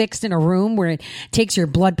is fixed in a room where it takes your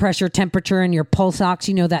blood pressure, temperature, and your pulse ox,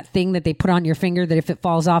 that thing that they put on your finger that if it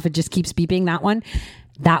falls off, it just keeps beeping, that one.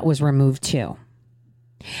 That was removed too.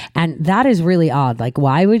 And that is really odd.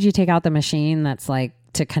 Why would you take out the machine that's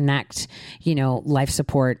to connect, life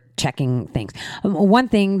support checking things? One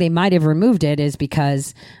thing they might have removed it is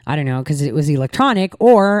because, I don't know, because it was electronic,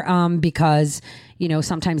 or because,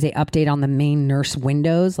 sometimes they update on the main nurse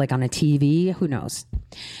windows, on a TV, who knows?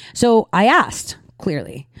 So I asked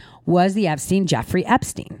clearly, was the Epstein Jeffrey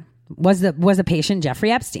Epstein? Was the patient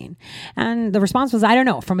Jeffrey Epstein? And the response was, I don't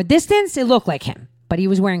know. From a distance, it looked like him. But he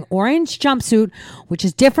was wearing orange jumpsuit, which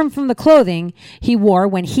is different from the clothing he wore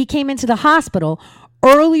when he came into the hospital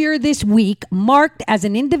earlier this week, marked as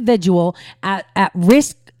an individual at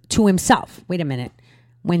risk to himself. Wait a minute.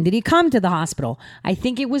 When did he come to the hospital? I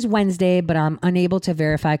think it was Wednesday, but I'm unable to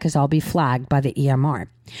verify because I'll be flagged by the EMR.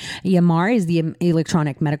 EMR is the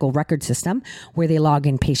electronic medical record system where they log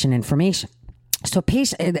in patient information. So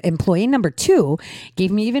employee number 2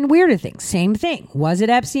 gave me even weirder things. Same thing. Was it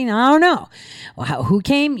Epstein? I don't know. Well, who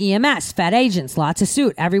came? EMS, Fed agents, lots of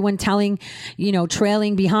suit. Everyone telling,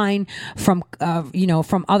 trailing behind from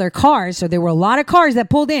other cars. So there were a lot of cars that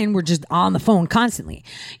pulled in, were just on the phone constantly.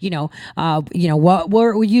 What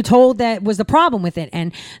were you told that was the problem with it?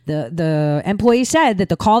 And the employee said that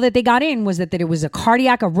the call that they got in was that it was a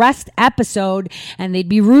cardiac arrest episode, and they'd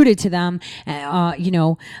be rooted to them, to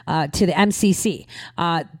the MCC.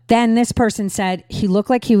 Then this person said he looked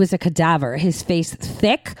like he was a cadaver. His face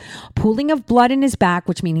thick, pooling of blood in his back,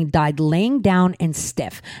 which means he died laying down and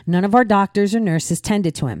stiff. None of our doctors or nurses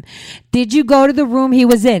tended to him. Did you go to the room he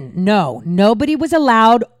was in? No. Nobody was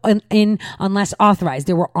allowed in unless authorized.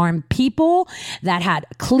 There were armed people that had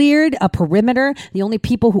cleared a perimeter. The only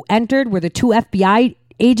people who entered were the 2 FBI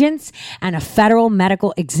agents and a federal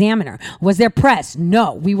medical examiner. Was there press?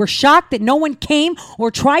 No. We were shocked that no one came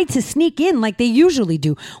or tried to sneak in like they usually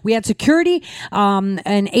do. We had security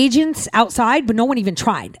and agents outside, but no one even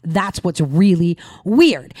tried. That's what's really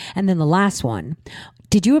weird. And then the last one.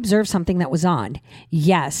 Did you observe something that was odd?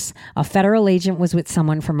 Yes, a federal agent was with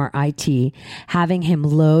someone from our IT, having him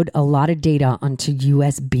load a lot of data onto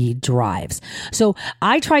USB drives. So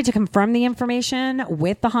I tried to confirm the information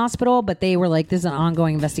with the hospital, but they were like, this is an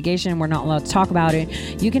ongoing investigation. We're not allowed to talk about it.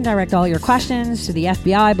 You can direct all your questions to the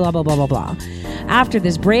FBI, blah, blah, blah, blah, blah. After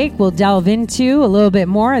this break, we'll delve into a little bit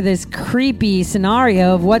more of this creepy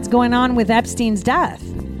scenario of what's going on with Epstein's death.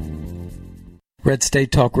 Red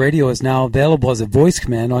State Talk Radio is now available as a voice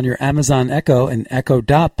command on your Amazon Echo and Echo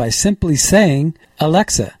Dot by simply saying,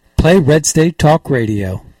 Alexa, play Red State Talk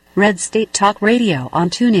Radio. Red State Talk Radio on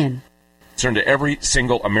TuneIn. Concern to every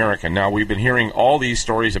single American. Now, we've been hearing all these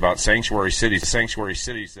stories about sanctuary cities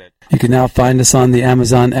that... You can now find us on the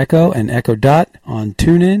Amazon Echo and Echo Dot, on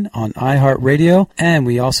TuneIn, on iHeartRadio, and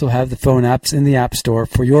we also have the phone apps in the App Store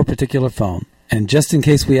for your particular phone. And just in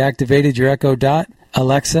case we activated your Echo Dot,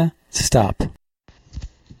 Alexa, stop.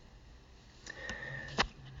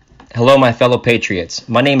 Hello, my fellow patriots.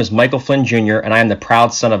 My name is Michael Flynn Jr., and I am the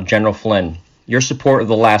proud son of General Flynn. Your support of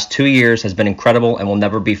the last 2 years has been incredible and will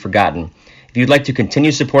never be forgotten. If you'd like to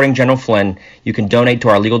continue supporting General Flynn, you can donate to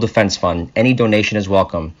our Legal Defense Fund. Any donation is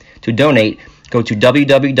welcome. To donate, go to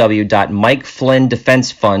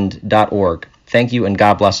www.mikeflynndefensefund.org. Thank you, and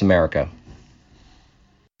God bless America.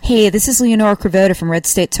 Hey, this is Leonora Cravota from Red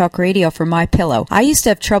State Talk Radio for MyPillow. I used to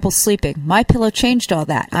have trouble sleeping. MyPillow changed all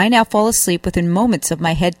that. I now fall asleep within moments of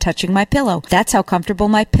my head touching my pillow. That's how comfortable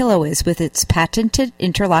MyPillow is with its patented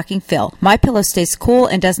interlocking fill. MyPillow stays cool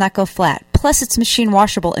and does not go flat. Plus, it's machine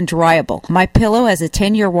washable and dryable. MyPillow has a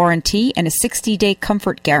 10-year warranty and a 60-day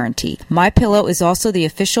comfort guarantee. MyPillow is also the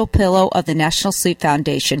official pillow of the National Sleep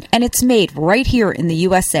Foundation, and it's made right here in the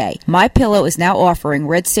USA. MyPillow is now offering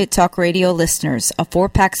Red State Talk Radio listeners a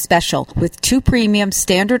 4-pack special with 2 premium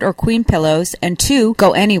standard or queen pillows and 2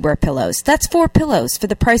 go anywhere pillows. That's 4 pillows for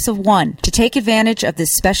the price of 1. To take advantage of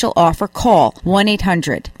this special offer, call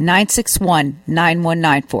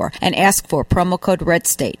 1-800-961-9194 and ask for promo code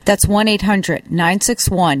RedState. That's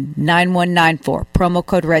 1-800-961-9194, promo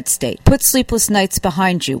code RedState. Put sleepless nights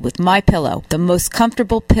behind you with MyPillow, the most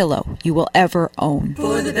comfortable pillow you will ever own.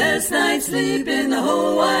 For the best night's sleep in the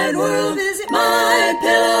whole wide world, visit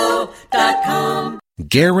MyPillow.com.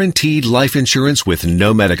 Guaranteed life insurance with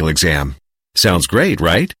no medical exam. Sounds great,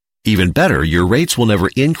 right? Even better, your rates will never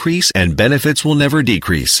increase and benefits will never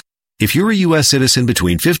decrease. If you're a U.S. citizen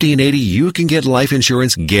between 50 and 80, you can get life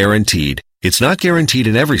insurance guaranteed. It's not guaranteed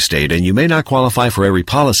in every state, and you may not qualify for every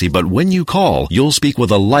policy, but when you call, you'll speak with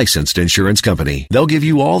a licensed insurance company. They'll give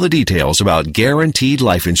you all the details about guaranteed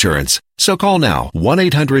life insurance. So call now,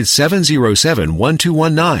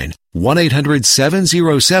 1-800-707-1219,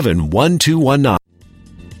 1-800-707-1219.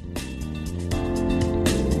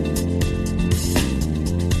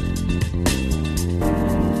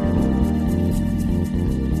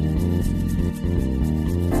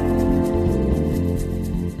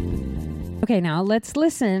 Okay, now let's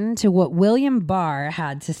listen to what William Barr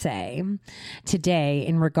had to say today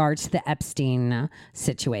in regards to the Epstein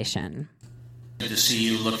situation. Good to see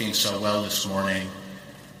you looking so well this morning.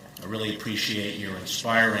 I really appreciate your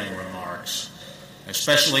inspiring remarks,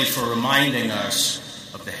 especially for reminding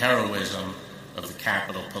us of the heroism of the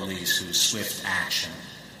Capitol Police, whose swift action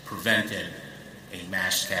prevented a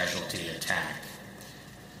mass casualty attack.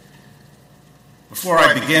 Before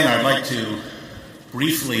I begin, I'd like to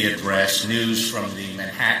briefly address news from the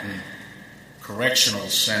Manhattan Correctional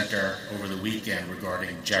Center over the weekend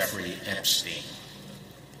regarding Jeffrey Epstein.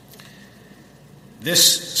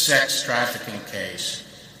 This sex trafficking case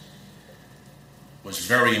was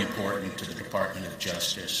very important to the Department of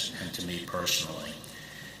Justice and to me personally.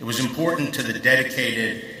 It was important to the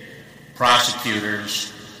dedicated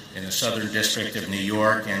prosecutors in the Southern District of New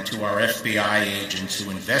York and to our FBI agents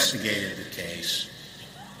who investigated the case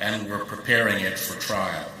and were preparing it for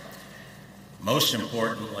trial. Most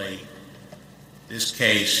importantly, this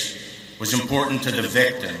case was important to the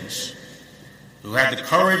victims who had the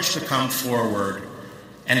courage to come forward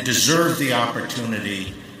and deserve the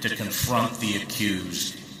opportunity to confront the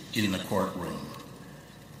accused in the courtroom.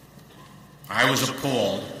 I was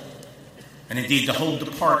appalled, and indeed the whole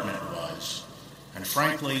department was, and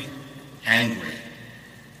frankly, angry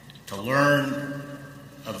to learn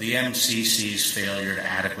of the MCC's failure to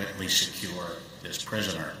adequately secure this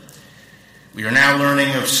prisoner. We are now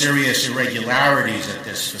learning of serious irregularities at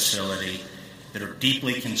this facility that are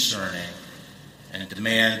deeply concerning and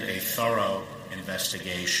demand a thorough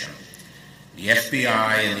investigation. The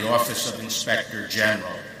FBI and the Office of Inspector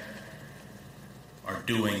General are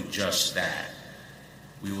doing just that.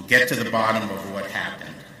 We will get to the bottom of what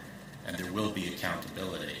happened, and there will be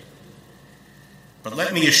accountability. But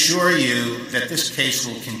let me assure you that this case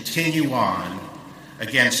will continue on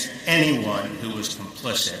against anyone who was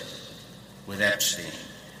complicit with Epstein.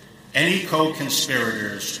 Any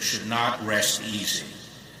co-conspirators should not rest easy.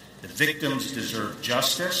 The victims deserve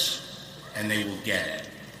justice, and they will get it.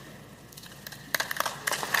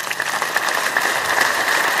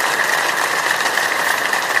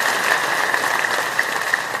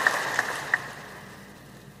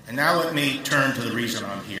 And now let me turn to the reason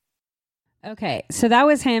I'm here. Okay, so that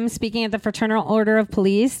was him speaking at the Fraternal Order of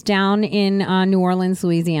Police down in New Orleans,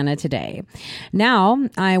 Louisiana today. Now,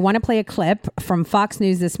 I want to play a clip from Fox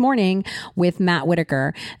News this morning with Matt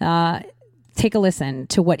Whitaker. Take a listen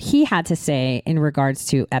to what he had to say in regards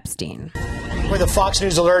to Epstein. With a Fox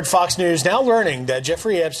News alert, Fox News now learning that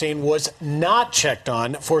Jeffrey Epstein was not checked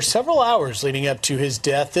on for several hours leading up to his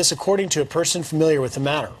death. This according to a person familiar with the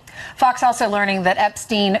matter. Fox also learning that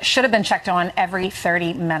Epstein should have been checked on every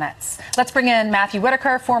 30 minutes. Let's bring in Matthew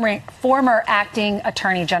Whitaker, former acting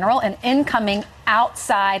attorney general and incoming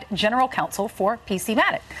outside general counsel for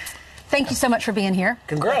PCmatic. Thank you so much for being here.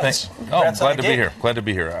 Congrats. I'm glad to be here. Glad to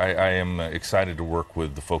be here. I am excited to work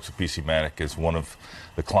with the folks at PCmatic as one of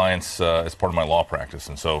the clients as part of my law practice,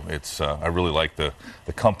 and so it's I really like the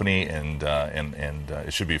company, and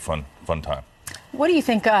it should be a fun time. What do you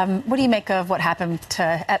think? What do you make of what happened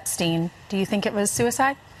to Epstein? Do you think it was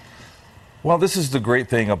suicide? Well, this is the great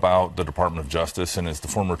thing about the Department of Justice, and as the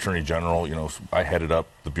former Attorney General, I headed up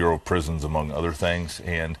the Bureau of Prisons, among other things,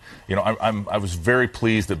 and I was very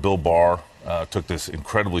pleased that Bill Barr took this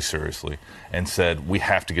incredibly seriously and said we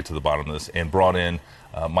have to get to the bottom of this, and brought in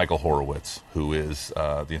Michael Horowitz, who is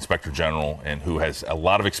the Inspector General and who has a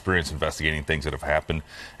lot of experience investigating things that have happened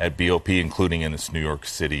at BOP, including in this New York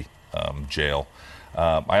City jail.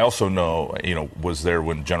 I also know, was there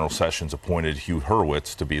when General Sessions appointed Hugh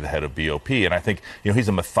Hurwitz to be the head of BOP, and I think, he's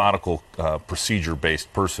a methodical,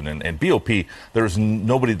 procedure-based person, and BOP, there's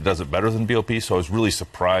nobody that does it better than BOP, so I was really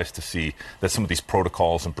surprised to see that some of these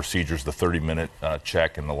protocols and procedures, the 30-minute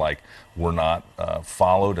check and the like, were not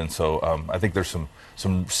followed, and so I think there's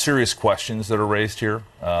some serious questions that are raised here,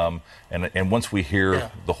 and once we hear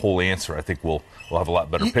the whole answer, I think we'll have a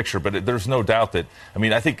lot better picture. But there's no doubt that,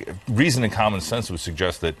 I think reason and common sense would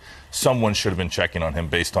suggest that someone should have been checking on him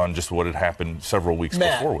based on just what had happened several weeks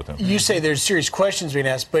before with him. You say there's serious questions being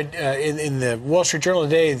asked, but in the Wall Street Journal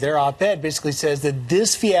today, their op-ed basically says that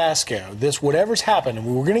this fiasco, this whatever's happened, and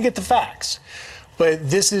we're going to get the facts, but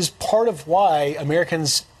this is part of why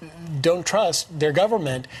Americans don't trust their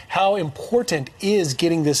government. How important is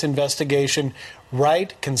getting this investigation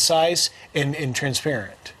right, concise, and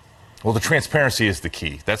transparent? Well, the transparency is the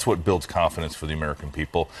key. That's what builds confidence for the American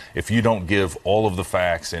people. If you don't give all of the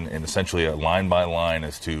facts and essentially a line by line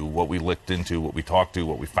as to what we looked into, what we talked to,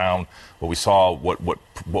 what we found, what we saw, what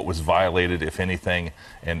was violated, if anything,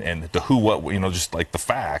 and the who, what, just like the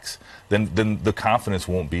facts, then the confidence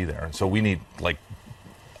won't be there. And so we need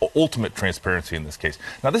ultimate transparency in this case.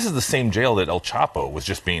 Now, this is the same jail that El Chapo was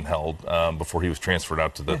just being held before he was transferred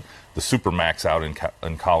out to the Supermax out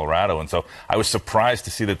in Colorado. And so I was surprised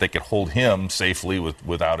to see that they could hold him safely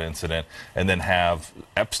without incident and then have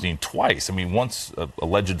Epstein twice. Once an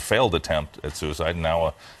alleged failed attempt at suicide, and now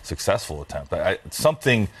a successful attempt. I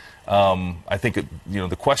think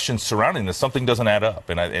the questions surrounding this, something doesn't add up,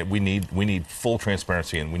 and we need full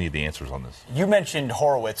transparency, and we need the answers on this. You mentioned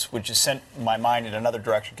Horowitz, which has sent my mind in another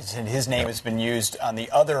direction because his name has been used on the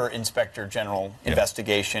other Inspector General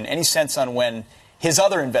investigation. Any sense on when his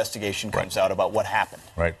other investigation comes out about what happened.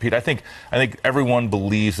 Right, Pete. I think everyone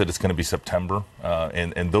believes that it's going to be September,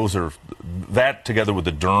 and those are that together with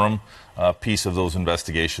the Durham piece of those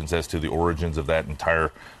investigations as to the origins of that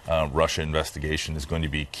entire Russia investigation is going to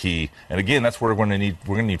be key. And again, that's where we're going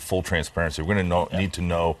to need full transparency. We're going to need to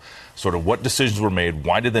know sort of what decisions were made,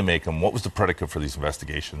 why did they make them, what was the predicate for these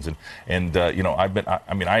investigations, and you know,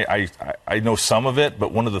 I know some of it,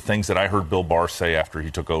 but one of the things that I heard Bill Barr say after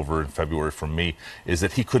he took over in February from me is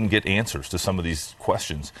that he couldn't get answers to some of these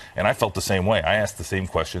questions, and I felt the same way. I asked the same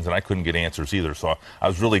questions and I couldn't get answers either. So I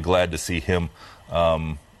was really glad to see him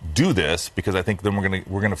do this, because I think then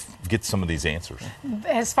we're gonna get some of these answers.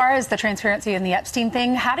 As far as the transparency in the Epstein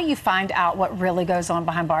thing, how do you find out what really goes on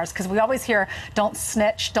behind bars? Because we always hear, don't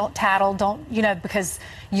snitch, don't tattle, don't, you know, because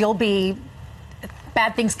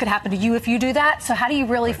bad things could happen to you if you do that. So how do you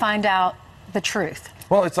really find out the truth?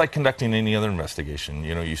 Well, it's like conducting any other investigation.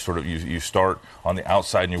 You know, you start on the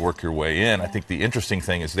outside and you work your way in. I think the interesting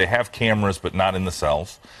thing is they have cameras, but not in the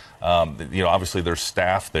cells. You know, obviously there's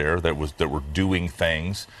staff there that were doing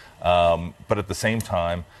things, but at the same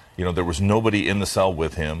time, you know, there was nobody in the cell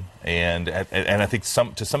with him, and I think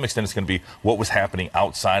to some extent it's going to be what was happening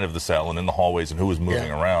outside of the cell and in the hallways and who was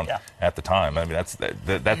moving around at the time. I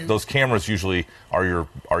mean, those cameras usually are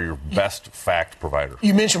your best fact provider.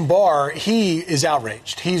 You mentioned Barr. He is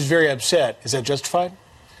outraged. He's very upset. Is that justified?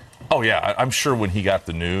 Oh yeah, I'm sure when he got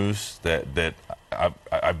the news that.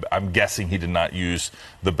 I'm guessing he did not use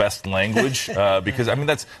the best language because I mean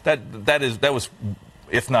that was,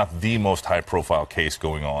 if not the most high-profile case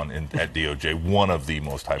going on at DOJ, one of the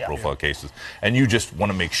most high-profile cases, and you just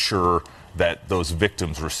want to make sure that those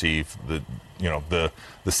victims receive the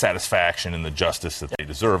satisfaction and the justice that they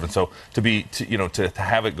deserve, and so to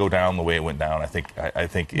have it go down the way it went down, I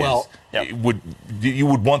think you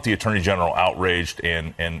would want the Attorney General outraged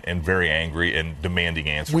and very angry and demanding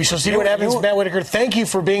answers. We shall see what happens. Matt Whitaker, thank you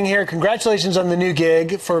for being here. Congratulations on the new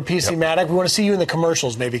gig for PC Maddock. We want to see you in the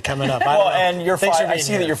commercials maybe coming up. And I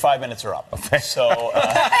see that your 5 minutes are up. Okay. So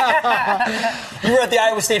you were at the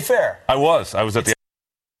Iowa State Fair. I was at the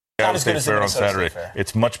Iowa State Fair on Saturday.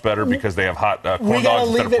 It's much better because they have hot corn dogs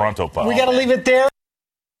instead of Pronto Pups. We got to leave it there.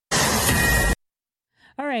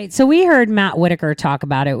 All right, so we heard Matt Whitaker talk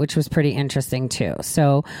about it, which was pretty interesting too.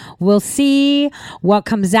 So we'll see what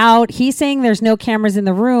comes out. He's saying there's no cameras in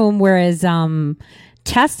the room, whereas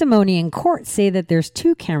testimony in court say that there's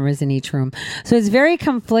 2 cameras in each room. So it's very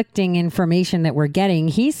conflicting information that we're getting.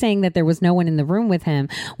 He's saying that there was no one in the room with him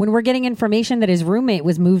when we're getting information that his roommate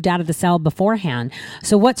was moved out of the cell beforehand.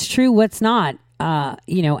 So what's true, what's not?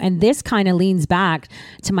 And this kind of leans back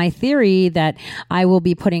to my theory that I will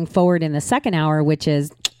be putting forward in the second hour, which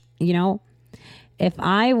is, if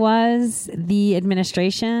I was the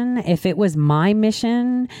administration, if it was my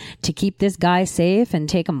mission to keep this guy safe and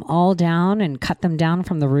take them all down and cut them down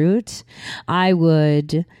from the root, I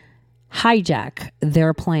would hijack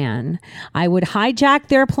their plan. I would hijack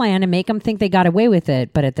their plan and make them think they got away with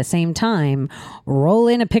it, but at the same time, roll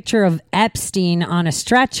in a picture of Epstein on a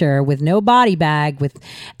stretcher with no body bag,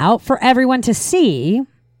 out for everyone to see,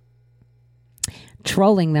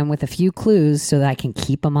 trolling them with a few clues so that I can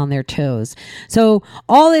keep them on their toes. So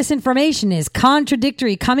all this information is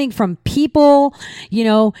contradictory, coming from people,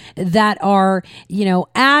 that are,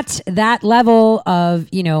 at that level of,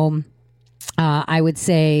 I would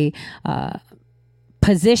say,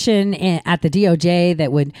 position at the DOJ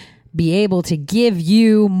that would be able to give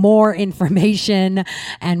you more information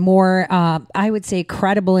and more, I would say,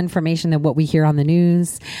 credible information than what we hear on the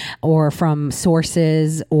news or from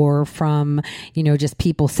sources or from, just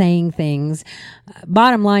people saying things.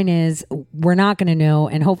 Bottom line is we're not going to know.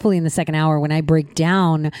 And hopefully in the second hour, when I break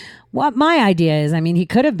down what my idea is, he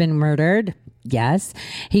could have been murdered. Yes.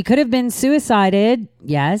 He could have been suicided.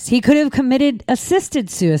 Yes. He could have committed assisted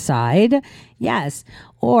suicide. Yes.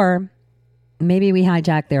 Or maybe we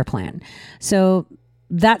hijacked their plan. So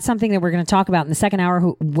that's something that we're going to talk about in the second hour,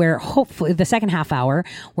 where hopefully the second half hour,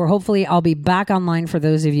 where hopefully I'll be back online for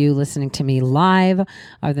those of you listening to me live.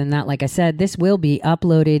 Other than that, like I said, this will be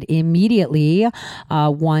uploaded immediately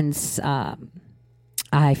once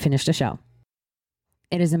I finish the show.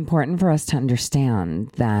 It is important for us to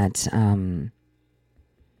understand that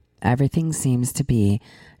everything seems to be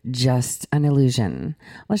just an illusion.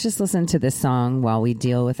 Let's just listen to this song while we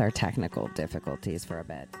deal with our technical difficulties for a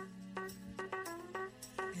bit.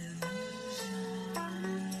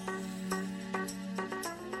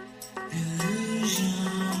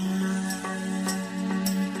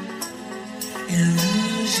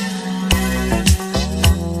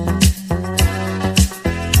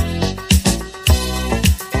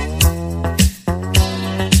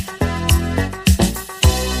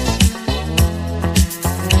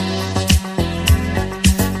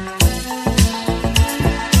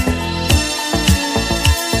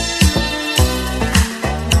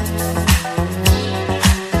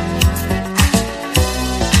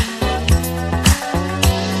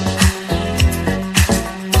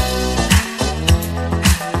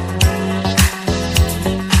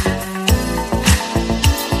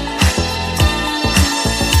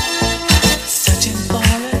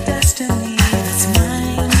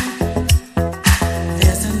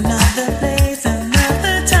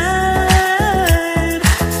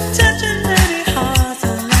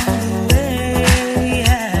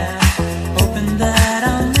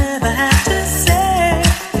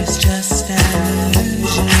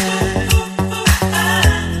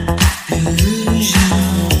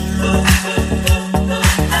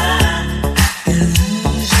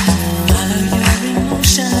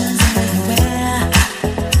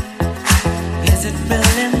 Is it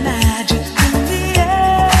really magic in the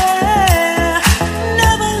air?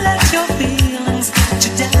 Never let your feelings get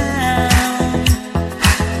you down.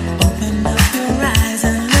 Open up your eyes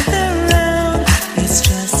and look around. It's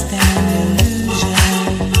just an illusion.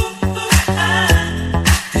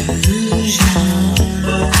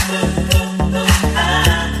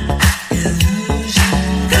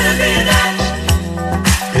 Could it be that?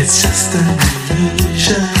 It's just an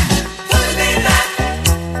illusion. Could it be that?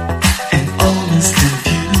 And all this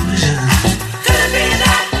confusion. Could it be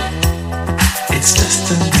that? It's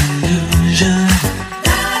just an illusion.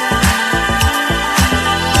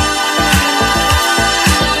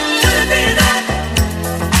 Could it be that?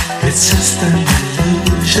 It's just an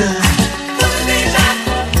illusion. Could it be that?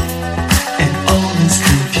 And all this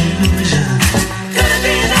confusion. Could it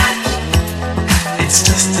be that? It's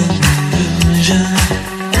just an illusion.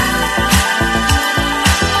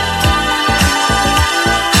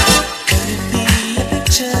 Could it be a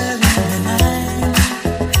picture in my mind?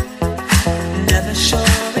 Never sure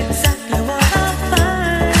exactly what I'll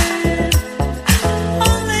find.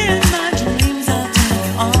 Only in my dreams I'll turn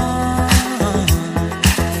you on.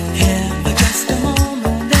 Here for just a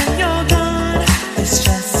moment, then you're gone. It's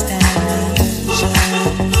just an illusion.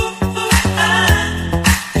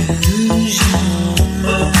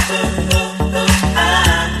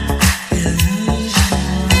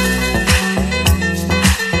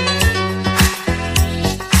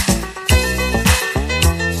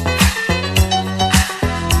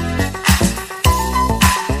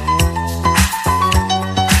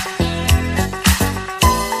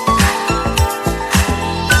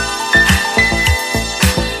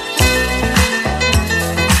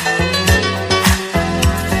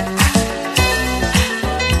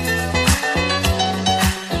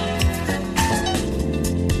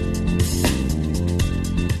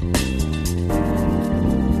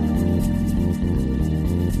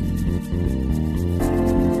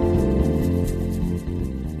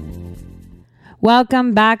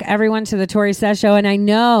 Welcome back, everyone, to the Tori Says Show. And I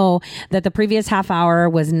know that the previous half hour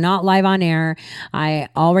was not live on air. I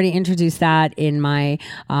already introduced that in my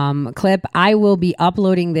clip. I will be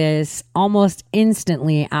uploading this almost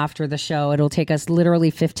instantly after the show. It'll take us literally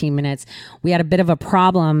 15 minutes. We had a bit of a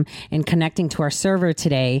problem in connecting to our server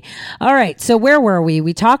today. All right, so where were we?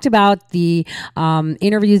 We talked about the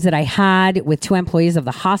interviews that I had with 2 employees of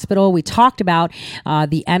the hospital. We talked about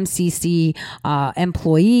the MCC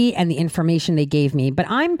employee and the information they gave me. But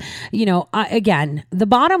I'm, again, the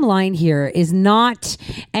bottom line here is not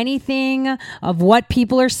anything of what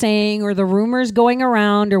people are saying or the rumors going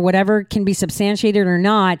around or whatever can be substantiated or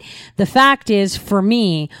not. The fact is, for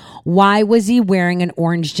me, why was he wearing an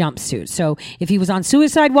orange jumpsuit? So if he was on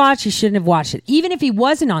suicide watch, he shouldn't have watched it. Even if he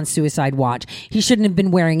wasn't on suicide watch, he shouldn't have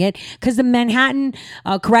been wearing it, because the Manhattan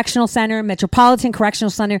Correctional Center, Metropolitan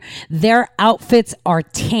Correctional Center, their outfits are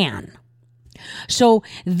tan. So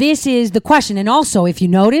this is the question. And also, if you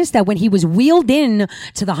notice that when he was wheeled in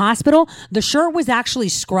to the hospital, the shirt was actually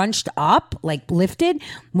scrunched up, like lifted,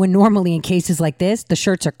 when normally in cases like this, the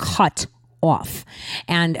shirts are cut off.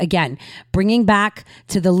 And again, bringing back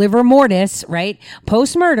to the livor mortis, right?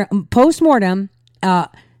 Post-mortem, a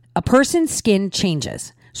person's skin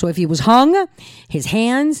changes. So if he was hung, his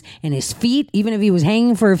hands and his feet, even if he was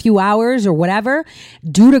hanging for a few hours or whatever,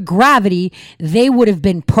 due to gravity, they would have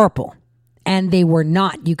been purple. And they were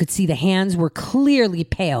not. You could see the hands were clearly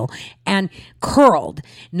pale and curled,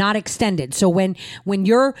 not extended. So when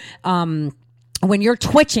you're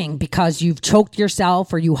twitching because you've choked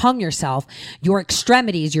yourself or you hung yourself, your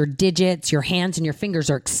extremities, your digits, your hands and your fingers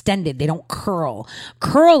are extended. They don't curl.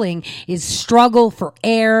 Curling is struggle for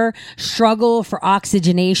air, struggle for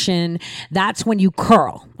oxygenation. That's when you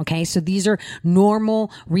curl. Okay. So these are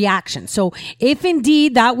normal reactions. So if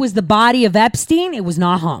indeed that was the body of Epstein, it was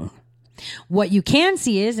not hung. What you can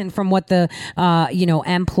see is, and from what the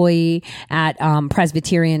employee at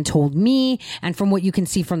Presbyterian told me, and from what you can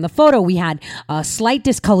see from the photo, we had a slight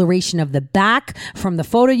discoloration of the back. From the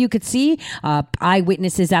photo, you could see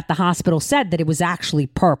eyewitnesses at the hospital said that it was actually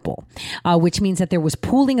purple, which means that there was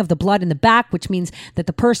pooling of the blood in the back, which means that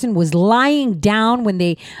the person was lying down when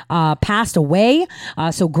they passed away.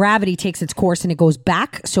 So gravity takes its course and it goes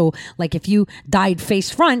back. So like if you died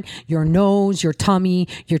face front, your nose, your tummy,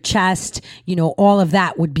 your chest, all of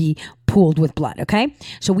that would be pooled with blood. Okay.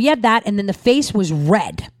 So we had that. And then the face was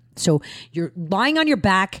red. So you're lying on your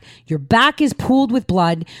back is pooled with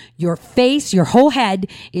blood, your face, your whole head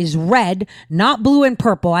is red, not blue and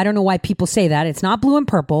purple. I don't know why people say that. It's not blue and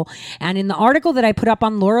purple. And in the article that I put up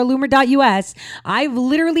on lauraloomer.us, I've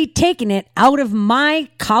literally taken it out of my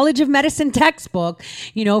College of Medicine textbook,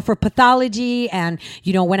 for pathology. And,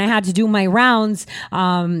 when I had to do my rounds,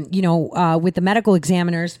 with the medical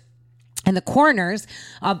examiners and the coroners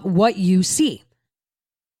of what you see.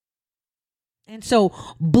 And so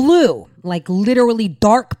blue, like literally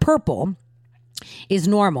dark purple, is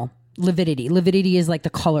normal lividity. Lividity is like the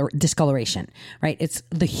color discoloration, right? It's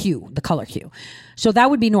the hue, the color hue. So that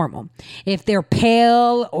would be normal. If they're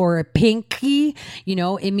pale or pinky,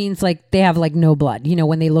 it means like they have like no blood.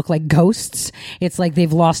 When they look like ghosts, it's like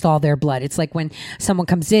they've lost all their blood. It's like when someone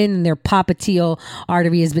comes in and their popliteal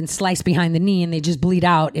artery has been sliced behind the knee and they just bleed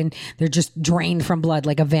out and they're just drained from blood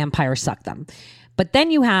like a vampire sucked them. But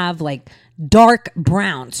then you have like dark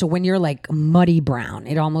brown. So when you're like muddy brown,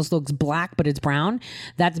 it almost looks black, but it's brown.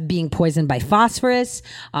 That's being poisoned by phosphorus.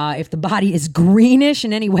 If the body is greenish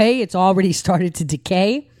in any way, it's already started to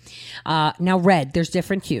decay. Now red, there's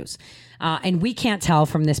different hues. And we can't tell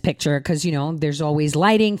from this picture because, there's always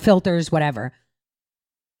lighting, filters, whatever.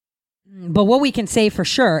 But what we can say for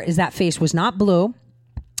sure is that face was not blue.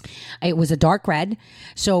 It was a dark red.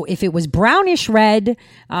 So if it was brownish red,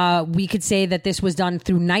 we could say that this was done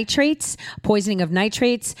through nitrates, poisoning of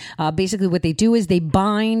nitrates. Basically what they do is they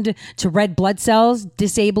bind to red blood cells,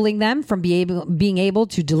 disabling them from being able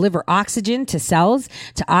to deliver oxygen to cells,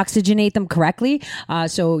 to oxygenate them correctly.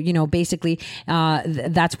 Basically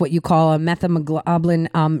that's what you call a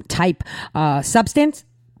methemoglobin type substance.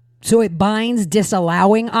 So it binds,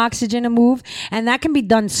 disallowing oxygen to move. And that can be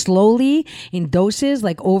done slowly in doses,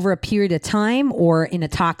 like over a period of time or in a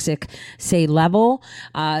toxic, say, level.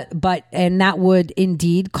 And that would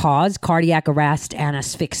indeed cause cardiac arrest and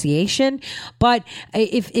asphyxiation. But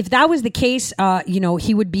if that was the case,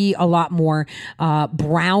 he would be a lot more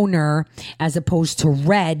browner as opposed to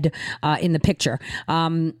red in the picture.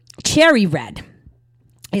 Cherry red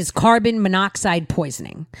is carbon monoxide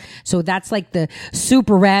poisoning. So that's like the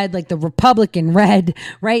super red, like the Republican red,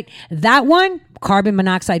 right? That one, carbon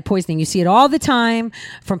monoxide poisoning. You see it all the time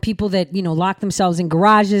from people that, lock themselves in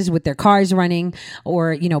garages with their cars running,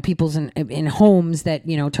 or, people's in homes that,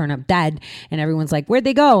 turn up dead and everyone's like, where'd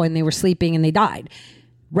they go? And they were sleeping and they died.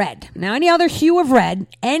 Red. Now, any other hue of red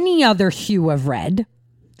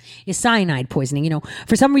is cyanide poisoning.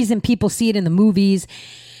 For some reason, people see it in the movies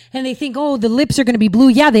and they think, oh, the lips are going to be blue.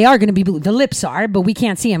 Yeah, they are going to be blue. The lips are, but we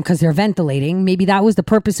can't see them because they're ventilating. Maybe that was the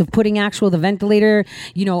purpose of putting the ventilator,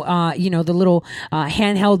 the little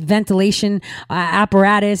handheld ventilation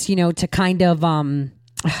apparatus, to kind of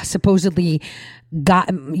supposedly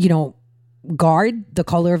guard the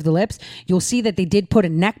color of the lips. You'll see that they did put a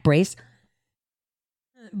neck brace.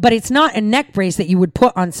 But it's not a neck brace that you would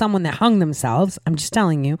put on someone that hung themselves. I'm just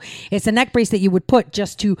telling you. It's a neck brace that you would put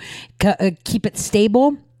just to keep it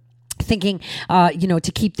stable, thinking,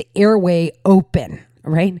 to keep the airway open,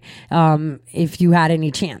 right? If you had any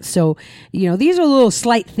chance. So, these are little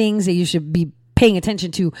slight things that you should be paying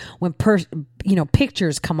attention to when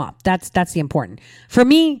pictures come up. That's the important. For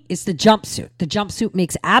me, it's the jumpsuit. The jumpsuit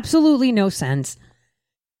makes absolutely no sense.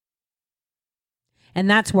 And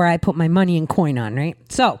that's where I put my money and coin on, right?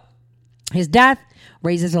 So his death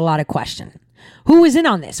raises a lot of questions. Who was in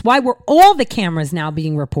on this? Why were all the cameras now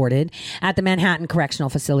being reported at the Manhattan Correctional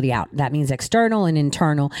Facility out? That means external and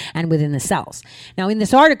internal and within the cells. Now, in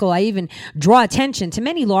this article, I even draw attention to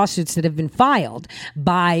many lawsuits that have been filed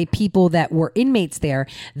by people that were inmates there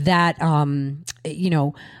that,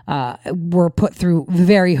 were put through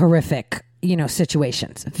very horrific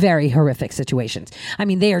situations, very horrific situations. I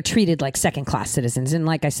mean, they are treated like second-class citizens. And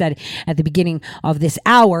like I said at the beginning of this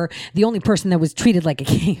hour, the only person that was treated like a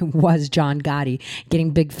king was John Gotti, getting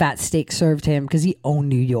big fat steak served to him because he owned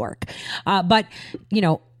New York. I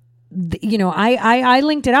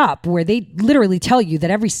linked it up where they literally tell you that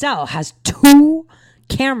every cell has 2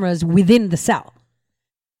 cameras within the cell.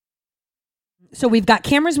 So we've got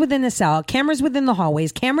cameras within the cell, cameras within the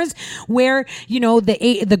hallways, cameras where,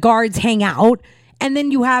 the guards hang out. And then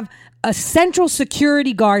you have a central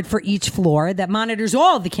security guard for each floor that monitors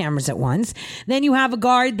all the cameras at once. Then you have a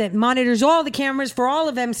guard that monitors all the cameras for all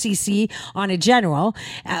of MCC on a general,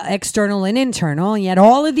 external and internal. And yet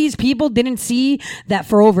all of these people didn't see that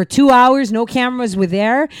for over 2 hours, no cameras were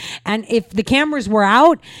there. And if the cameras were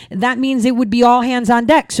out, that means it would be all hands on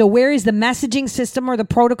deck. So where is the messaging system or the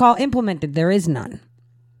protocol implemented? There is none.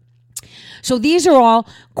 So these are all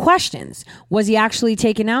questions. Was he actually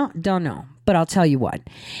taken out? Don't know. But I'll tell you what,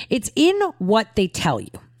 it's in what they tell you.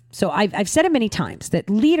 So I've said it many times that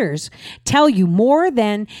leaders tell you more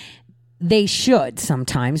than they should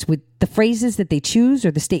sometimes with the phrases that they choose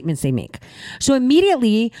or the statements they make. So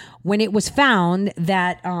immediately when it was found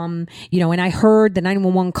that, and I heard the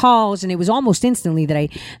 911 calls, and it was almost instantly that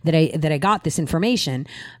I got this information,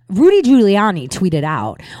 Rudy Giuliani tweeted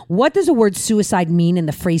out, "What does the word suicide mean in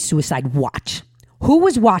the phrase suicide watch? Who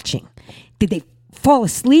was watching? Did they fall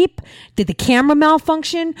asleep? Did the camera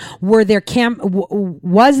malfunction? Was there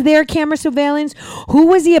camera surveillance? Who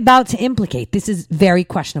was he about to implicate? This is very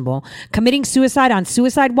questionable. Committing suicide on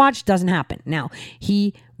suicide watch doesn't happen." Now,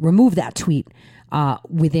 he removed that tweet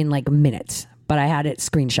within like minutes, but I had it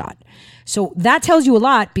screenshot. So that tells you a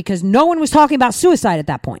lot, because no one was talking about suicide at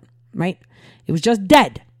that point, right? It was just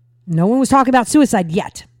dead. No one was talking about suicide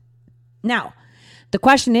yet. Now, the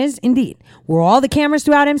question is, indeed, were all the cameras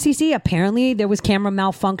throughout MCC? Apparently, there was camera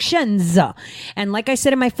malfunctions. And like I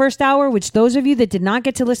said in my first hour, which those of you that did not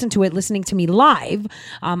get to listen to it, listening to me live,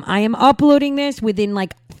 I am uploading this within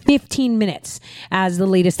like 15 minutes as the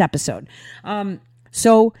latest episode.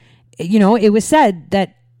 So, it was said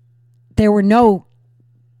that there were no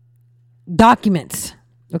documents.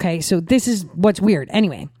 Okay, so this is what's weird.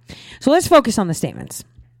 Anyway, so let's focus on the statements.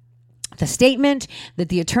 The statement that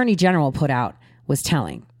the Attorney General put out was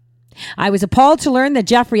telling. "I was appalled to learn that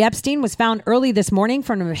Jeffrey Epstein was found early this morning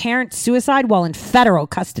from an apparent suicide while in federal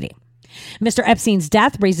custody. Mr. Epstein's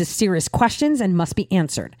death raises serious questions and must be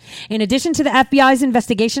answered. In addition to the FBI's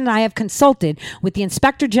investigation, I have consulted with the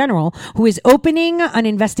Inspector General, who is opening an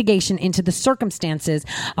investigation into the circumstances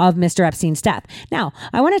of Mr. Epstein's death." Now,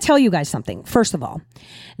 I want to tell you guys something. First of all,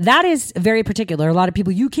 that is very particular. A lot of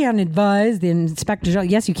people, you can't advise the Inspector General.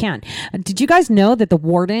 Yes, you can. Did you guys know that the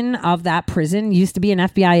warden of that prison used to be an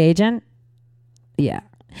FBI agent? Yeah.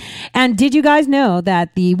 And did you guys know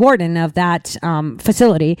that the warden of that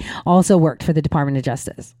facility also worked for the Department of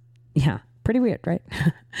Justice? Yeah, pretty weird, right?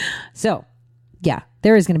 So, yeah,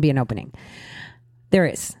 there is going to be an opening. There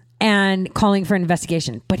is. And calling for an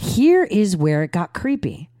investigation. But here is where it got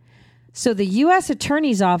creepy. So the U.S.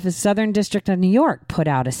 Attorney's Office, Southern District of New York, put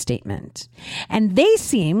out a statement. And they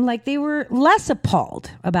seemed like they were less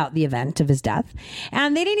appalled about the event of his death.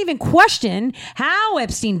 And they didn't even question how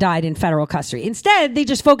Epstein died in federal custody. Instead, they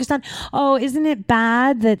just focused on, oh, isn't it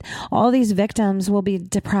bad that all these victims will be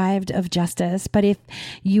deprived of justice? But if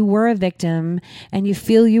you were a victim and you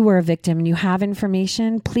feel you were a victim and you have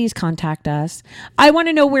information, please contact us. I want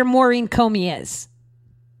to know where Maureen Comey is.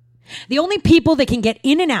 The only people that can get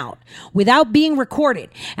in and out without being recorded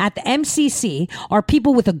at the MCC are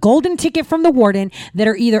people with a golden ticket from the warden that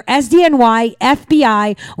are either SDNY,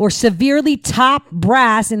 FBI, or severely top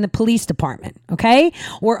brass in the police department, okay?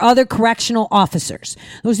 Or other correctional officers.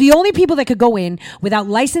 Those are the only people that could go in without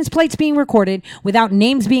license plates being recorded, without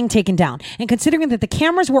names being taken down. And considering that the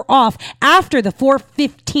cameras were off after the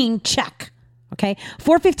 4:15 check. Okay,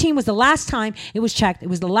 4:15 was the last time it was checked. It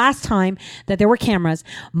was the last time that there were cameras.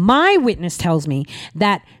 My witness tells me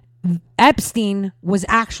that Epstein was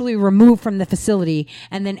actually removed from the facility,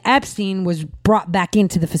 and then Epstein was brought back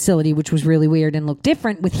into the facility, which was really weird and looked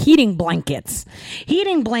different, with heating blankets.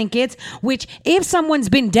 Heating blankets, which if someone's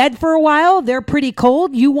been dead for a while, they're pretty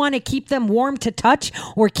cold. You want to keep them warm to touch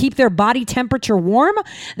or keep their body temperature warm.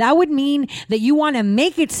 That would mean that you want to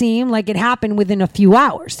make it seem like it happened within a few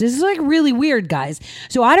hours. This is like really weird, guys.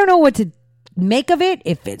 So I don't know what to make of it,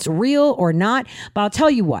 if it's real or not, but I'll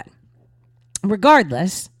tell you what.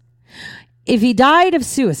 Regardless, if he died of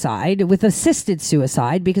suicide, with assisted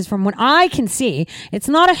suicide, because from what I can see, it's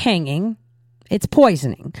not a hanging, it's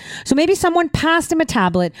poisoning. So maybe someone passed him a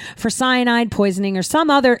tablet for cyanide poisoning or some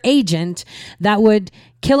other agent that would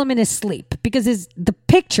kill him in his sleep. Because the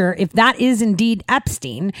picture, if that is indeed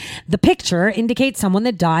Epstein, the picture indicates someone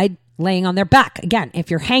that died laying on their back. Again, if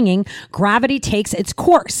you're hanging, gravity takes its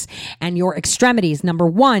course and your extremities, number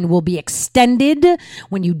one, will be extended.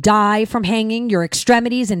 When you die from hanging, your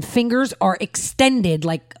extremities and fingers are extended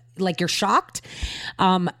like you're shocked.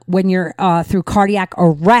 When you're through cardiac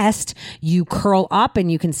arrest, you curl up,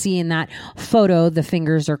 and you can see in that photo the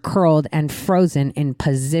fingers are curled and frozen in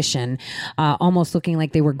position, almost looking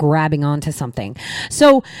like they were grabbing onto something.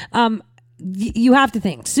 So you have to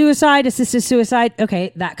think suicide, assisted suicide.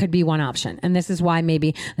 Okay, that could be one option. And this is why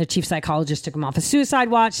maybe the chief psychologist took him off a suicide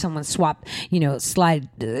watch. Someone slid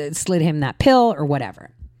him that pill or whatever.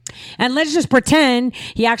 And let's just pretend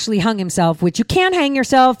he actually hung himself, which you can hang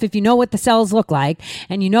yourself if you know what the cells look like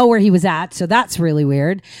and you know where he was at. So that's really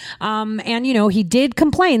weird. And he did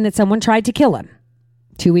complain that someone tried to kill him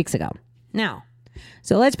 2 weeks ago. Now,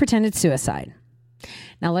 so let's pretend it's suicide.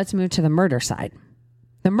 Now let's move to the murder side.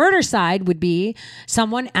 The murder side would be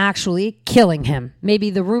someone actually killing him. Maybe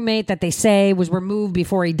the roommate that they say was removed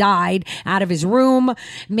before he died out of his room.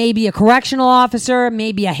 Maybe a correctional officer,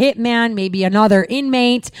 maybe a hitman, maybe another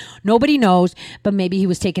inmate. Nobody knows, but maybe he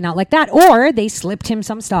was taken out like that. Or they slipped him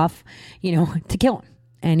some stuff, to kill him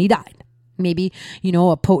and he died. Maybe,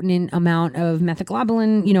 a potent amount of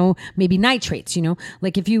methaglobulin, maybe nitrates,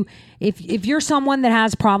 like if you're someone that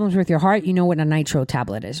has problems with your heart, you know what a nitro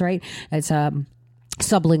tablet is, right? It's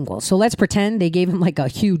sublingual. So let's pretend they gave him like a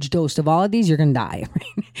huge dose of all of these. You're going to die.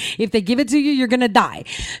 Right? If they give it to you, you're going to die.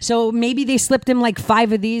 So maybe they slipped him like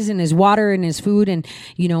 5 of these in his water and his food. And,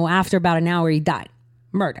 after about an hour, he died.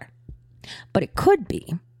 Murder. But it could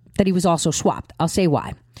be that he was also swapped. I'll say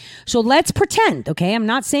why. So let's pretend, okay? I'm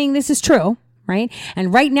not saying this is true, right?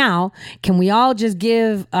 And right now, can we all just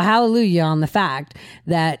give a hallelujah on the fact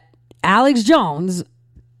that Alex Jones,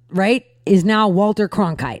 right, is now Walter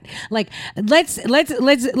Cronkite? Like, let's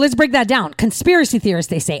break that down. Conspiracy theorists,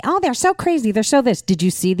 they say, oh, they're so crazy. They're so this. Did you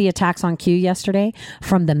see the attacks on Q yesterday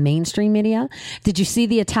from the mainstream media? Did you see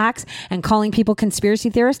the attacks and calling people conspiracy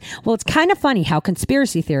theorists? Well, it's kind of funny how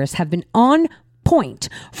conspiracy theorists have been on point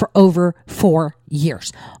for over 4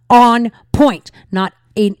 years. On point, not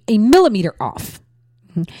a millimeter off.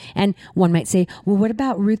 And one might say, well, what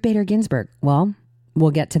about Ruth Bader Ginsburg? Well,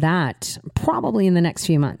 we'll get to that probably in the next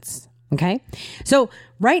few months. Okay. So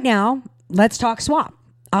right now, let's talk swap.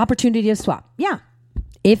 Opportunity of swap. Yeah.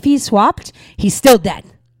 If he's swapped, he's still dead.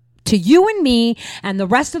 To you and me and the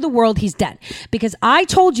rest of the world, he's dead. Because I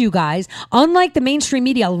told you guys, unlike the mainstream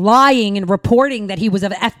media lying and reporting that he was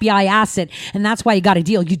an FBI asset and that's why he got a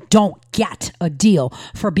deal, you don't get a deal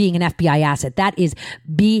for being an FBI asset. That is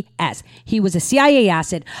BS. He was a CIA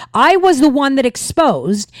asset. I was the one that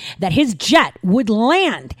exposed that his jet would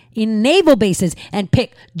land in naval bases and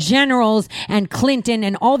pick generals and Clinton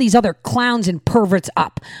and all these other clowns and perverts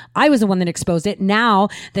up. I was the one that exposed it. Now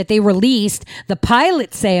that they released, the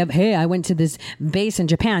pilots say, hey, I went to this base in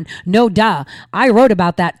Japan. No, duh. I wrote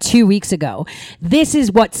about that 2 weeks ago. This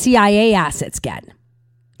is what CIA assets get.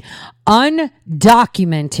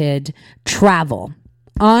 Undocumented travel.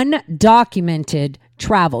 Undocumented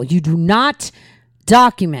travel. You do not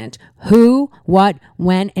document who, what,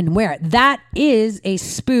 when, and where. That is a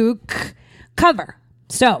spook cover.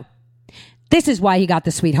 So this is why he got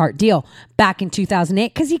the sweetheart deal back in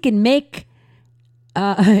 2008, because he can make,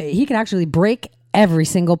 he can actually break every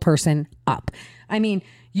single person up. I mean,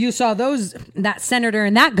 you saw that senator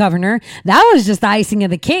and that governor, that was just the icing of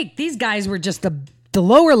the cake. These guys were just the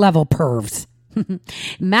lower level pervs.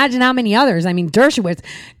 Imagine how many others. I mean, Dershowitz,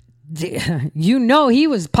 he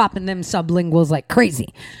was popping them sublinguals like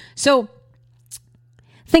crazy. So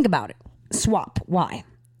think about it. Swap. Why?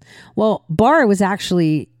 Well, Barr was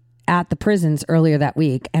actually at the prisons earlier that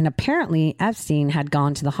week, and apparently Epstein had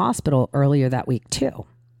gone to the hospital earlier that week too.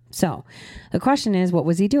 So the question is, what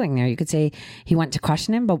was he doing there? You could say he went to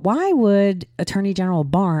question him, but why would Attorney General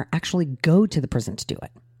Barr actually go to the prison to do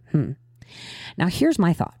it? Now, here's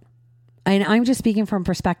my thought. And I'm just speaking from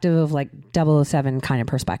perspective of like 007 kind of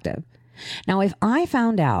perspective. Now, if I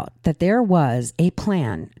found out that there was a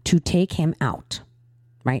plan to take him out,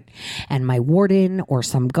 right? And my warden or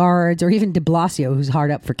some guards or even de Blasio, who's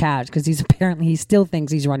hard up for cash because he still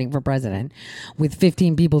thinks he's running for president with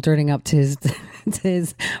 15 people turning up to his, to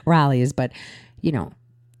his rallies. But,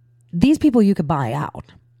 these people you could buy out.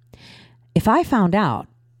 If I found out,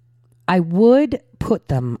 I would put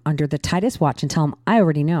them under the tightest watch and tell them, I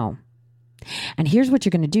already know. And here's what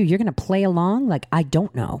you're going to do. You're going to play along like I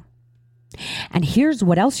don't know. And here's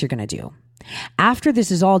what else you're going to do. After this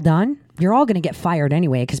is all done, you're all going to get fired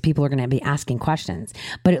anyway because people are going to be asking questions.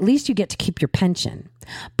 But at least you get to keep your pension.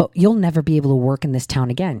 But you'll never be able to work in this town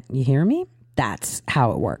again. You hear me? That's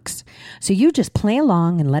how it works. So you just play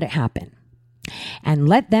along and let it happen. And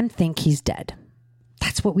let them think he's dead.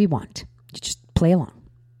 That's what we want. You just play along.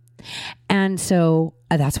 And so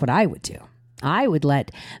that's what I would do. I would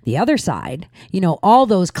let the other side, all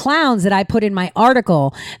those clowns that I put in my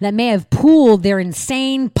article that may have pooled their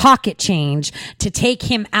insane pocket change to take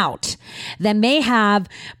him out, that may have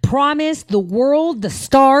promised the world, the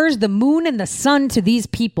stars, the moon, and the sun to these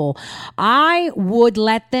people. I would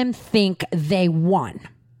let them think they won,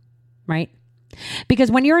 right?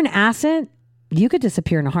 Because when you're an asset, you could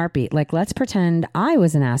disappear in a heartbeat. Like, let's pretend I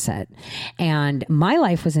was an asset and my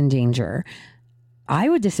life was in danger. I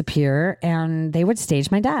would disappear and they would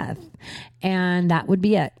stage my death. And that would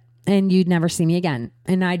be it. And you'd never see me again.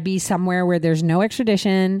 And I'd be somewhere where there's no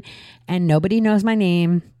extradition and nobody knows my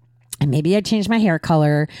name. And maybe I'd change my hair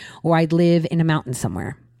color or I'd live in a mountain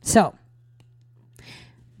somewhere. So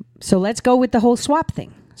let's go with the whole swap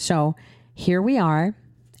thing. So here we are.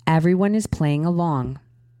 everyone is playing along.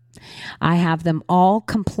 I have them all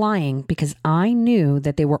complying because I knew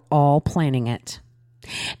that they were all planning it.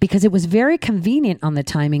 Because it was very convenient on the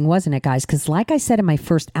timing, wasn't it, guys? Because like I said in my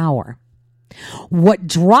first hour, what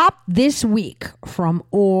dropped this week from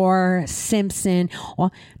Orr, Simpson,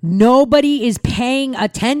 nobody is paying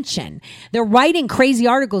attention. They're writing crazy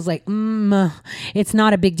articles like, it's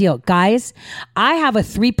not a big deal. Guys, I have a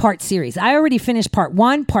 3-part series. I already finished part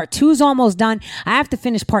 1. Part 2 is almost done. I have to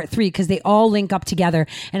finish part 3 because they all link up together.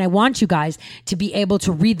 And I want you guys to be able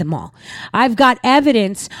to read them all. I've got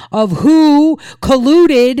evidence of who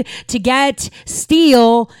colluded to get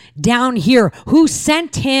Steele down here, who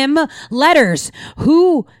sent him letters,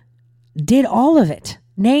 who did all of it.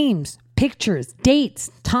 Names, pictures, dates,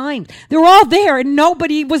 times. They're all there and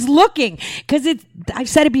nobody was looking because I've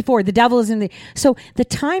said it before, the devil is in the... So the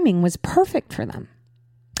timing was perfect for them.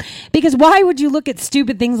 Because why would you look at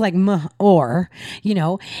stupid things like or,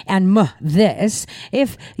 and this,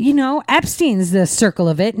 if, Epstein's the circle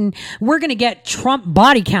of it, and we're going to get Trump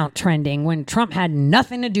body count trending when Trump had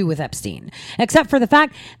nothing to do with Epstein, except for the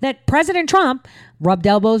fact that President Trump rubbed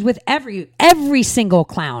elbows with every single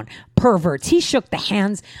clown, perverts. He shook the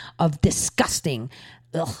hands of disgusting,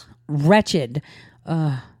 wretched,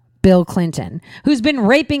 Bill Clinton, who's been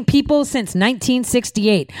raping people since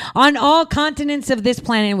 1968 on all continents of this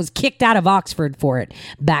planet and was kicked out of Oxford for it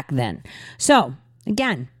back then. So,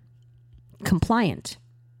 again, compliant.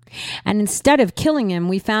 And instead of killing him,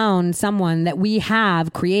 we found someone that we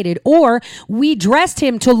have created, or we dressed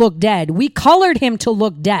him to look dead. We colored him to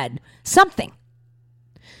look dead. Something.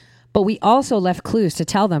 But we also left clues to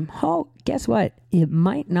tell them, guess what? It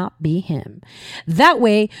might not be him. That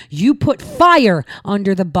way, you put fire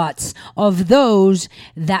under the butts of those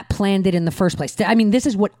that planned it in the first place. I mean, this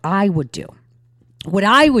is what I would do. What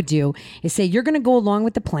I would do is say, you're going to go along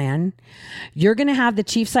with the plan. You're going to have the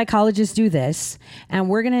chief psychologist do this, and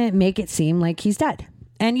we're going to make it seem like he's dead.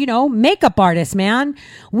 And, makeup artists, man,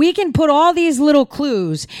 we can put all these little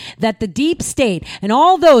clues that the deep state and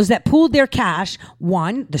all those that pooled their cash,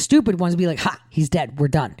 the stupid ones be like, he's dead. We're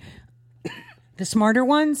done. The smarter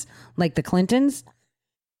ones, like the Clintons,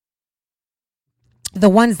 the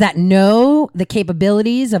ones that know the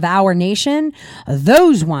capabilities of our nation,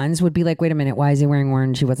 those ones would be like, wait a minute, why is he wearing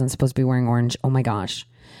orange? He wasn't supposed to be wearing orange. Oh my gosh.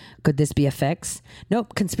 Could this be a fix?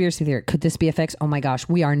 Nope. Conspiracy theory. Could this be a fix? Oh my gosh.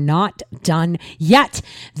 We are not done yet.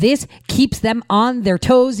 This keeps them on their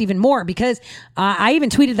toes even more because I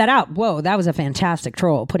even tweeted that out. Whoa, that was a fantastic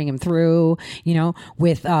troll putting him through,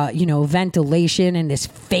 with, ventilation and this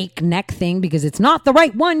fake neck thing because it's not the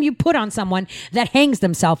right one you put on someone that hangs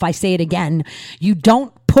themselves. I say it again. You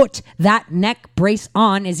don't put that neck brace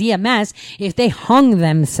on as EMS if they hung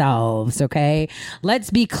themselves, okay? Let's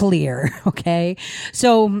be clear, okay?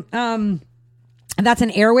 So, that's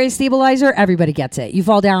an airway stabilizer. Everybody gets it. You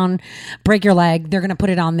fall down, break your leg. They're going to put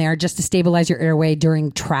it on there just to stabilize your airway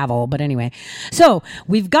during travel. But anyway, so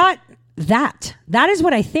we've got that. That is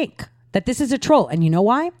what I think. That this is a troll. And you know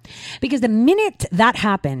why? Because the minute that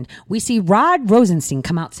happened, we see Rod Rosenstein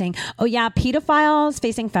come out saying, oh yeah, pedophiles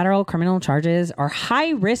facing federal criminal charges are high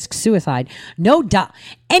risk suicide. No duh.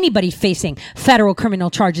 Anybody facing federal criminal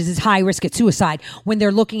charges is high risk at suicide when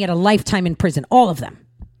they're looking at a lifetime in prison. All of them.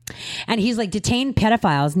 And he's like, detained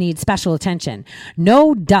pedophiles need special attention.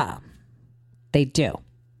 No duh. They do.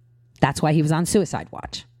 That's why he was on suicide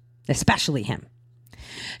watch. Especially him.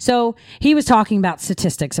 So he was talking about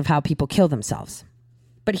statistics of how people kill themselves.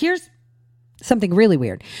 But here's something really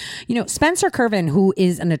weird. Spencer Kervin, who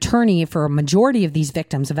is an attorney for a majority of these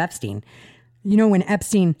victims of Epstein, when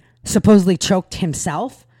Epstein supposedly choked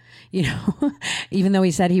himself, even though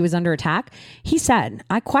he said he was under attack, he said,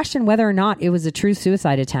 I question whether or not it was a true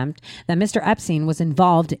suicide attempt that Mr. Epstein was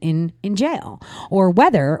involved in jail, or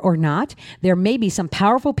whether or not there may be some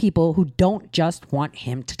powerful people who don't just want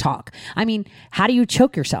him to talk. I mean, how do you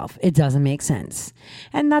choke yourself? It doesn't make sense.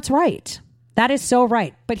 And that's right. That is so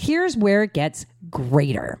right. But here's where it gets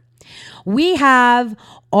greater. We have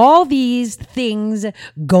all these things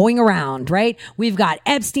going around, right? We've got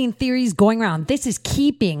Epstein theories going around. This is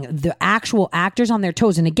keeping the actual actors on their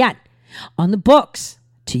toes. And again, on the books,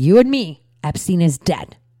 to you and me, Epstein is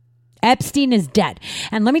dead. Epstein is dead.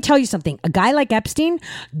 And let me tell you something. A guy like Epstein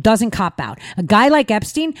doesn't cop out. A guy like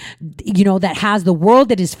Epstein, that has the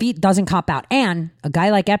world at his feet doesn't cop out. And a guy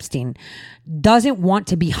like Epstein doesn't want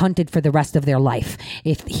to be hunted for the rest of their life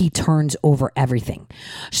if he turns over everything.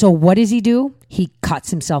 So what does he do? He cuts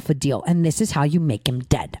himself a deal. And this is how you make him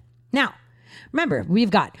dead. Now, Remember,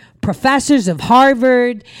 we've got professors of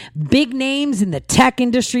Harvard, big names in the tech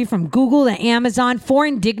industry from Google to Amazon,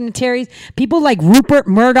 foreign dignitaries, people like Rupert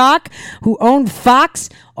Murdoch, who owned Fox,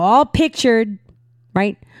 all pictured,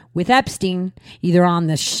 right, with Epstein, either on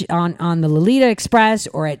the on the Lolita Express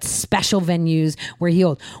or at special venues where he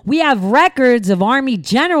held. We have records of Army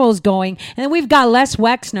generals going, and then we've got Les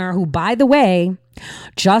Wexner, who, by the way,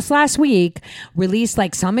 just last week released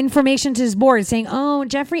like some information to his board saying, oh,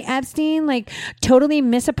 Jeffrey Epstein like totally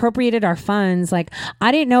misappropriated our funds. Like,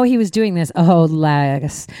 I didn't know he was doing this. Oh,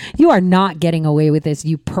 Les, you are not getting away with this,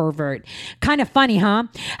 you pervert. Kind of funny, huh?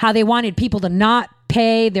 How they wanted people to not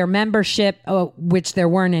pay their membership, which there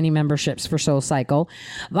weren't any memberships for SoulCycle.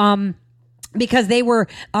 Because they were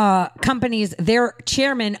companies, their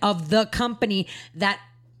chairman of the company that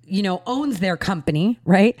owns their company,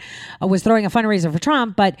 right? Was throwing a fundraiser for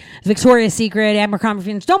Trump, but Victoria's Secret,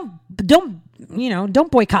 Abercrombie,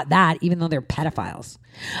 don't boycott that, even though they're pedophiles.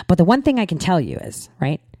 But the one thing I can tell you is,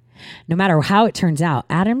 right, no matter how it turns out,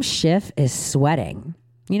 Adam Schiff is sweating.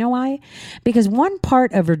 You know why? Because one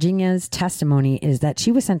part of Virginia's testimony is that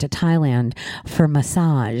she was sent to Thailand for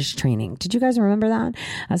massage training. Did you guys remember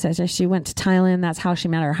that? So she went to Thailand. That's how she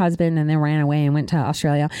met her husband and then ran away and went to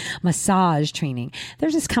Australia. Massage training.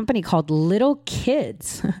 There's this company called Little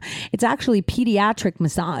Kids. It's actually pediatric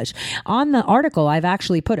massage. On the article, I've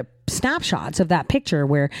actually put snapshots of that picture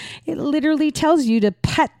where it literally tells you to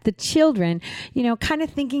pet the children, kind of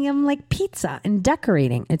thinking of them like pizza and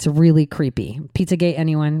decorating. It's really creepy. Pizzagate,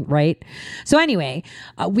 anyone, right? So anyway,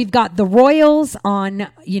 we've got the royals on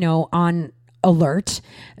alert.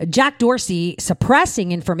 Jack Dorsey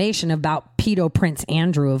suppressing information about pedo Prince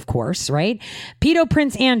Andrew, of course, right? Pedo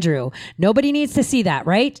Prince Andrew. Nobody needs to see that,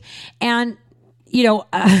 right? And,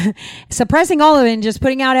 suppressing all of it and just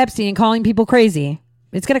putting out Epstein and calling people crazy.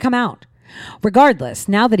 It's going to come out. Regardless,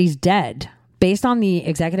 now that he's dead, based on the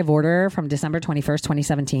executive order from December 21st,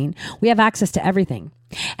 2017, we have access to everything.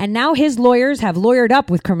 And now his lawyers have lawyered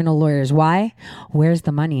up with criminal lawyers. Why? Where's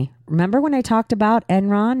the money? Remember when I talked about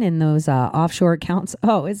Enron and those offshore accounts?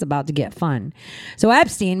 Oh, it's about to get fun. So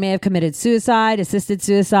Epstein may have committed suicide, assisted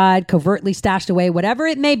suicide, covertly stashed away, whatever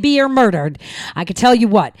it may be, or murdered. I could tell you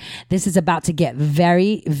what, this is about to get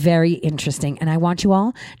very, very interesting. And I want you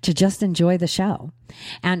all to just enjoy the show.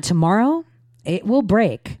 And tomorrow, it will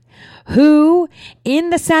break who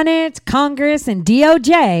in the Senate, Congress, and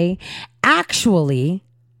DOJ actually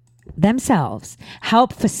themselves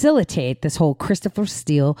help facilitate this whole Christopher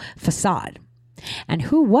Steele facade. And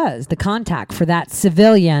who was the contact for that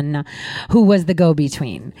civilian who was the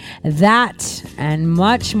go-between? That and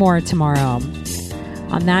much more tomorrow.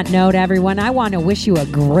 On that note, everyone, I want to wish you a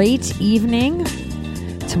great evening.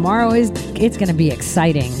 Tomorrow it's going to be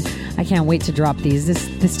exciting. I can't wait to drop these.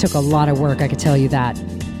 This took a lot of work, I could tell you that.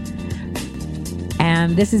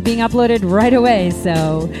 And this is being uploaded right away.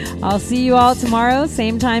 So I'll see you all tomorrow.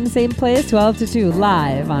 Same time, same place, 12 to 2,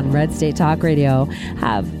 live on Red State Talk Radio.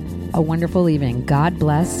 Have a wonderful evening. God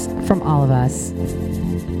bless from all of us.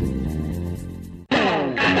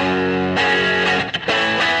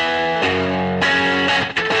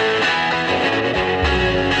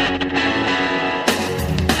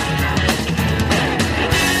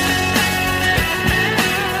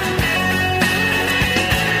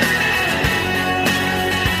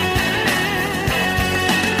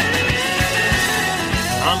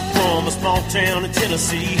 Town in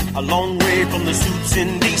Tennessee, a long way from the suits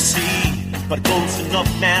in D.C., but close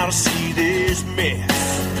enough now to see this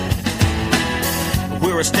mess.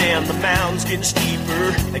 Where I stand, the mountain's getting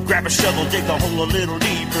steeper. They grab a shovel, dig the hole a little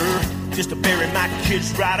deeper, just to bury my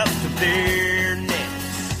kids right up to there.